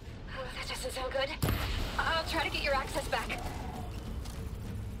 Oh, that doesn't sound good. I'll try to get your access back.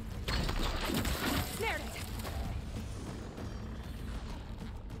 Snared it.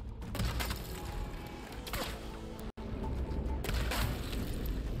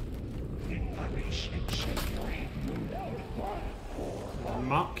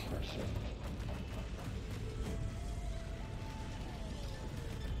 Mark.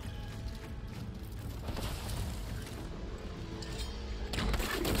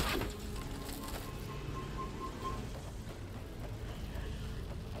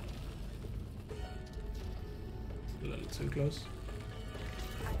 A little too close.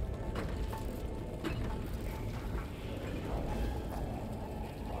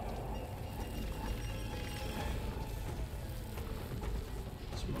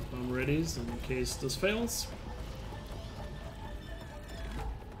 Smoke bomb readies in case this fails.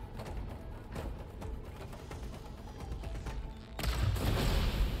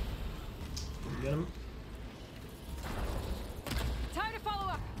 Get him. Time to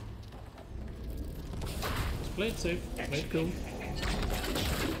follow up. Just play it safe. Play it cool.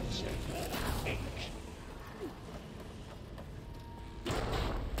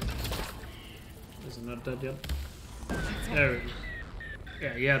 Isn't that dead yet? There we go.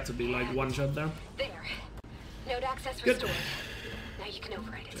 Yeah, you had to be like one shot there. There. Node access Good. restored. Now you can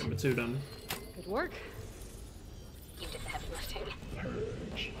override it. Chamber 2 done. Good work. You did the heavy lifting.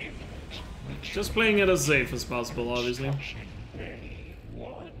 Just playing it as safe as possible, obviously.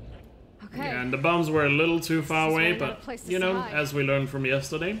 Okay, Okay. Yeah, and the bombs were a little too far This is away, why I got a but, place to you know, hide. as we learned from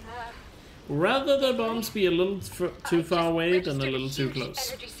yesterday, rather the bombs be a little too far away than a little too close.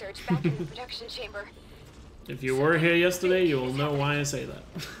 Energy surge back in the production chamber. If you were here yesterday, you will know why I say that.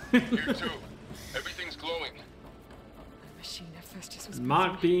 Here too. Everything's glowing. The machine Hephaestus was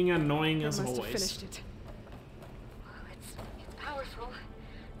Mark being annoying as must have always. finished it. It's powerful,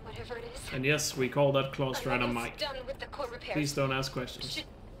 whatever it is. And yes, we call that Claus Rider Mike. Done with the core repairs. Please don't ask questions.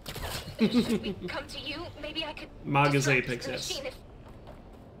 Should we come to you? Maybe I could. Mark is disrupt Apex, the yes. machine if-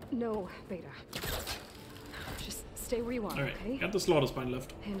 No, Beta. Just stay where you are, Alright, okay? got the slaughter spine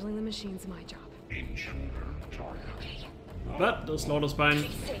left. Handling the machine's my job. But the slaughter spine,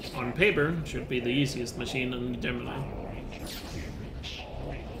 on paper, should be the easiest machine in Gemini. Scan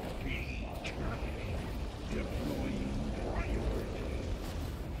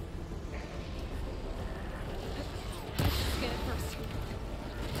it first.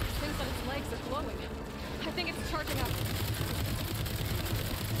 Things on its legs are glowing. I think it's charging up.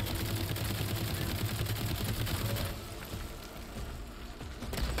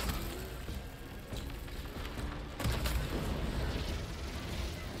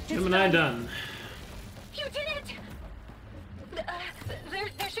 Gemini done. You did it!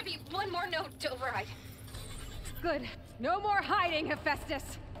 There should be one more note to override. Good. No more hiding,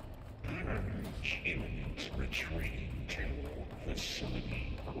 Hephaestus. Imminent retreat to the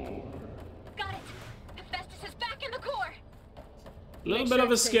sunny core. Got it! Hephaestus is back in the core! A little bit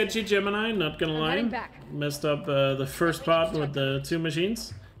of a sketchy Gemini, not gonna lie. heading back. Messed up the first part with the two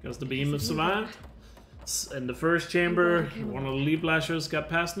machines, because the beam has survived. In the first chamber, one of the lead blasters got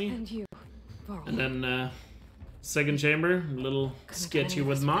past me. And you. And then, second chamber, a little sketchy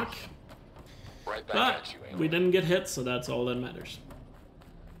with Mark. Right back But at you, we didn't get hit, so that's all that matters.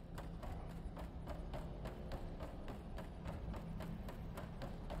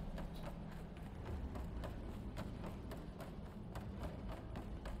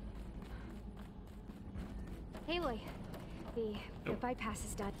 Aloy, the bypass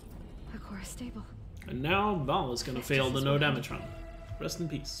is done. The core is stable. And now Val is gonna fail the no damage run. Rest in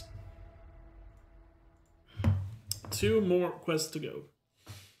peace. 2 more quests to go.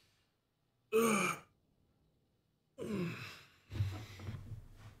 Ugh.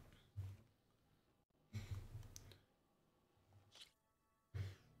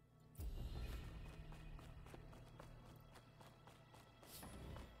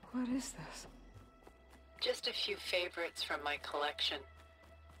 What is this? Just a few favorites from my collection.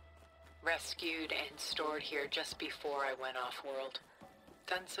 Rescued and stored here just before I went off-world.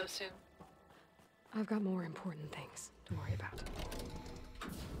 Done so soon? I've got more important things to worry about.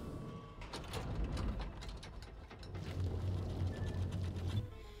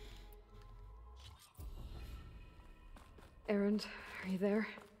 Erend, are you there?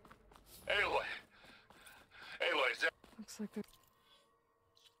 Aloy! Aloy, is that... Looks like they're...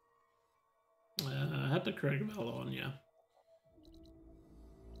 I had the correct Val on, yeah.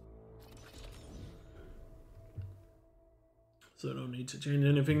 So I don't need to change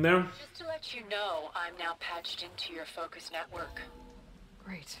anything there. Just to let you know, I'm now patched into your focus network.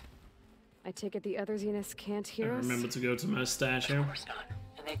 Great. I take it the other Zeniths can't hear us? Remember to go to my stash here. Of course not.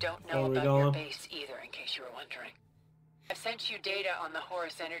 And they don't know Oh, about Regala. your base either, in case you were wondering. I've sent you data on the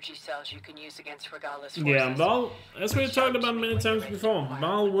Horus energy cells you can use against Regala's forces. Yeah, Val, as we talked about many times before,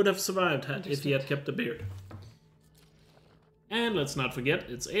 Val would have survived if he had kept the beard. And let's not forget,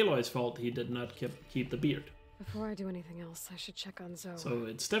 it's Aloy's fault he did not keep the beard. Before I do anything else, I should check on Zoe. So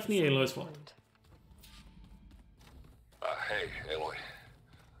it's definitely Aloy's fault. Hey, Aloy.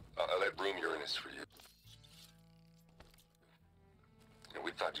 I let room Uranus for you. And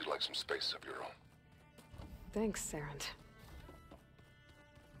we thought you'd like some space of your own. Thanks, Erend.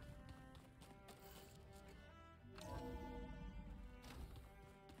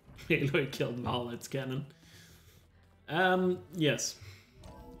 Aloy killed Val, it's canon. Yes.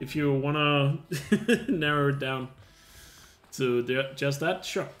 If you wanna narrow it down to just that,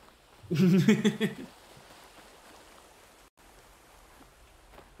 sure.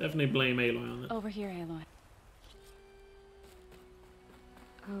 Definitely blame Aloy on it. Over here, Aloy.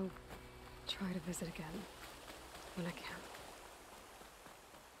 I'll try to visit again when I can.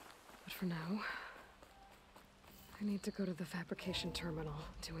 But for now, I need to go to the fabrication terminal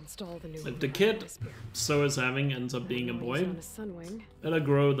to install the new. If the kid So is having ends up being a boy, that'll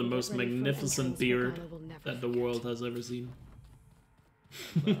grow the most magnificent beard that the world has ever seen.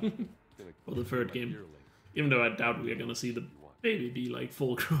 For the third game. Even though I doubt we are gonna see the baby be like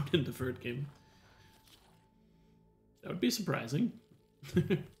full grown in the third game. That would be surprising.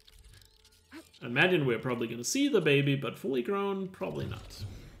 I imagine we're probably gonna see the baby, but fully grown, probably not.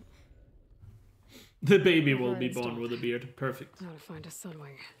 The baby will be born with a beard. Perfect. Now to find a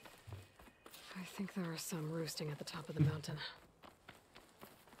sunwing. I think there are some roosting at the top of the mountain.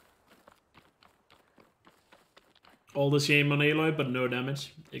 All the shame on Aloy, but no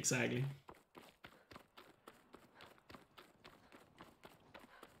damage. Exactly.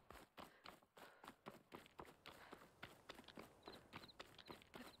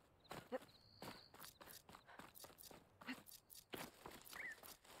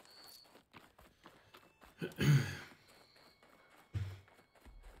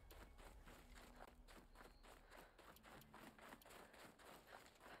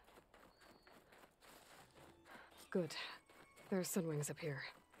 Good. There are sunwings up here.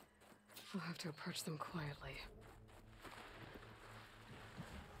 I'll have to approach them quietly.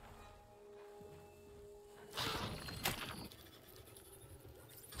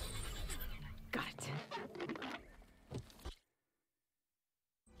 Got it.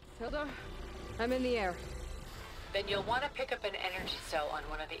 Hilda, I'm in the air. Then you'll want to pick up an energy cell on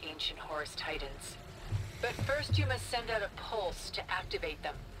one of the ancient Horus Titans. But first you must send out a pulse to activate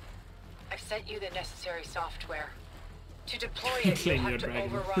them. I've sent you the necessary software. To deploy it, you'll have to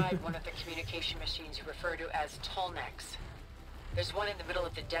override one of the communication machines you refer to as Tolnecs. There's one in the middle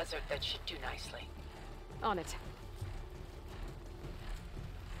of the desert that should do nicely. On it.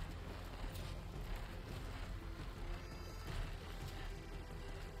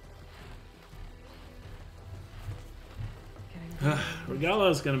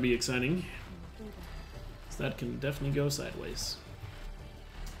 Regala is going to be exciting. So that can definitely go sideways.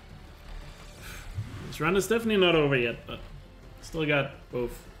 This run is definitely not over yet, but still got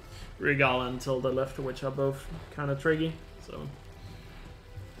both Regala and Tilda left, which are both kind of tricky, so...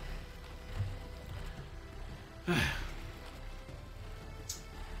 We'll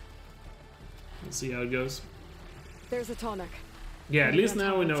see how it goes. There's a Tolnec. Yeah, at least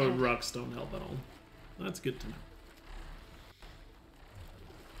now we know rocks don't help at all. That's good to know.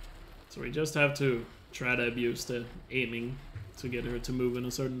 So we just have to try to abuse the aiming to get her to move in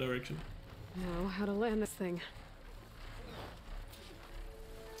a certain direction. Now, how to land this thing?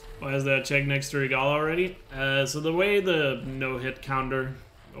 Why is there a check next to Regala already? So the way the no-hit counter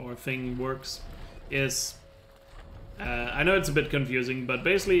or thing works is... I know it's a bit confusing, but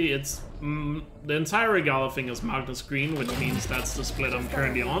basically it's... the entire Regala thing is marked as green, which means that's the split I'm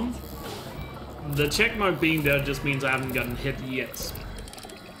currently on. The check mark being there just means I haven't gotten hit yet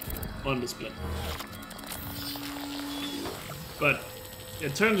on the split. But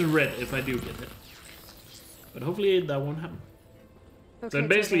it turns red if I do get hit. But hopefully that won't happen. Okay, so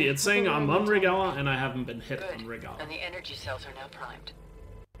basically it's saying I'm on Regala and I haven't been hit on Regala. And the energy cells are now primed.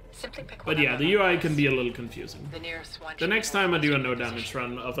 Simply pick but one yeah, the UI can be a little confusing. The next time I do a no damage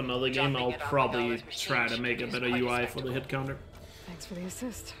run of another game, I'll probably try to make a better UI for the hit counter. Thanks for the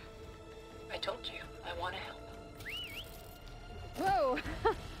assist. I told you, I want to help. Whoa!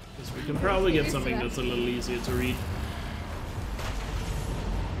 Because we can probably get something that's a little easier to read.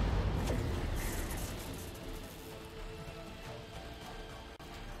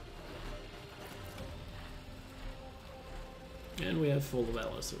 And we have full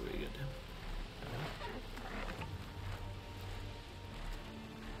Vela, so we're good.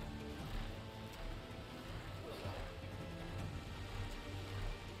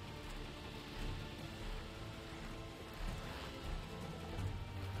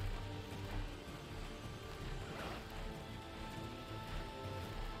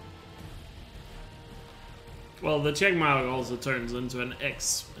 Well, the check mark also turns into an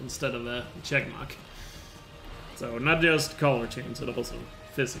X instead of a check mark. So not just color change, it also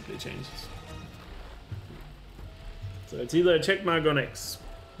physically changes. So it's either a check mark or an X.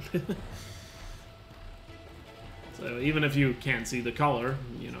 So even if you can't see the color,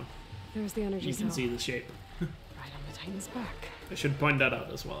 you know, there's the energy you can cell. see the shape. Right on the Titan's back. I should point that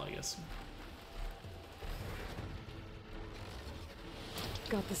out as well, I guess.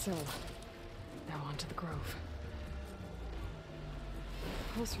 Got the cell. Now on to the grove.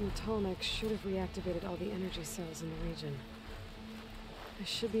 The pulse from the Tolnec should have reactivated all the energy cells in the region. I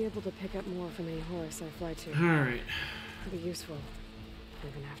should be able to pick up more from any Horus I fly to. Alright. Could be useful,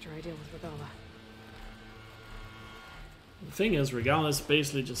 even after I deal with Regala. The thing is, Regala is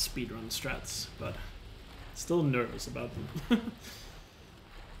basically just speedrun strats, but still nervous about them.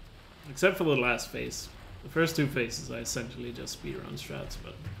 Except for the last phase. The first two phases I essentially just speedrun strats,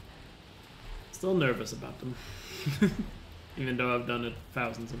 but still nervous about them. Even though I've done it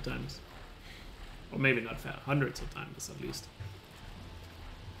thousands of times. Or maybe not hundreds of times at least.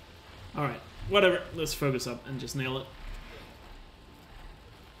 Alright, whatever. Let's focus up and just nail it.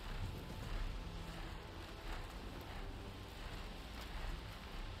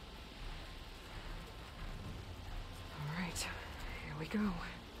 go.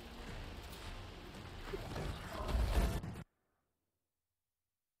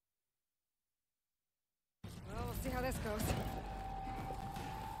 Well, we'll see how this goes.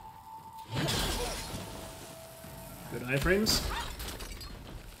 Good iframes.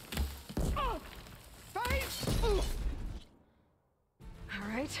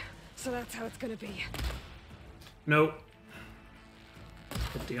 Alright, so that's how it's gonna be. No.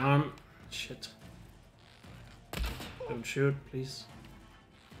 Hit the arm. Shit. Don't shoot, please.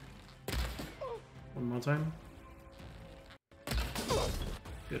 One more time.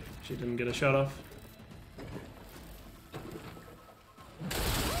 Good. She didn't get a shot off.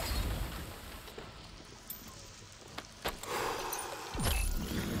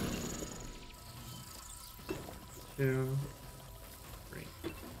 Two. Three.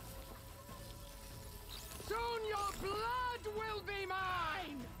 Soon your blood will be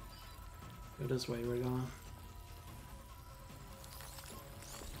mine! Go this way, we're going.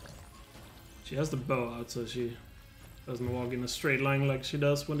 She has the bow out, so she doesn't walk in a straight line like she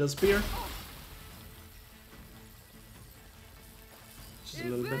does with the spear. Which is a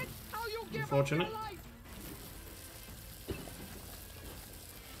little bit unfortunate.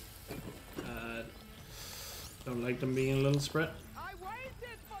 Don't like them being a little spread. I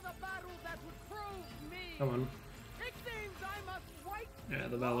waited for the battle that would prove me. Come on. It seems I must wait. Yeah,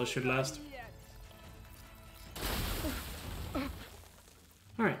 the Valor should last.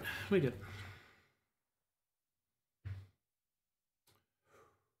 Alright, we good.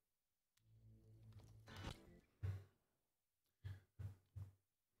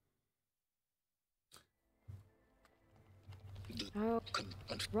 Oh,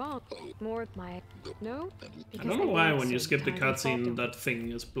 wrong. More my no. I don't know why when you skip the cutscene that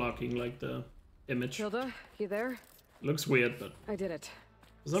thing is blocking like the image. Hilda, you there? Looks weird, but I did it.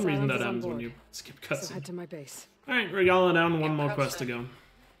 for some reason that happens when you skip So head cutscene. to my base. Alright, Regala down, one more quest to go.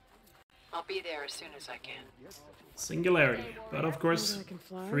 I'll be there as soon as I can. Singularity, but of course,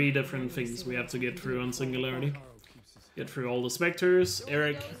 3 different things we have to get through on Singularity. Get through all the Spectres,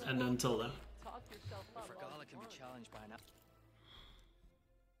 Eric, and then Tilda.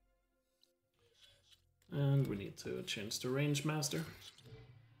 And we need to change the range master.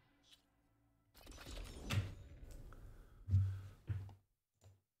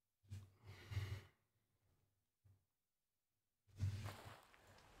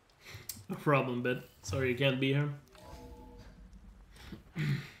 No problem, bit. Sorry you can't be here.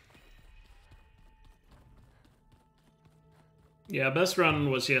 Yeah, best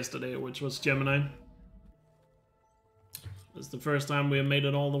run was yesterday, which was Gemini. It's the first time we have made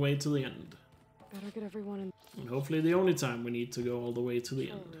it all the way to the end. Better get everyone in. And hopefully the only time we need to go all the way to the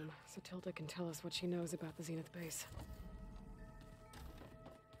end. So Tilda can tell us what she knows about the Zenith base.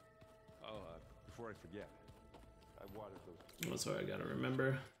 Oh, before I forget, I watered those. Oh, sorry, I gotta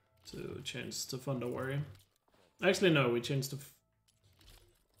remember to change to Thunder Warrior. Actually, no, we changed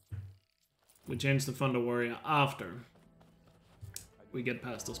the Thunder Warrior after we get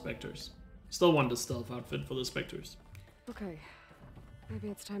past the Spectres. Still want the stealth outfit for the Spectres. Okay. Maybe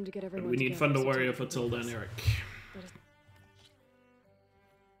it's time to get But everyone we need together Thunder so Warrior Tilda for can Tilda lead and us. Eric. That is-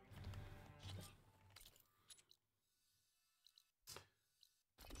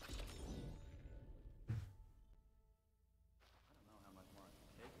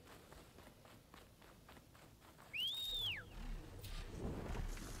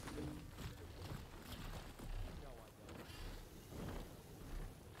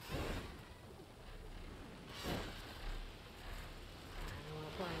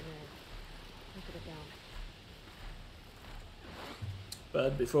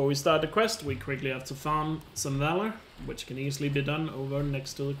 But before we start the quest, we quickly have to farm some Valor, which can easily be done over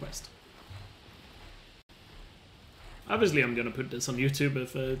next to the quest. Obviously, I'm gonna put this on YouTube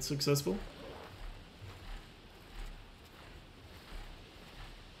if it's successful.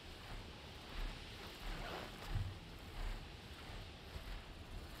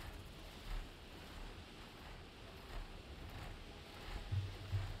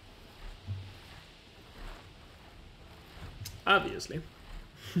 Obviously.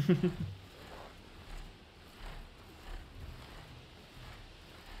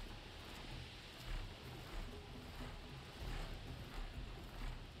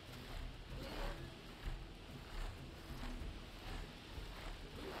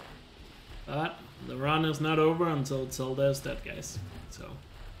 But the run is not over until Tilda is dead, guys. So,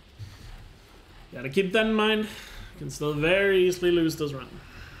 gotta keep that in mind. You can still very easily lose this run.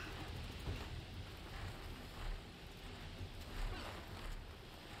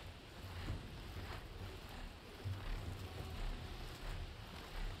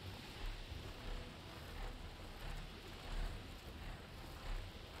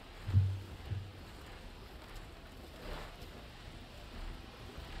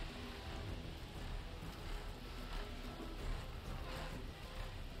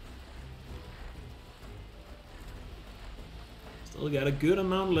 Still got a good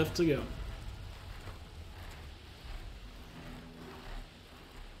amount left to go.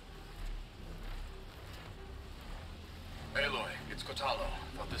 Aloy, it's Kotalo.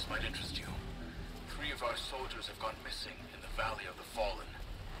 Thought this might interest you. 3 of our soldiers have gone missing in the Valley of the Fallen.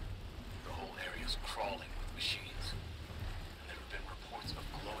 The whole area's crawling with machines. And there have been reports of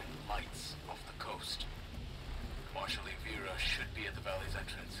glowing lights off the coast. Marshal Vera should be at the valley's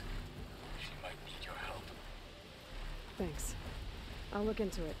entrance. She might need your help. Thanks. I'll look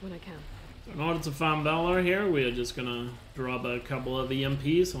into it when I can. In order to farm Valor here, we are just gonna drop a couple of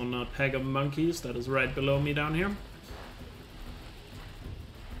EMPs on a pack of monkeys that is right below me down here.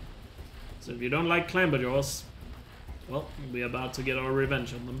 So if you don't like Clamberjaws, well, we're about to get our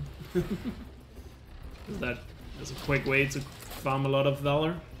revenge on them. Because that is a quick way to farm a lot of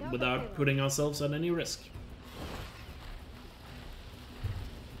Valor without putting ourselves at any risk.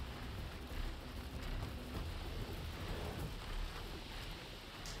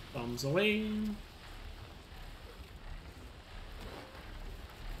 Bombs away.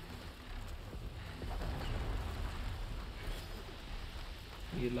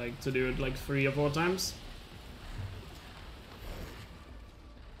 You'd like to do it like 3 or 4 times.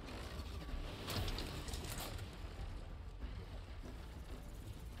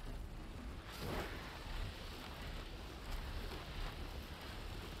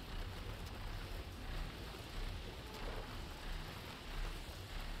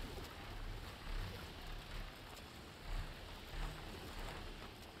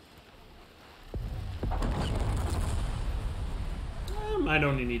 I'd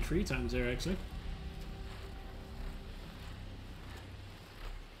only need 3 times there, actually.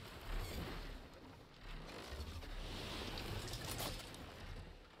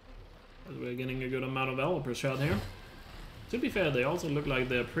 We're getting a good amount of Valor per shot here. To be fair, they also look like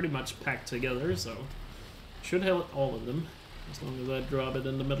they're pretty much packed together, so should hit all of them, as long as I drop it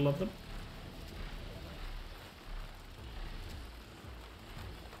in the middle of them.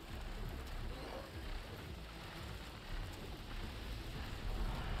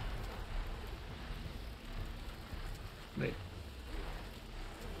 Wait.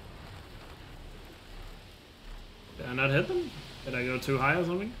 Did I not hit them? Did I go too high or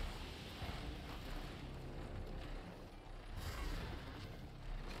something?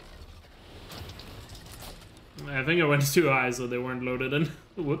 I think I went too high, so they weren't loaded in.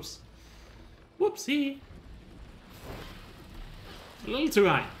 Whoops. Whoopsie. A little too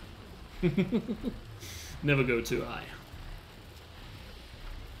high. Never go too high.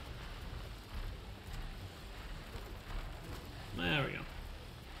 There we go.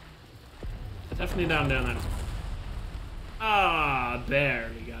 Definitely down now. Ah,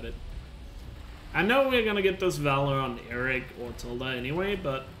 barely got it. I know we're gonna get this Valor on Eric or Tilda anyway,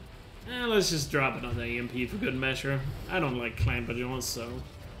 but let's just drop another EMP for good measure. I don't like Clamberjaws, so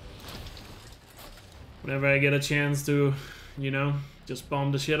whenever I get a chance to, you know, just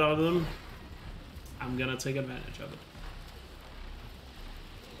bomb the shit out of them, I'm gonna take advantage of it.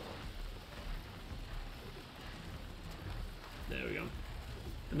 There we go.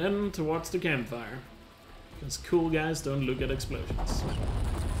 And then towards the campfire. Because cool guys don't look at explosions.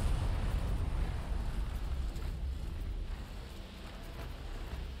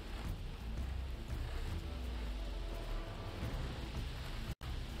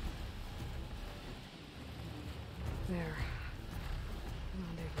 There.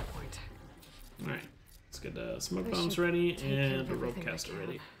 Rendezvous point. Alright. Let's get the smoke bombs ready and the rope caster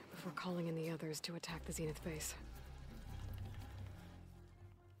ready. Before calling in the others to attack the Zenith base.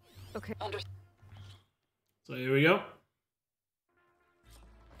 Okay. So here we go.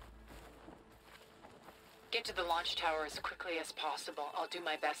 Get to the launch tower as quickly as possible. I'll do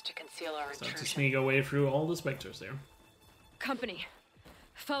my best to conceal our Start to intrusion. sneak away through all the specters there. Company.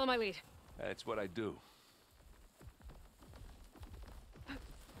 Follow my lead. That's what I do.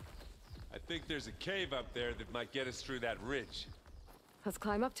 I think there's a cave up there that might get us through that ridge. Let's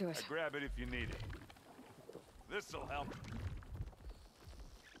climb up to it. Grab it if you need it. This'll help.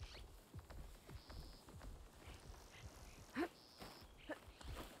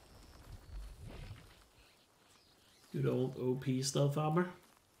 Good old OP stealth armor.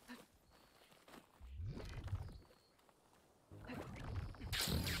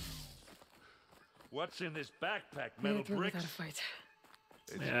 What's in this backpack? Made Metal it through bricks? without a fight.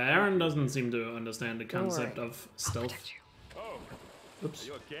 Yeah, Aaron doesn't seem to understand the concept of stealth. Oh, oops. Are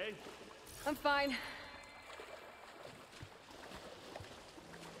you okay? I'm fine.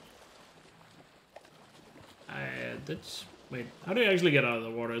 Wait, how do you actually get out of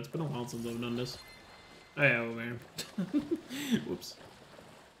the water? It's been a while since I've done this. Oh yeah, over here. Whoops.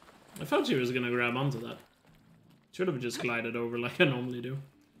 I thought she was gonna grab onto that. Should have just glided over like I normally do.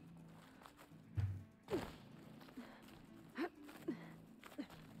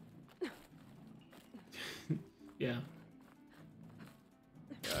 Yeah.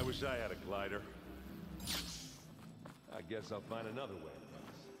 I wish I had a glider. I guess I'll find another way.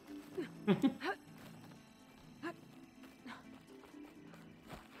 There's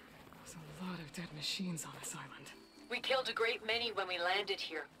a lot of dead machines on this island. We killed a great many when we landed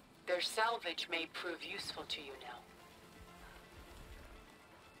here. Their salvage may prove useful to you now.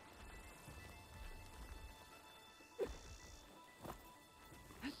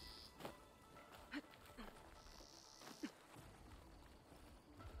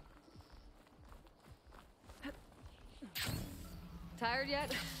 Tired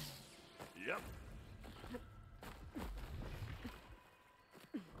yet? Yep.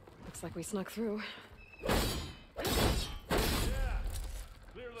 Looks like we snuck through. Yeah.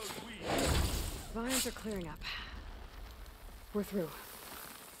 Clear those weeds. Vines are clearing up. We're through.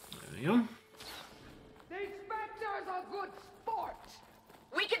 There we go. The inspectors are good sport.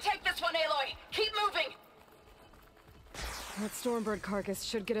 We can take this one, Aloy! Keep moving! That Stormbird carcass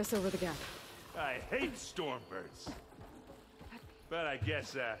should get us over the gap. I hate stormbirds. But I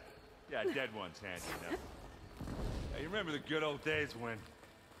guess, yeah, dead one's handy enough. You remember the good old days when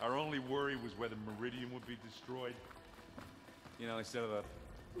our only worry was whether Meridian would be destroyed? You know, instead of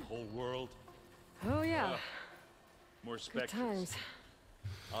the whole world? Oh, yeah. More Good specters. times.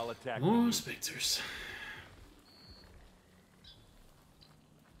 I'll attack More them. specters.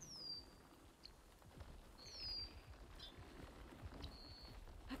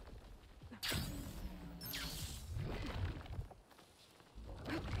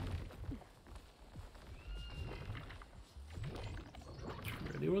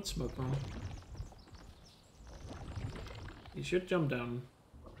 Ready with smoke bomb. He should jump down.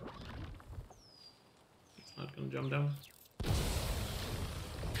 It's not gonna jump down.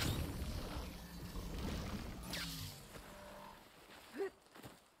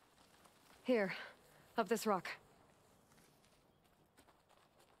 Here, up this rock.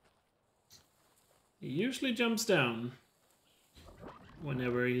 He usually jumps down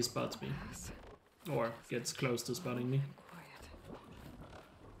whenever he spots me. Or gets close to spotting me.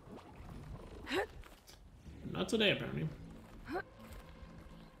 Not today, apparently.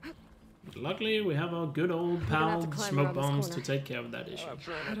 But luckily, we have our good old pal smoke bombs to take care of that issue.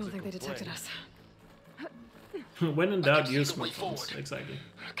 I don't think they detected us. When in doubt, use smoke bombs. Exactly.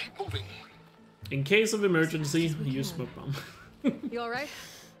 In case of emergency, use smoke bomb. You alright?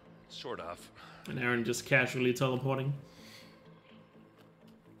 Sort of. And Aaron just casually teleporting.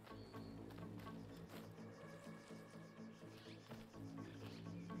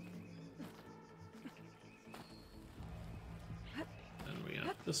 Then we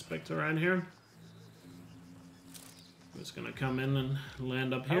got the Spectre around here. Who's gonna come in and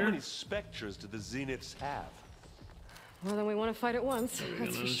land up here. How many specters do the Zeniths have? More than we want to fight at once. So we're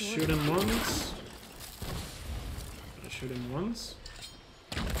That's gonna for sure. shoot him once. Gonna shoot him once.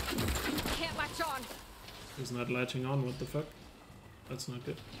 Can't latch on. He's not latching on, what the fuck? That's not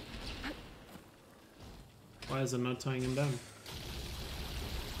good. Why is it not tying him down?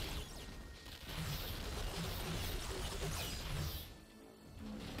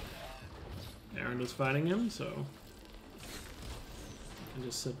 Aaron is fighting him, so I can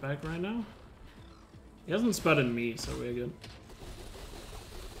just sit back right now. He hasn't spotted me, so we're good.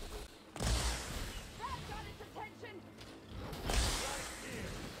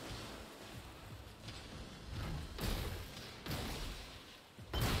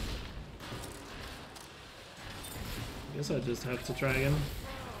 Guess I just have to try again.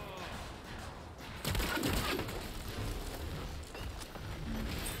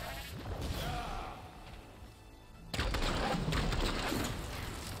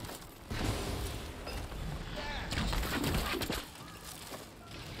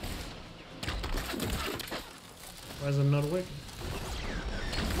 Why is it not working?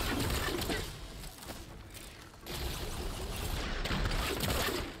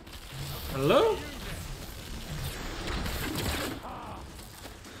 Hello?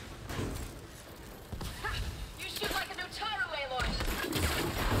 You shoot like a Nutaru, Aloy!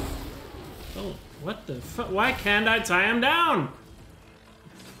 Oh, what the fuck? Why can't I tie him down?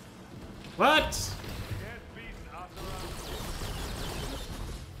 What?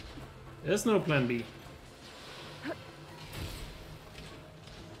 There's no plan B.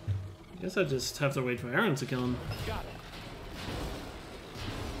 Guess I just have to wait for Aaron to kill him. Got it.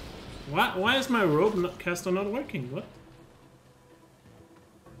 Why is my rope caster not working? What?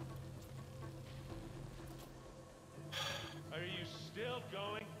 Are you still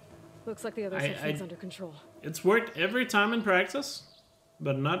going? Looks like the other section's under control. It's worked every time in practice,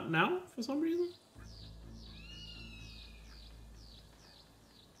 but not now for some reason.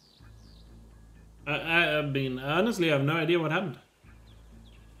 I mean, honestly, I have no idea what happened.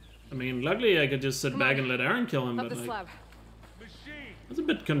 I mean, luckily I could just sit back and let Aaron kill him, but like, that's a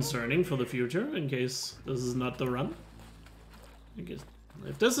bit concerning for the future in case this is not the run. I guess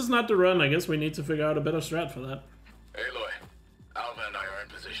if this is not the run, I guess we need to figure out a better strat for that. Aloy, Alva and I are in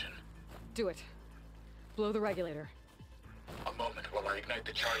position. Do it. Blow the regulator. A moment while I ignite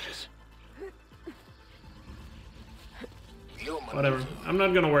the charges. Whatever. I'm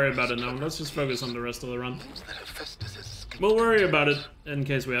not gonna worry about it now. Let's just focus on the rest of the run. We'll worry about it in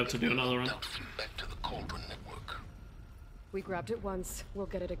case we have to do another run. We grabbed it once, we'll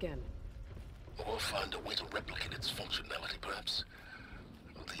get it again. We'll find a way to replicate its functionality, perhaps.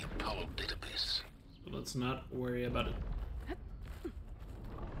 The Apollo database. So let's not worry about it.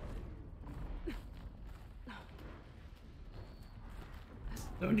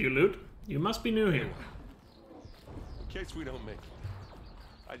 Don't you loot? You must be new here. In case we don't make it,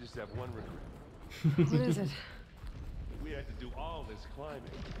 I just have one regret. What is it? We had to do all this climbing.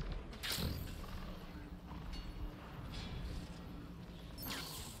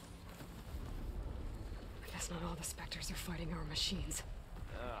 I guess not all the Spectres are fighting our machines.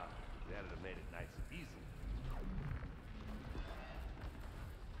 Ah, that'd have made it nice and easy.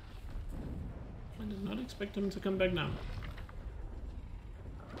 I did not expect him to come back now.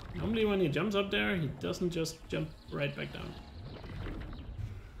 Normally when he jumps up there, he doesn't just jump right back down.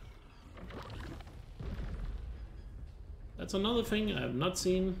 That's another thing I have not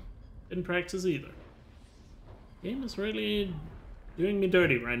seen in practice either. Game is really doing me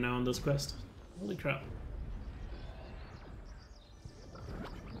dirty right now on this quest. Holy crap.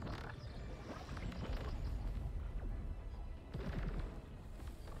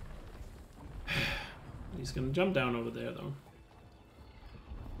 He's gonna jump down over there though.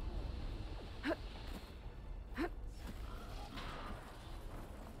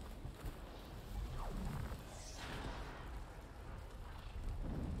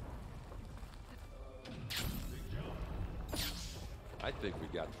 I think we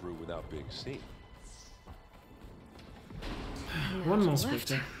got through without being seen. One more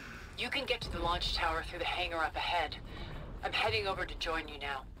Spectre. You can get to the launch tower through the hangar up ahead. I'm heading over to join you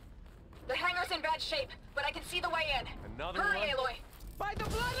now. The hangar's in bad shape, but I can see the way in. Another Hurry, one? Aloy! By the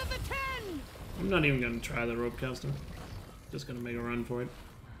blood of the Ten! I'm not even gonna try the rope caster. Just gonna make a run for it.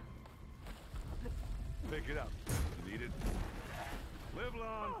 Pick it up. You need it. Live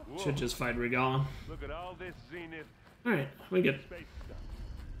long. Whoa. Should just fight Regala. Look at all this zenith. Alright, we get. Space stuff.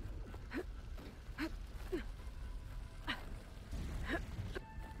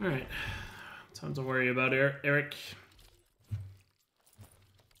 Alright. Time to worry about Eric.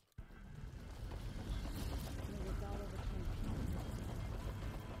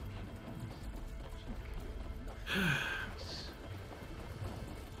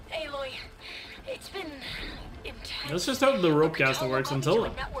 Aloy, it's been intense. Let's just hope the rope caster works until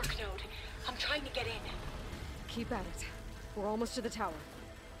then. Network node. I'm trying to get in. Keep at it. We're almost to the tower.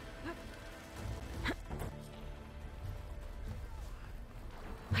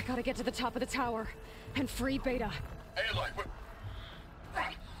 I gotta get to the top of the tower and free Beta. Aloy,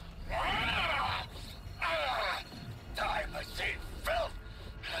 die, I say, filth!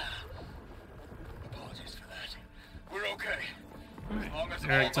 Apologies for that. We're okay. As long as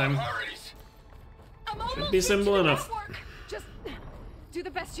Eric time. I'm Should be simple enough. Just do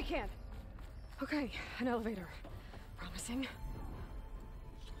the best you can. Okay, an elevator. Promising.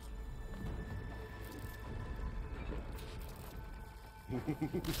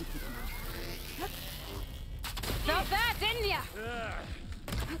 Felt that, didn't ya?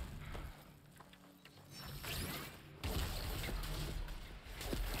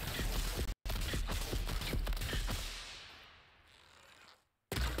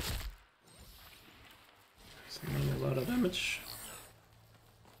 A lot of damage.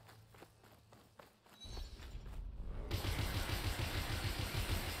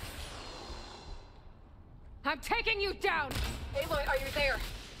 I'm taking you down! Aloy, are you there?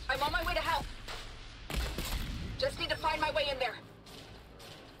 I'm on my way to help. Just need to find my way in there.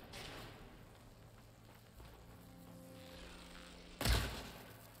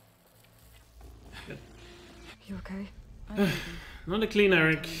 You okay? Not a clean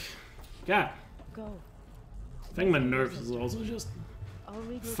Eric. God. Go. I think my nerves is also just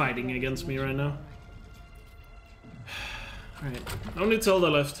fighting against me right now. Alright, only Tilda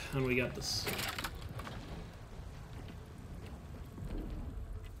left, and we got this.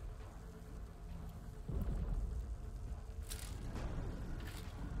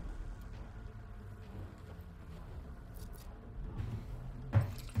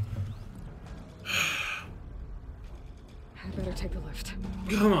 better take the lift.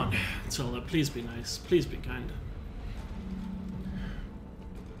 Come on, Zola, please be nice. Please be kind.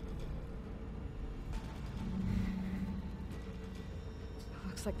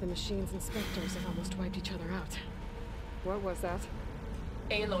 Looks like the machines and specters have almost wiped each other out. What was that?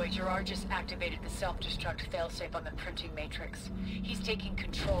 Aloy, Gerard just activated the self-destruct failsafe on the printing matrix. He's taking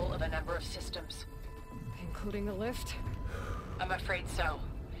control of a number of systems. Including the lift? I'm afraid so.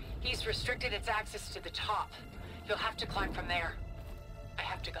 He's restricted its access to the top. You'll have to climb from there. I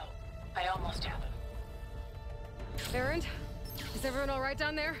have to go. I almost have him. Erend? Is everyone alright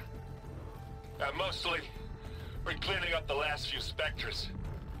down there? Mostly. We're cleaning up the last few specters.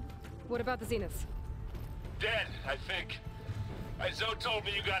 What about the Zeniths? Dead, I think. Zoe told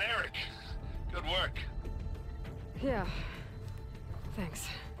me you got Eric. Good work. Yeah. Thanks.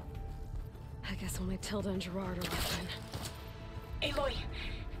 I guess only Tilda and Gerard are left then. Aloy,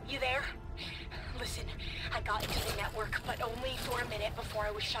 you there? Listen, I got into the network, but only for a minute before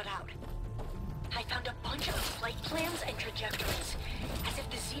I was shut out. I found a bunch of flight plans and trajectories, as if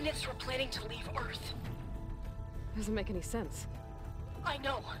the Zeniths were planning to leave Earth. Doesn't make any sense. I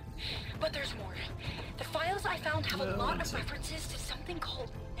know, but there's more. The files I found have a lot of references to something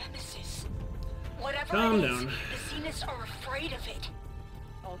called Nemesis. Whatever it is, the Zeniths are afraid of it.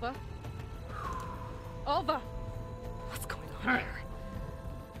 Alva? Alva! What's going on here?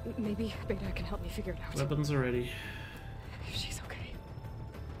 Maybe Beta can help me figure it out. Weapons are ready. If she's okay.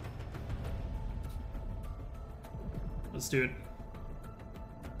 Let's do it.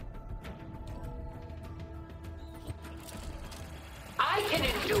 I can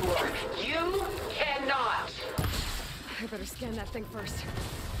endure. You cannot. I better scan that thing first.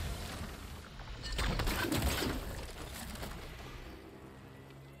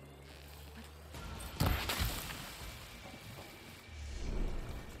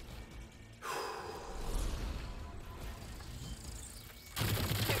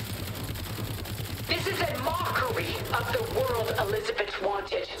 This is a mockery of the world Elizabeth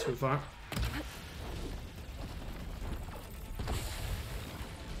wanted. Too far.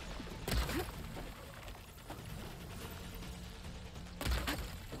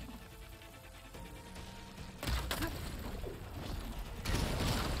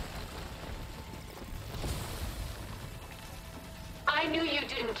 I knew you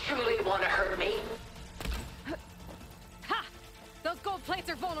didn't truly want to hurt me. Ha! Those gold plates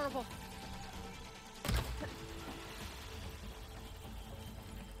are vulnerable.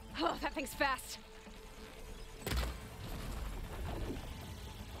 Oh, that thing's fast.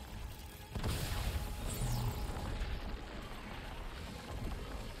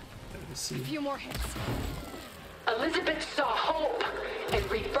 A few more hits. Elizabeth saw hope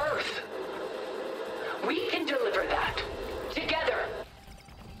and rebirth. We can deliver that. Together.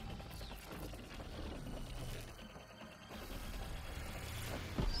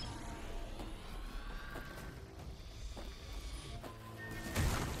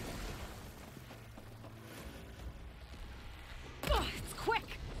 Oh, it's quick.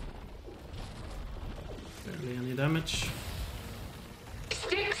 Barely any damage.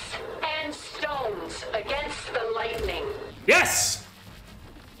 Sticks and stones against the lightning. Yes!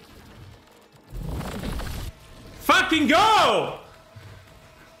 Fucking go!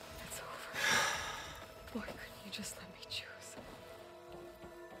 It's over. Why couldn't you just let me choose?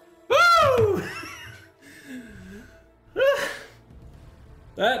 Woo!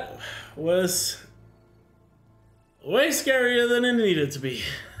 That was way scarier than it needed to be.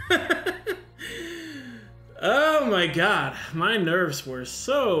 Oh my god, my nerves were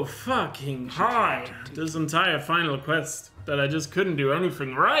so fucking high this entire final quest that I just couldn't do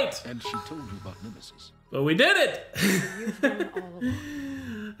anything right. And she told you about Nemesis. But we did it!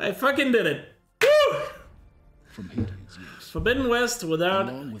 I fucking did it! Woo! From Hades, yes. Forbidden West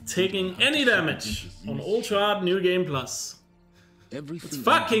without taking any damage on Ultra Hard New Game Plus. Let's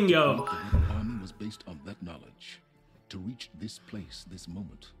fucking go! The army was based on that knowledge. To reach this place, this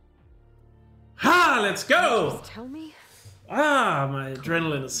moment. Ha! Let's go! Just tell me. Ah, my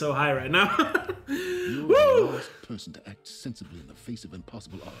adrenaline is so high right now. You're Woo! the last person to act sensibly in the face of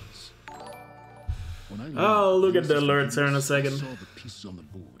impossible odds. Oh, look at the alerts here in a second. Saw the pieces on the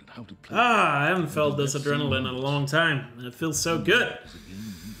board and how to play. Ah, I haven't felt this adrenaline in a long time, and it feels so good.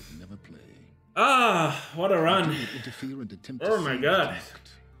 Never play. Ah, what a run. Interfere and attempt Oh to my save god.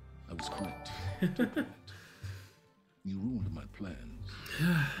 the I was correct. To a point. You ruined my plans,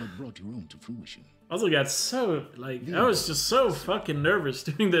 but brought your own to fruition. Also got so, like, I was just so fucking nervous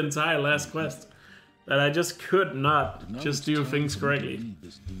doing the entire last quest that I just could not just do things correctly.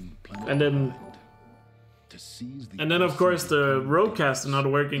 And then to seize the... And then, of course, the roadcaster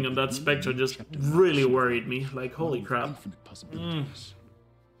not working on that Spectre just really worried me. Like, holy crap.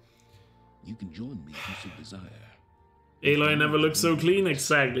 You can join me if you so desire. Aloy never looked so clean,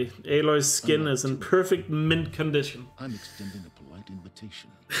 exactly. Aloy's skin is in perfect mint condition. I'm extending a polite invitation.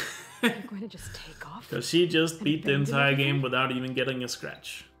 You're going to just take off? Because she just beat the entire game without even getting a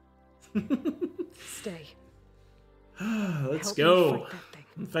scratch. Stay. Let's go.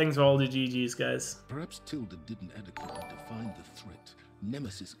 Thanks for all the GGs, guys. Perhaps Tilda didn't adequately define the threat.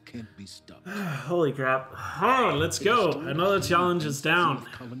 Nemesis can't be stopped. Holy crap. Oh, let's go. Another challenge is down.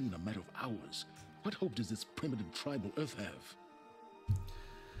 Colony in a matter of hours. What hope does this primitive tribal Earth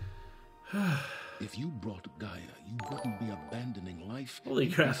have? If you brought Gaia, you wouldn't be abandoning life. Holy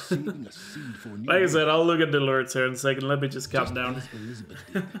crap. Saving a seed for a new like I said, I'll look at the alerts here in a second. Let me just calm down. Elizabeth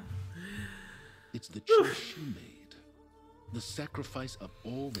did. It's the choice she made. The sacrifice of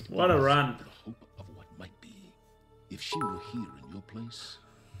all that what a run. The hope of what might be. If she were here in your place,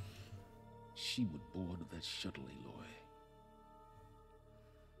 she would board that shuttle, Aloy.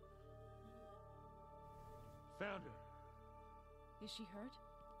 Found her. Is she hurt?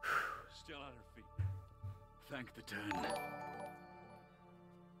 Still on her feet. Thank the turn.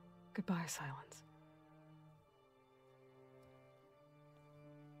 Goodbye, Silence.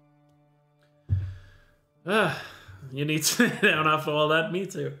 You need to sit down after all that? Me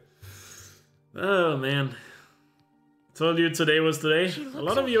too. Oh, man. Told you today was today. A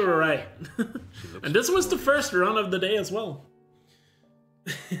lot of you were right. And this was the first run of the day as well.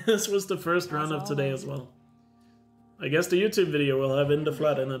 This was the first run of today as well. I guess the YouTube video will have In the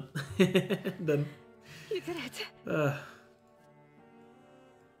Flood in it. Then. You did it.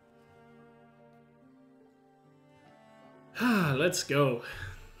 Let's go.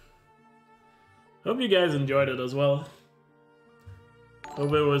 Hope you guys enjoyed it as well.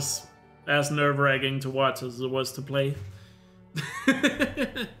 Hope it was as nerve-wracking to watch as it was to play.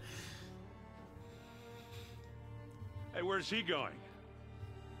 Hey, where's he going?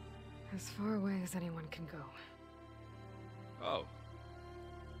 As far away as anyone can go. Oh.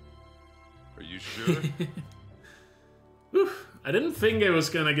 Are you sure? I didn't think I was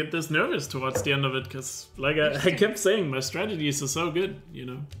gonna get this nervous towards the end of it, because, like I kept saying, my strategies are so good, you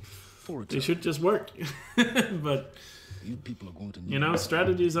know. They should just work. But, you people are going to you know,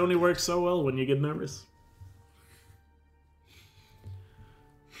 strategies only work so well when you get nervous.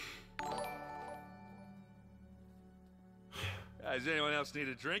 Does anyone else need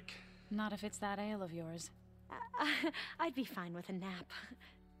a drink? Not if it's that ale of yours. I'd be fine with a nap.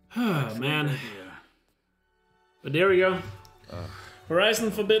 Oh, man. But there we go.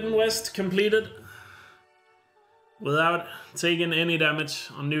 Horizon Forbidden West completed. Without taking any damage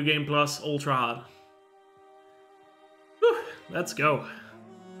on New Game Plus Ultra Hard. Whew, let's go.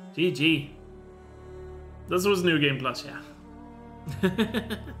 GG. This was New Game Plus, yeah.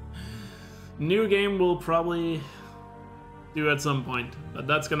 New Game will probably do at some point, but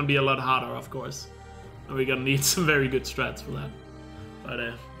that's gonna be a lot harder, of course. And we're gonna need some very good strats for that.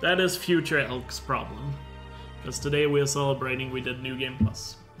 But that is future Elk's problem. Because today we're celebrating we did New Game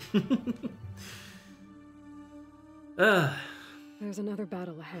Plus. There's another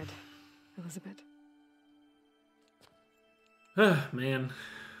battle ahead, Elizabeth. Man.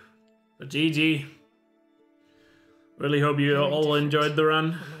 But GG. Really hope you all enjoyed the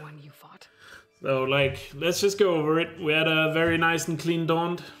run. The one you fought. So, like, let's just go over it. We had a very nice and clean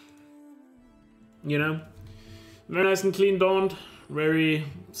dawned. You know? Very nice and clean dawned. Very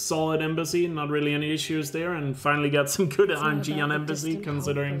solid embassy, not really any issues there, and finally got some good RNG on embassy,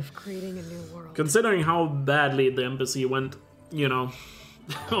 considering how badly the embassy went, you know,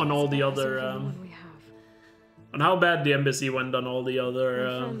 on all the other on how bad the embassy went on all the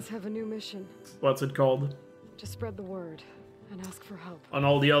other friends have a new mission. What's it called? Just spread the word and ask for help. On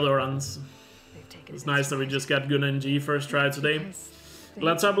all the other runs. It's nice that we just got good NG first try today.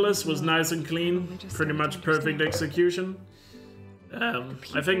 Gladiolus was nice and clean, pretty much perfect execution.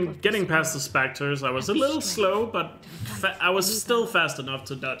 I think getting past the Spectres, I was a little slow, but I was still fast enough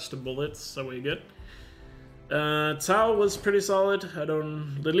to dodge the bullets, so we're good. Tau was pretty solid.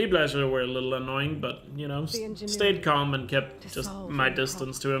 The Lee Blasher were a little annoying, but, you know, stayed calm and kept just my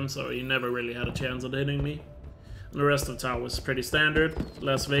distance to him, so he never really had a chance at hitting me. And the rest of Tau was pretty standard.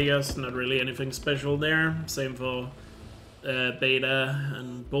 Las Vegas, not really anything special there. Same for Beta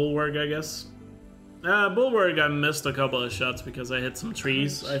and Bulwark, I guess. Bulwark, I missed a couple of shots because I hit some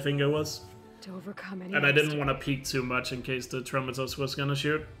trees, I think it was. To overcome any and I didn't want to peek too much in case the Tromatos was gonna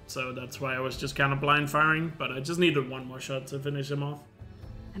shoot, so that's why I was just kind of blind firing, but I just needed one more shot to finish him off.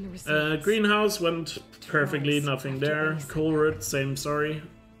 Greenhouse went perfectly, nothing there. Coolroot, same story.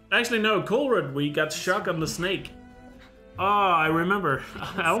 Actually, no, Colered, we got shock on the snake. Oh, I remember.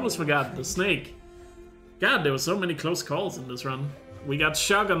 I almost forgot the snake. God, there were so many close calls in this run. We got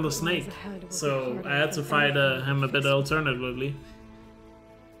shock on the snake, so I had to fight him a bit alternatively.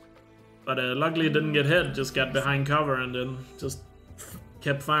 But luckily it didn't get hit, just got behind cover and then just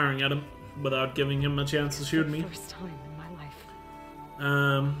kept firing at him without giving him a chance to shoot me. First time in my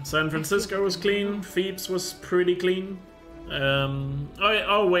life. San Francisco was clean, Phoebes was pretty clean.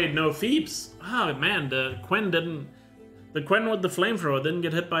 Oh wait, no, Phoebes. Oh man, the Quen with the flamethrower didn't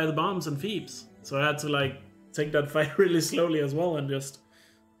get hit by the bombs in Phoebes. So I had to like take that fight really slowly as well and just,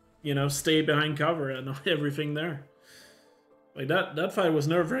 you know, stay behind cover and everything there. Like that fight was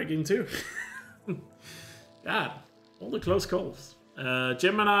nerve-wracking too. God, all the close calls.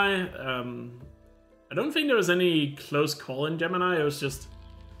 Gemini, I don't think there was any close call in Gemini. It was just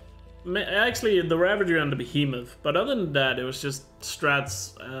actually the Ravager and the Behemoth. But other than that, it was just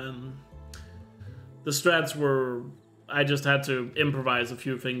strats. The strats were, I just had to improvise a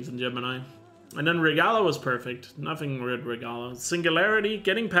few things in Gemini. And then Regala was perfect. Nothing with Regala. Singularity,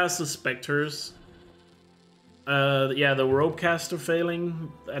 getting past the Spectres. Yeah, the rope caster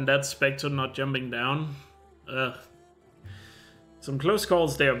failing, and that Spectre not jumping down. Some close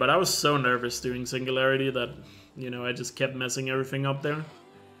calls there, but I was so nervous doing Singularity that, you know, I just kept messing everything up there.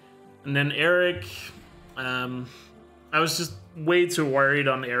 And then Eric, I was just way too worried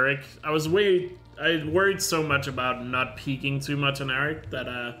on Eric. I worried so much about not peeking too much on Eric that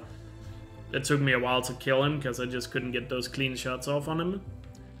it took me a while to kill him because I just couldn't get those clean shots off on him.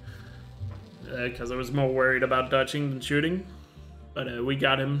 Because I was more worried about dodging than shooting. But we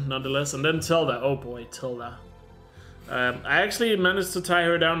got him nonetheless. And then Tilda. Oh boy, Tilda. I actually managed to tie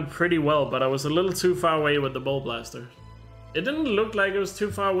her down pretty well, but I was a little too far away with the Bull Blaster. It didn't look like it was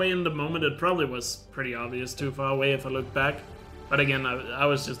too far away in the moment. It probably was pretty obvious too far away if I look back. But again, I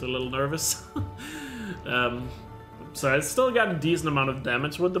was just a little nervous. So I still got a decent amount of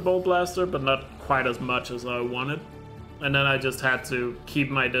damage with the Bull Blaster, but not quite as much as I wanted. And then I just had to keep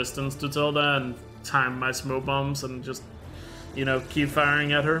my distance to Tilda and time my smoke bombs and just, you know, keep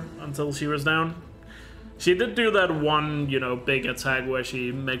firing at her until she was down. She did do that one, you know, big attack where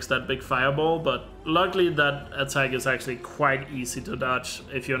she makes that big fireball, but luckily that attack is actually quite easy to dodge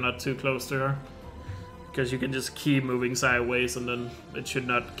if you're not too close to her. Because you can just keep moving sideways and then it should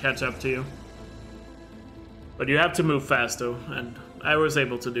not catch up to you. But you have to move fast though, and I was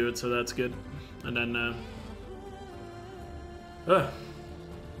able to do it, so that's good. And then,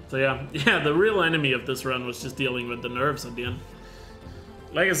 so yeah, the real enemy of this run was just dealing with the nerves at the end.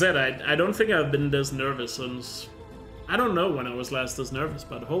 Like I said, I don't think I've been this nervous since, I don't know when I was last this nervous,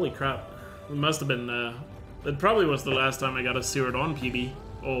 but holy crap. It must have been, it probably was the last time I got a Zero Dawn PB,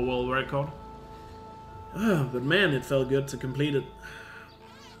 or world record. But man, it felt good to complete it.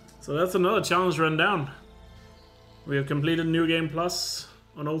 So that's another challenge run down. We have completed New Game Plus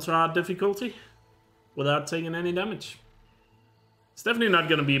on ultra hard difficulty without taking any damage. It's definitely not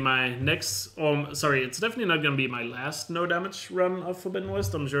going to be my next, it's definitely not going to be my last no damage run of Forbidden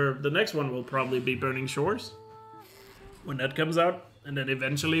West. I'm sure the next one will probably be Burning Shores when that comes out. And then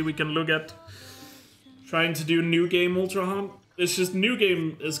eventually we can look at trying to do New Game Ultra Hard. It's just New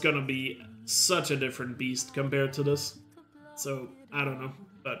Game is going to be such a different beast compared to this. So, I don't know,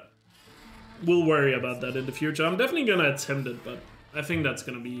 but we'll worry about that in the future. I'm definitely going to attempt it, but I think that's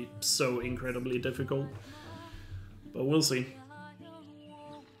going to be so incredibly difficult. But we'll see.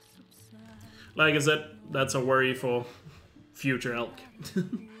 Like I said, that's a worry for future Elk.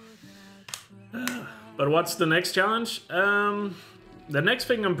 But what's the next challenge? The next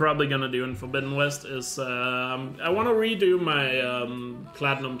thing I'm probably gonna do in Forbidden West is I want to redo my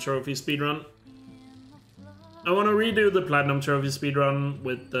Platinum Trophy speedrun. I want to redo the Platinum Trophy speedrun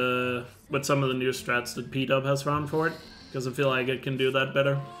with some of the new strats that P-Dub has found for it, because I feel like I can do that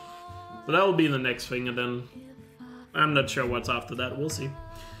better. So that will be the next thing, and then I'm not sure what's after that. We'll see.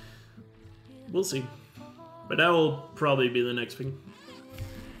 We'll see. But that will probably be the next thing.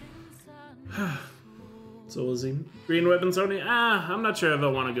 So we'll see. Green weapons only? I'm not sure if I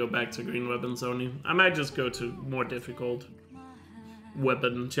want to go back to green weapons only. I might just go to more difficult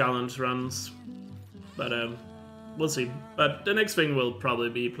weapon challenge runs. But we'll see. But the next thing will probably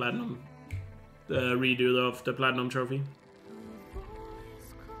be Platinum. The redo of the Platinum Trophy.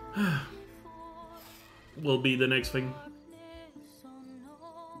 Will be the next thing.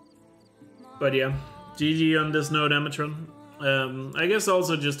 But yeah, GG on this no damage run. I guess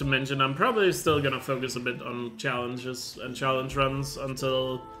also just to mention, I'm probably still gonna focus a bit on challenges and challenge runs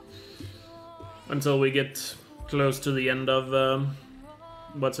until we get close to the end of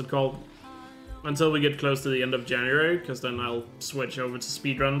what's it called? until we get close to the end of January, because then I'll switch over to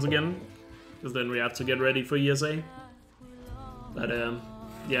speedruns again, because then we have to get ready for ESA. But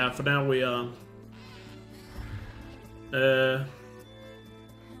yeah, for now we are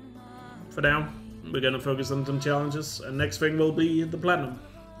for now we're gonna focus on some challenges, and next thing will be the platinum.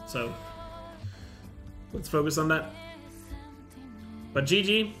 So let's focus on that. But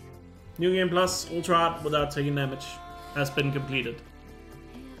GG, New Game Plus Ultra Hard without taking damage has been completed.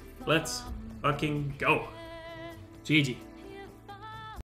 Let's fucking go. GG.